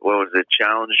what was it,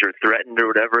 challenged or threatened or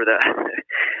whatever that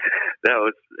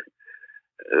was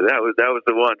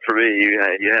the one for me.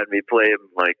 You had me play him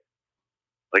like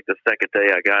the second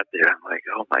day I got there. I'm like,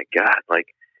 oh my God,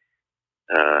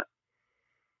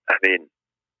 I mean,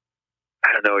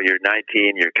 I don't know, you're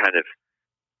 19, you're kind of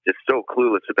just so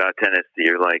clueless about tennis that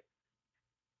you're like,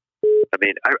 I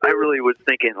mean, I really was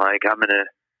thinking like, I'm going to...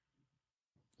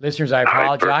 Listeners, I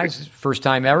apologize. First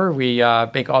time ever. We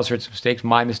make all sorts of mistakes,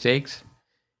 my mistakes,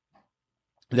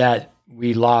 that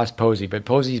we lost Posey, but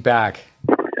Posey's back.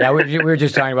 Yeah, we were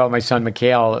just talking about my son,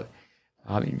 Mikhail.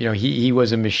 He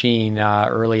was a machine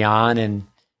early on, and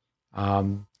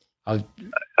go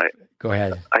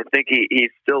ahead. I think he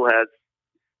still has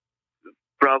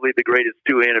probably the greatest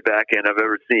two-handed backhand I've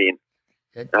ever seen.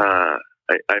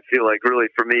 I feel like really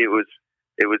for me it was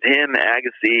him,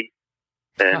 Agassi,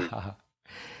 and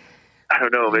I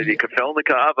don't know, maybe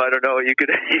Kafelnikov. I don't know. You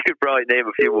could probably name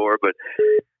a few more, but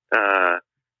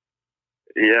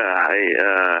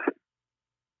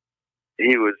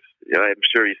he was. I'm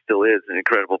sure he still is an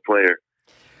incredible player.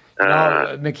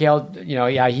 No, Mikhail,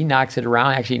 he knocks it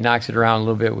around. Actually, he knocks it around a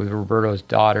little bit with Roberto's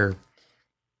daughter,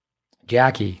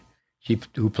 Jackie,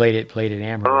 who played at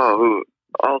Amherst. Oh, who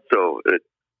also a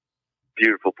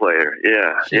beautiful player.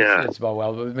 Yeah, yeah. It's about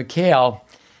well, but with Mikhail,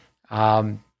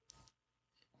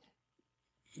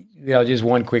 just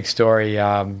one quick story.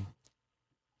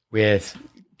 With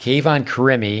Kayvon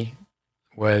Karimi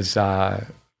was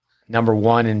number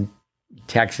one in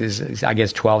Texas, I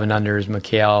guess 12 and under is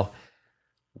Mikhail,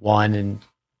 one in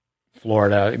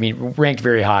Florida. I mean, ranked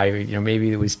very high,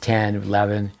 maybe it was 10,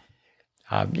 11.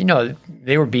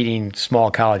 They were beating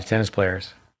small college tennis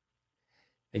players.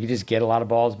 They could just get a lot of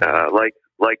balls back. Like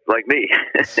me.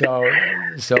 So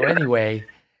anyway,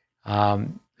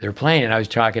 they're playing, and I was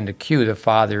talking to Q, the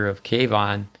father of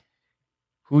Kayvon,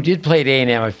 who did play at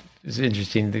A&M. It's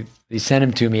interesting. They sent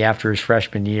him to me after his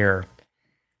freshman year.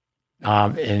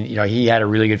 And he had a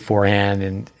really good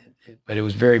forehand, but it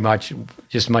was very much a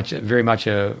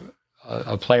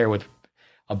player with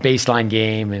a baseline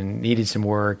game and needed some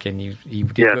work. And I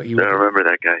remember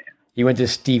that guy. He went to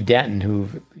Steve Denton, who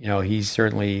he's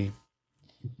certainly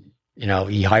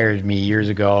he hired me years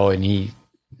ago, and he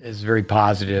is very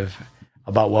positive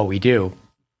about what we do.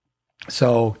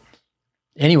 So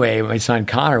anyway, my son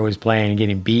Connor was playing and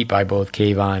getting beat by both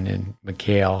Kayvon and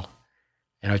Mikhail.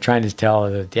 And I was trying to tell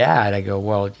the dad, I go,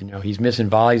 well, he's missing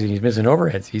volleys and he's missing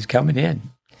overheads. He's coming in.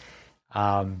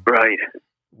 Right.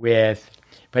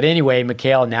 But anyway,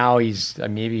 Mikhail now he's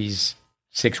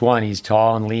 6'1". He's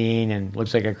tall and lean and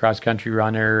looks like a cross-country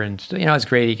runner. And, it's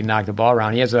great. He can knock the ball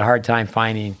around. He has a hard time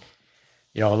finding,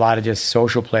 a lot of just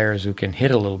social players who can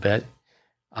hit a little bit.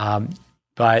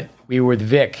 But we were with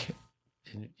Vic.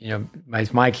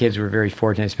 My kids were very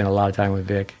fortunate to spend a lot of time with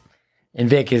Vic. And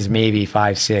Vic is maybe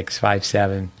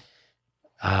 5'6",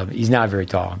 5'7". He's not very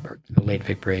tall. The late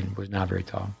Vic Braden was not very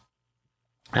tall.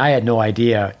 I had no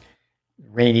idea.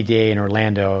 Rainy day in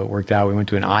Orlando, it worked out. We went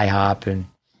to an IHOP, and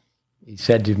he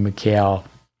said to Mikhail,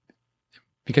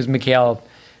 because Mikhail,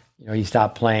 he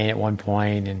stopped playing at one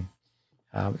point, and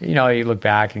he looked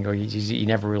back and go, he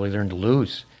never really learned to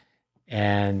lose.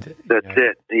 And that's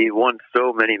it. He won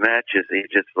so many matches. He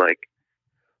just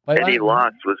any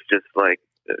loss was just like.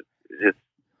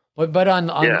 But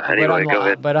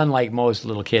unlike most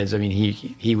little kids, I mean,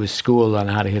 he was schooled on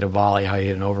how to hit a volley, how to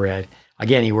hit an overhead.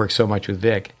 Again, he worked so much with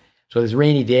Vic. So this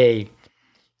rainy day,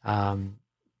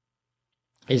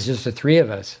 it's just the three of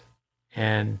us,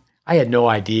 and I had no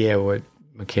idea what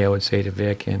Mikhail would say to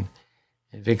Vic. And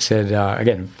Vic said,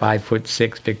 again,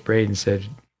 5'6", Vic Braden said,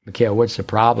 "Mikhail, what's the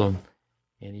problem?"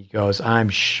 And he goes, "I'm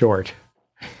short."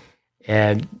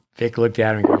 And Vic looked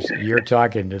at him and goes, "You're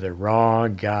talking to the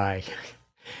wrong guy."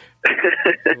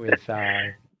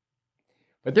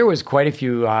 But there was quite a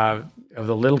few of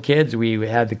the little kids. We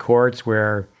had the courts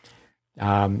where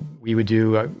we would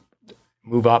do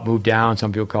move up, move down.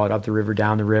 Some people call it up the river,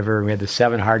 down the river. We had the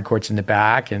 7 hard courts in the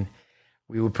back, and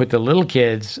we would put the little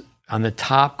kids on the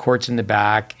top courts in the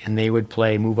back, and they would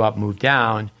play move up, move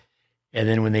down. And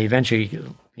then when they eventually,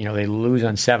 they lose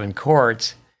on 7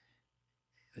 courts,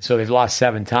 so they've lost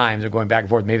 7 times. They're going back and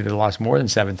forth. Maybe they lost more than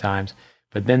 7 times.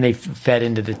 But then they fed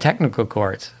into the technical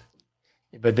courts.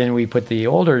 But then we put the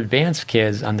older advanced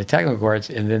kids on the technical courts,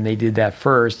 and then they did that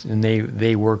first, and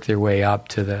they worked their way up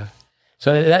to the.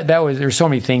 So that was, there's so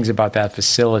many things about that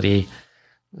facility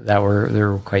that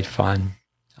were quite fun.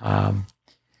 But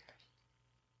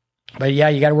yeah,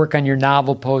 you got to work on your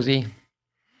novel, Posey.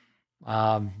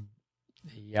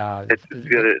 It's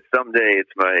good. Someday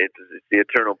it's the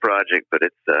eternal project, but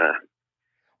it's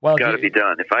got to be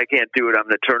done. If I can't do it, I'm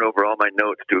going to turn over all my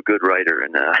notes to a good writer.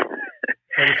 And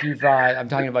but if you've, I'm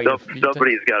talking about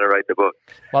somebody's got to write the book.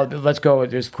 Well, let's go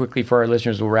just quickly for our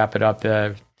listeners. We'll wrap it up.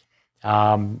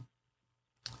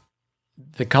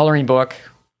 The coloring book,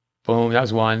 boom, that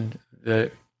was one.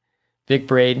 The Vic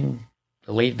Braden,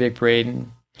 the late Vic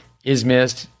Braden, is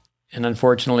missed, and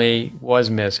unfortunately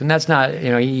was missed. And that's not,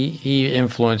 he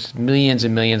influenced millions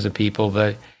and millions of people,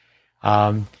 but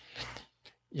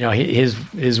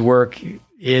his work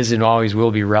is and always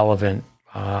will be relevant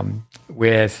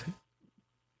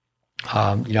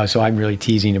so I'm really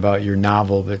teasing about your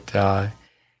novel, but I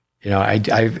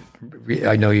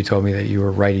know you told me that you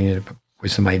were writing it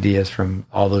with some ideas from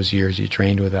all those years you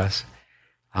trained with us.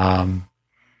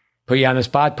 Put you on the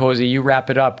spot, Posey. You wrap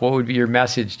it up. What would be your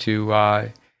message to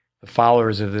the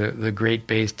followers of the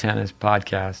GreatBase Tennis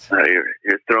podcast?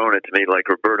 You're throwing it to me like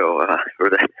Roberto for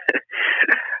the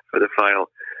final.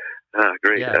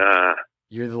 Great. Yeah.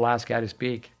 You're the last guy to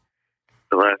speak.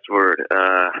 The last word.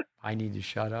 I need to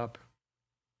shut up.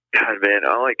 God, man,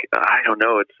 I don't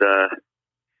know. It's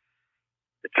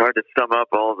hard to sum up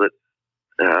all that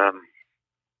all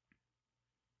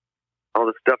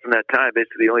the stuff from that time.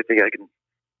 Basically, the only thing I can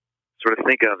sort of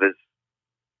think of is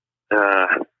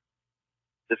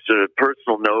just a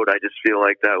personal note. I just feel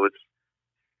like that was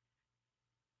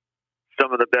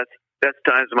some of the best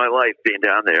times of my life being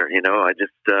down there. I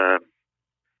just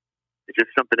it's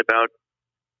just something about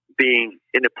being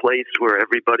in a place where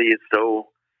everybody is so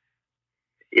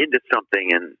into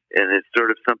something, and it's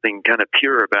sort of something kind of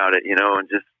pure about it,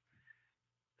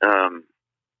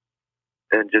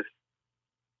 and just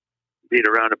being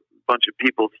around a bunch of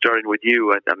people, starting with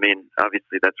you. I mean,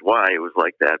 obviously that's why it was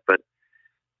like that, but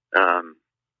I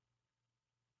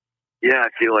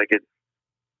feel like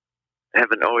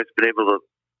haven't always been able to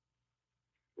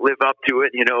live up to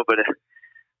it, but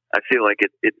I feel like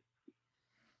it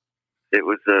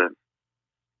was a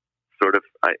sort of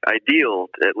ideal,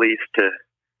 at least to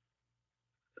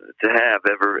have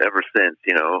ever since,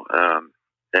 and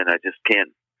I just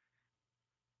can't,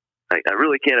 I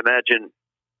really can't imagine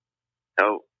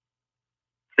how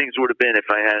things would have been if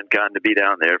I hadn't gotten to be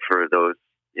down there for those,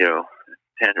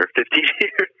 10 or 15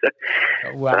 years.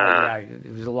 Well,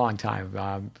 it was a long time.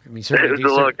 Certainly, it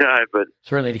was a long time, but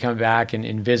certainly to come back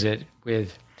and visit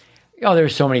with,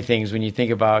 there's so many things when you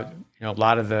think about, a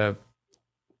lot of the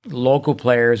local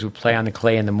players would play on the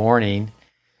clay in the morning,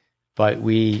 but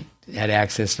we had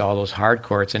access to all those hard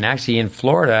courts. And actually in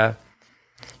Florida,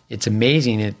 it's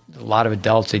amazing that a lot of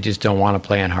adults, they just don't want to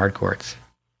play on hard courts.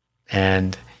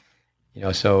 And,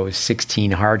 so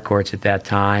 16 hard courts at that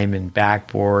time and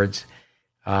backboards.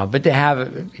 But to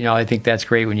have, I think that's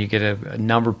great when you get a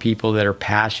number of people that are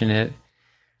passionate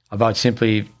about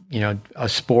simply, a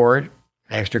sport,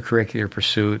 extracurricular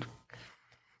pursuit,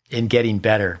 and getting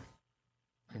better.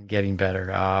 I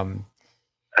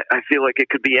feel like it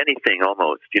could be anything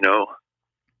almost,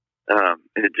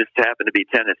 it just happened to be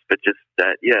tennis, but just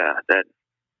that you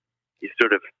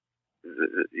sort of,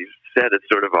 you set a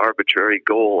sort of arbitrary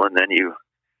goal, and then you,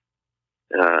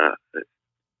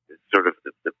 sort of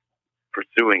the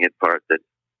pursuing it part that,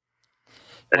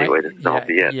 anyway, that's not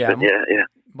the end. Yeah. But yeah.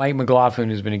 Mike McLaughlin,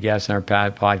 who's been a guest on our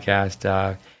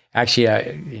podcast,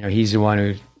 he's the one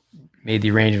who made the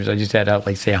arrangements. I just had out,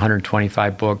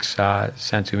 125 books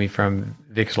sent to me from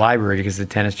Vic's library because the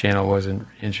Tennis Channel wasn't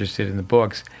interested in the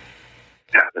books.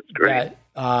 Yeah, that's great.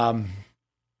 But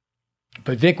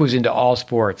Vic was into all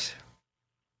sports.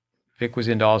 And,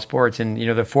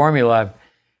 the formula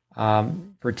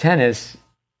for tennis,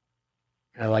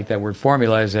 I like that word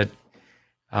formula, is that,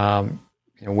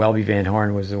 Welby Van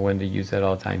Horn was the one to use that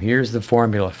all the time. Here's the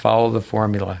formula, follow the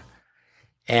formula.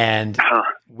 And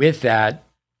with that,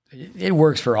 it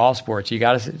works for all sports. You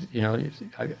got to,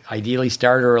 ideally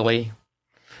start early,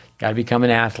 got to become an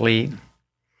athlete,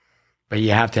 but you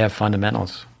have to have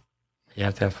fundamentals.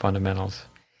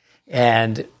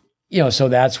 And, so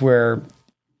that's where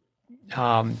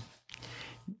not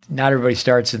everybody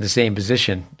starts in the same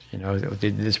position.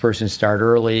 Did this person start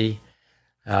early?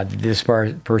 Did this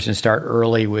person start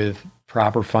early with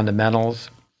proper fundamentals?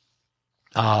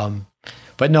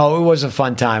 But no, it was a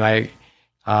fun time.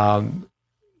 I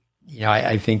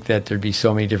think that there'd be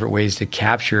so many different ways to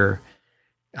capture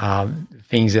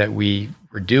things that we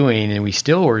were doing, and we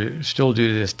still do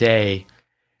to this day.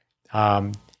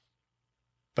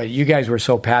 But you guys were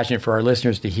so passionate for our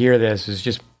listeners to hear this. Is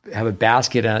just have a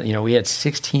basket on. We had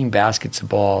 16 baskets of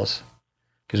balls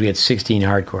because we had 16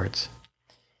 hard courts,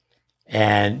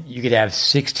 and you could have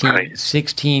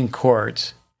 16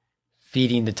 courts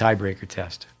feeding the tiebreaker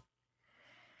test.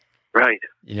 Right.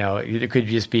 It could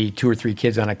just be 2 or 3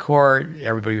 kids on a court.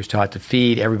 Everybody was taught to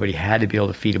feed. Everybody had to be able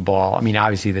to feed a ball. I mean,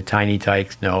 obviously the tiny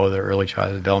tykes, no. The early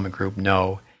child development group,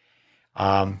 no.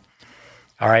 All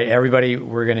right, everybody,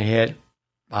 we're going to hit,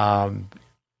 and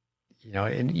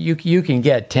you can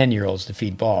get 10-year-olds to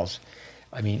feed balls.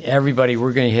 I mean, everybody,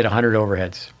 we're going to hit 100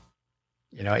 overheads.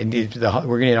 And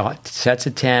we're going to hit sets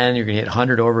of 10. You're going to hit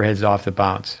 100 overheads off the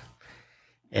bounce.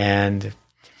 And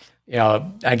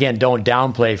again, don't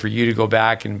downplay for you to go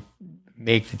back and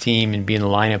make the team and be in the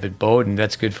lineup at Bowdoin.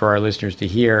 That's good for our listeners to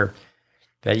hear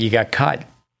that you got cut,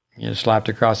 slapped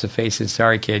across the face and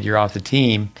sorry, kid, you're off the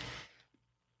team.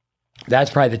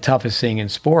 That's probably the toughest thing in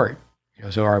sport. I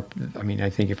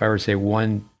think if I were to say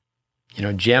one,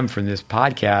 gem from this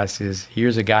podcast is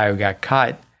here's a guy who got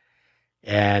cut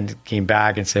and came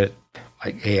back and said,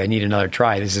 hey, I need another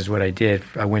try. This is what I did.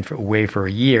 I went away for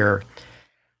a year.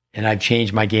 And I've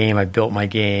changed my game. I've built my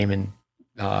game, and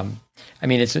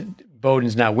it's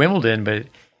Bowdoin's not Wimbledon, but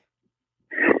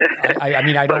I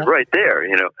don't. Right there,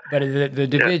 But the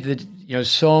division,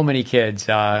 so many kids.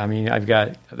 I've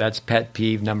got that's pet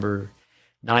peeve number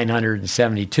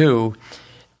 972.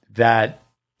 That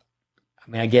I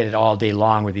mean, I get it all day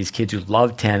long with these kids who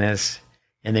love tennis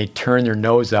and they turn their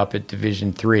nose up at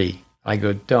Division III. I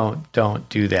go, don't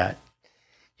do that.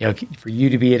 You know, for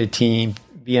you to be on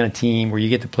a team where you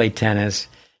get to play tennis,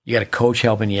 you got a coach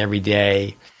helping you every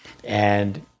day.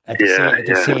 And at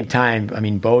the same time, I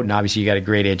mean, Bowdoin, obviously you got a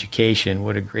great education.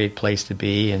 What a great place to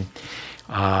be. And,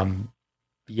 I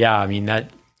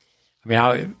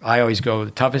always go,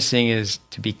 the toughest thing is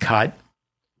to be cut.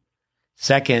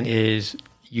 Second is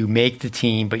you make the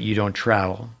team, but you don't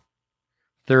travel.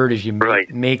 Third is you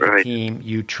make the team,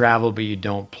 you travel, but you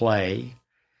don't play.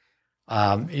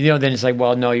 Then it's like,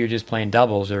 well, no, you're just playing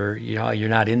doubles, or, you're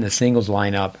not in the singles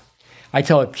lineup. I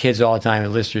tell kids all the time,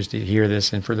 and listeners to hear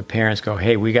this, and for the parents go,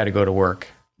 hey, we got to go to work.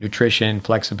 Nutrition,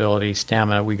 flexibility,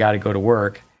 stamina, we got to go to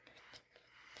work.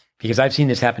 Because I've seen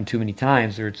this happen too many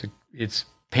times where it's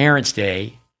Parents'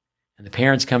 Day, and the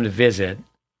parents come to visit,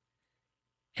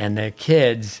 and the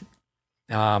kids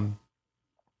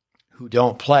who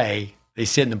don't play, they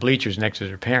sit in the bleachers next to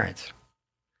their parents.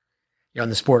 In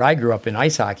the sport I grew up in,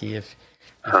 ice hockey,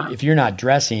 if you're not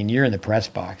dressing, you're in the press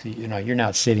box. You're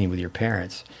not sitting with your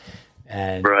parents.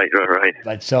 And right.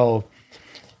 But so,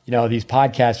 these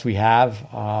podcasts we have,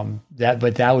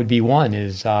 that would be one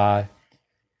is, and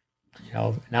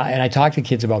I talk to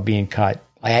kids about being cut.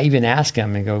 I even ask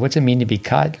them and go, what's it mean to be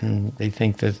cut? And they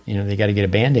think that, they got to get a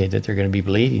Band-Aid, that they're going to be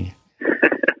bleeding.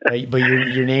 But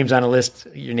your name's on a list,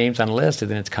 and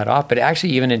then it's cut off. But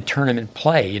actually, even in tournament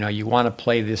play, you want to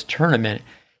play this tournament,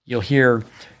 you'll hear,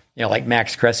 like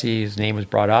Max Cressy, his name was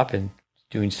brought up and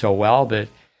doing so well. But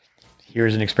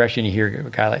here's an expression you hear,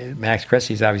 a guy like Max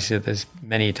Cressy's obviously said this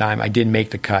many a time, I didn't make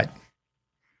the cut.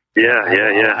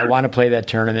 Yeah. I want to play that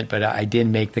tournament, but I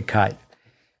didn't make the cut.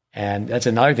 And that's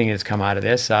another thing that's come out of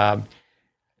this.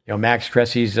 Max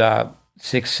Cressy's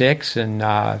 6'6", and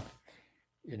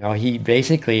he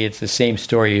basically, it's the same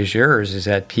story as yours, is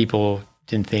that people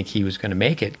didn't think he was going to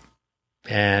make it.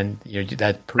 And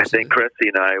that person, I think Cressy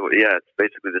and I, it's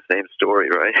basically the same story,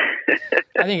 right?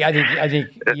 I think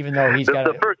even though he's got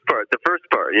the first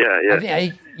part, yeah. I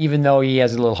think even though he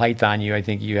has a little height on you, I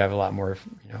think you have a lot more,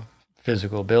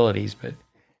 physical abilities. But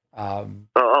I'll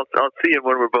see him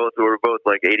when we're both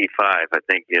like 85. I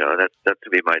think that's to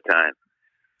be my time.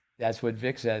 That's what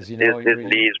Vic says. His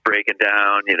knees breaking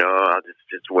down. I'll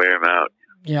just wear him out.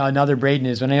 Another Braden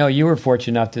is, when I know you were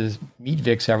fortunate enough to meet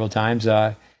Vic several times.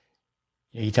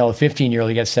 You tell a 15-year-old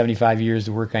you got 75 years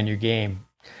to work on your game.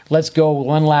 Let's go.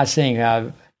 One last thing.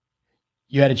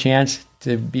 You had a chance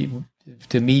to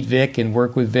meet Vic and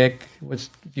work with Vic. If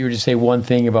you were to say one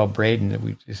thing about Braden that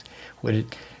would it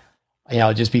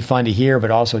just be fun to hear,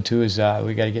 but also too is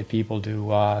we got to get people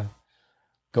to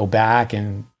go back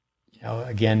and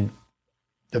again,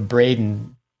 the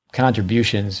Braden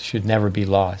contributions should never be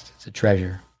lost. It's a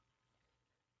treasure.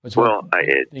 What's one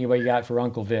thing about you got for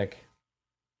Uncle Vic?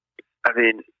 I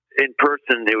mean, in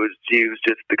person, he was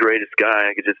just the greatest guy.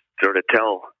 I could just sort of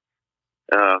tell,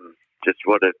 just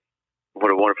what a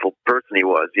wonderful person he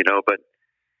was, But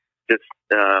just,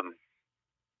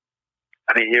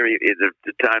 here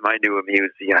the time I knew him, he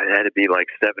had to be like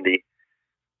 70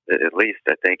 at least,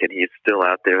 I think, and he's still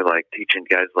out there like teaching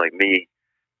guys like me,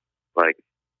 like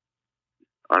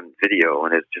on video,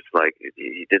 and it's just like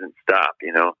he didn't stop,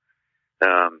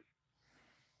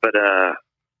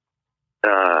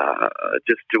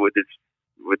 Just with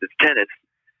his tennis,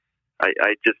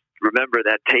 I just remember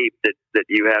that tape that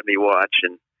you had me watch,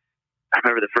 and I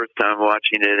remember the first time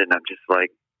watching it, and I'm just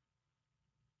like,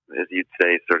 as you'd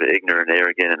say, sort of ignorant,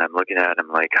 arrogant, and I'm looking at him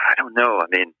like, I don't know. I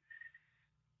mean,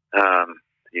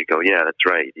 you go, yeah, that's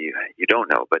right. You don't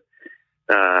know, but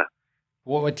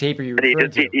what tape are you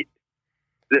referring to?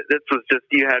 This was just,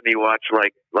 you had me watch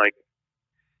like.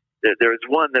 There was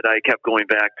one that I kept going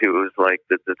back to. It was like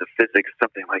the physics,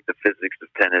 something like the physics of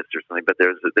tennis or something. But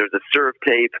there's a serve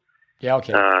tape. Yeah,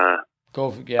 okay. I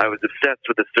was obsessed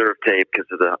with the serve tape because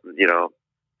of the,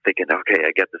 thinking, okay,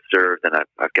 I get the serve, then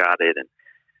I've got it. And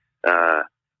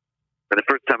but the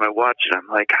first time I watched it, I'm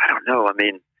like, I don't know. I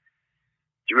mean,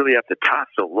 do you really have to toss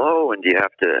so low? And do you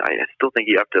have to? I still think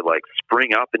you have to like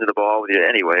spring up into the ball with you.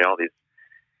 Anyway, all these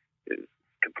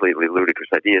completely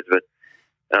ludicrous ideas, but.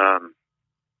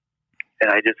 And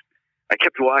I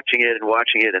kept watching it, and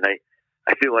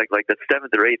I feel like the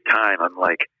seventh or eighth time, I'm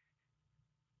like,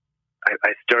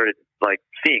 I started like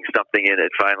seeing something in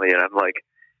it finally, and I'm like,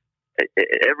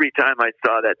 every time I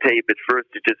saw that tape, at first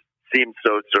it just seemed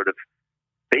so sort of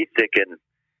basic, and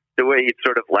the way he'd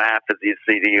sort of laugh as he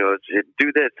goes,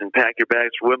 do this and pack your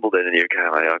bags for Wimbledon, and you're kind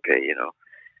of like, okay,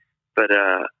 but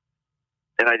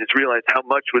and I just realized how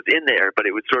much was in there, but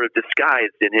it was sort of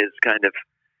disguised in his kind of,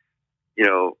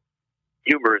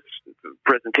 humorous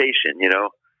presentation,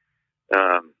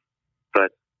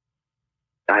 but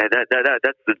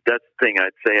that's the thing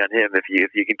I'd say on him. If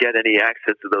you can get any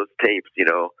access to those tapes,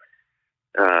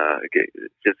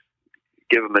 just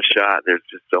give him a shot. There's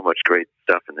just so much great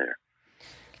stuff in there.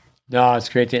 No, it's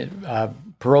great.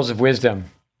 Pearls of wisdom,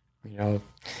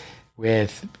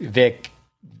 with Vic,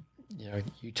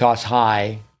 you toss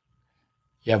high,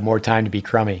 you have more time to be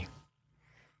crummy.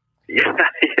 Yeah.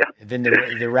 And then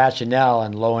the rationale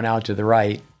and low and out to the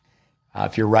right,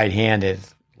 if you're right-handed,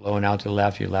 low and out to the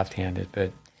left, you're left-handed.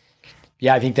 But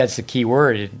yeah, I think that's the key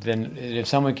word. Then if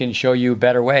someone can show you a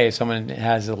better way, if someone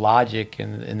has the logic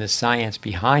and the science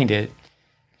behind it,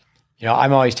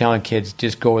 I'm always telling kids,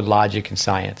 just go with logic and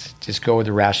science. Just go with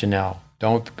the rationale.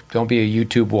 Don't be a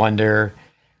YouTube wonder.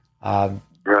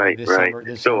 Right.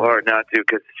 It's so hard not to,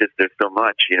 because it's just there's so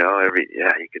much. You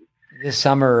can. This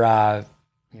summer,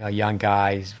 young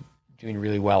guys doing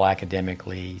really well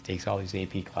academically. He takes all these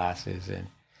AP classes, and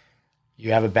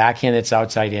you have a backhand that's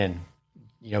outside in.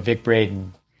 Vic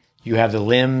Braden, you have the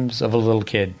limbs of a little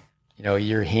kid.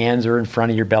 Your hands are in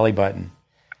front of your belly button.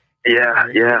 Yeah.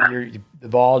 The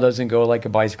ball doesn't go like a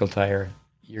bicycle tire.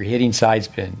 You're hitting side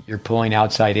spin. You're pulling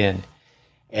outside in.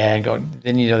 And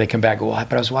then, they come back,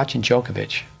 but I was watching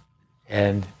Djokovic.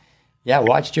 And, yeah,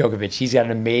 watch Djokovic. He's got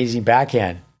an amazing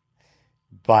backhand.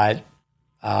 But,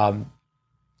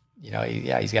 he's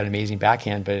got an amazing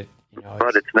backhand. But,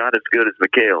 but it's not as good as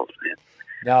Mikhail's, man.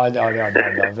 No.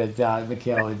 But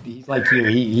Mikhail, he's like you.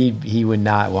 He would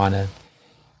not want to,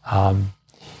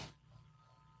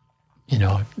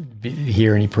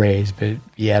 hear any praise, but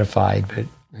be edified. But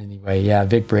anyway, yeah,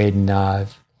 Vic Braden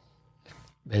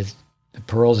is the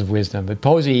pearls of wisdom. But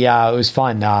Posey, it was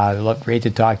fun. Great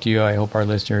to talk to you. I hope our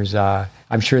listeners,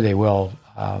 I'm sure they will,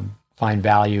 find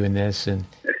value in this. And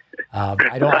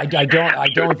I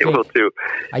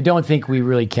don't think we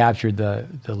really captured the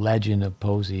legend of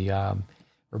Posey.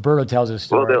 Roberto tells a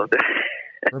story. Well,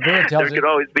 there could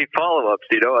always be follow-ups,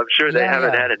 I'm sure they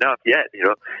haven't had enough yet,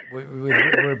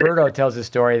 Roberto tells a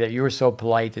story that you were so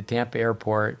polite at Tampa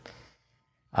Airport.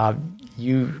 We're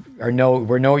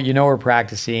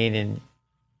practicing, and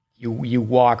you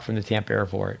walk from the Tampa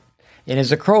Airport. And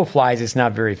as the crow flies, it's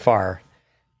not very far,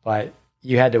 but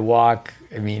you had to walk.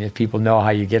 I mean, if people know how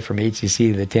you get from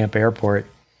HCC to the Tampa Airport,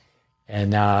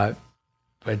 and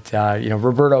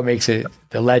Roberto makes it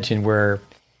the legend where,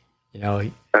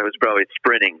 I was probably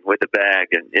sprinting with the bag,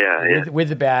 and with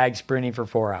the bag, sprinting for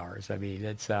 4 hours. I mean,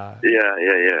 that's I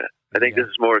think this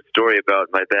is more a story about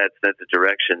my bad sense of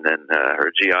direction than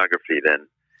her geography than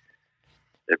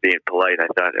being polite. I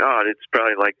thought, it's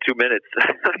probably like 2 minutes.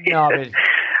 No, but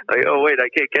wait, I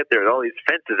can't get there. All these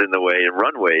fences in the way and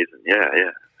runways, and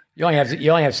You only have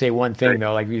to say one thing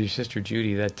though, like with your sister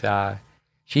Judy, that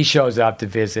she shows up to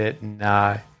visit,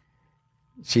 and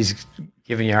she's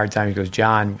giving you a hard time. He goes,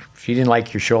 John, she didn't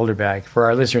like your shoulder bag. For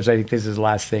our listeners, I think this is the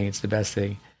last thing. It's the best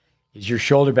thing. Is your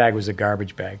shoulder bag was a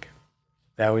garbage bag.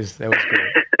 That was good.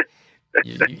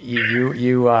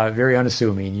 you very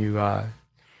unassuming. You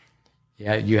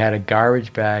had a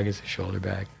garbage bag as a shoulder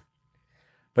bag.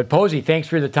 But Posey, thanks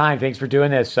for the time. Thanks for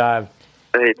doing this. Hey,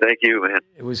 thank you, man.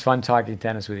 It was fun talking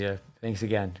tennis with you. Thanks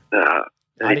again.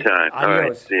 Anytime. All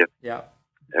right. See you. Yeah.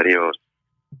 Adios.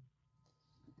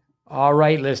 All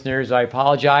right, listeners, I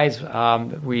apologize.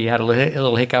 We had a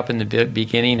little hiccup in the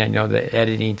beginning. I know the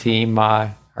editing team,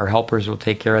 our helpers, will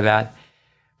take care of that.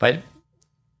 But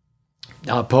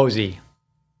Posey,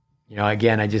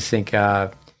 again, I just think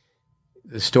the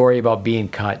story about being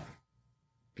cut,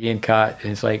 and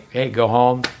it's like, hey, go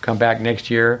home, come back next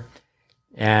year,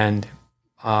 and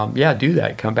do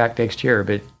that. Come back next year,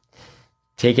 but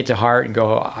take it to heart and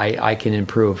go, I can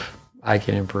improve. I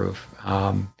can improve.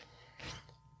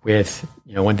 With,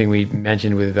 one thing we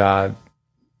mentioned with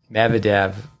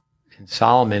Medvedev and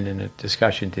Solomon in a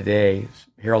discussion today,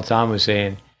 Harold Tom was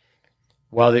saying,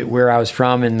 where I was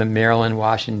from in the Maryland,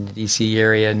 Washington, D.C.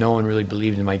 area, no one really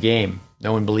believed in my game.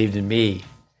 No one believed in me.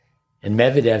 And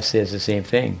Medvedev says the same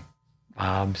thing.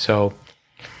 So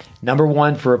number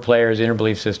one for a player is inner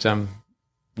belief system.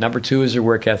 Number two is their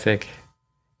work ethic.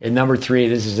 And number three,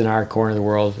 this is in our corner of the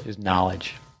world, is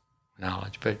knowledge.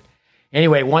 But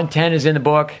anyway, 110 is in the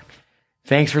book.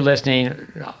 Thanks for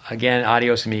listening. Again,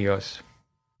 adios amigos.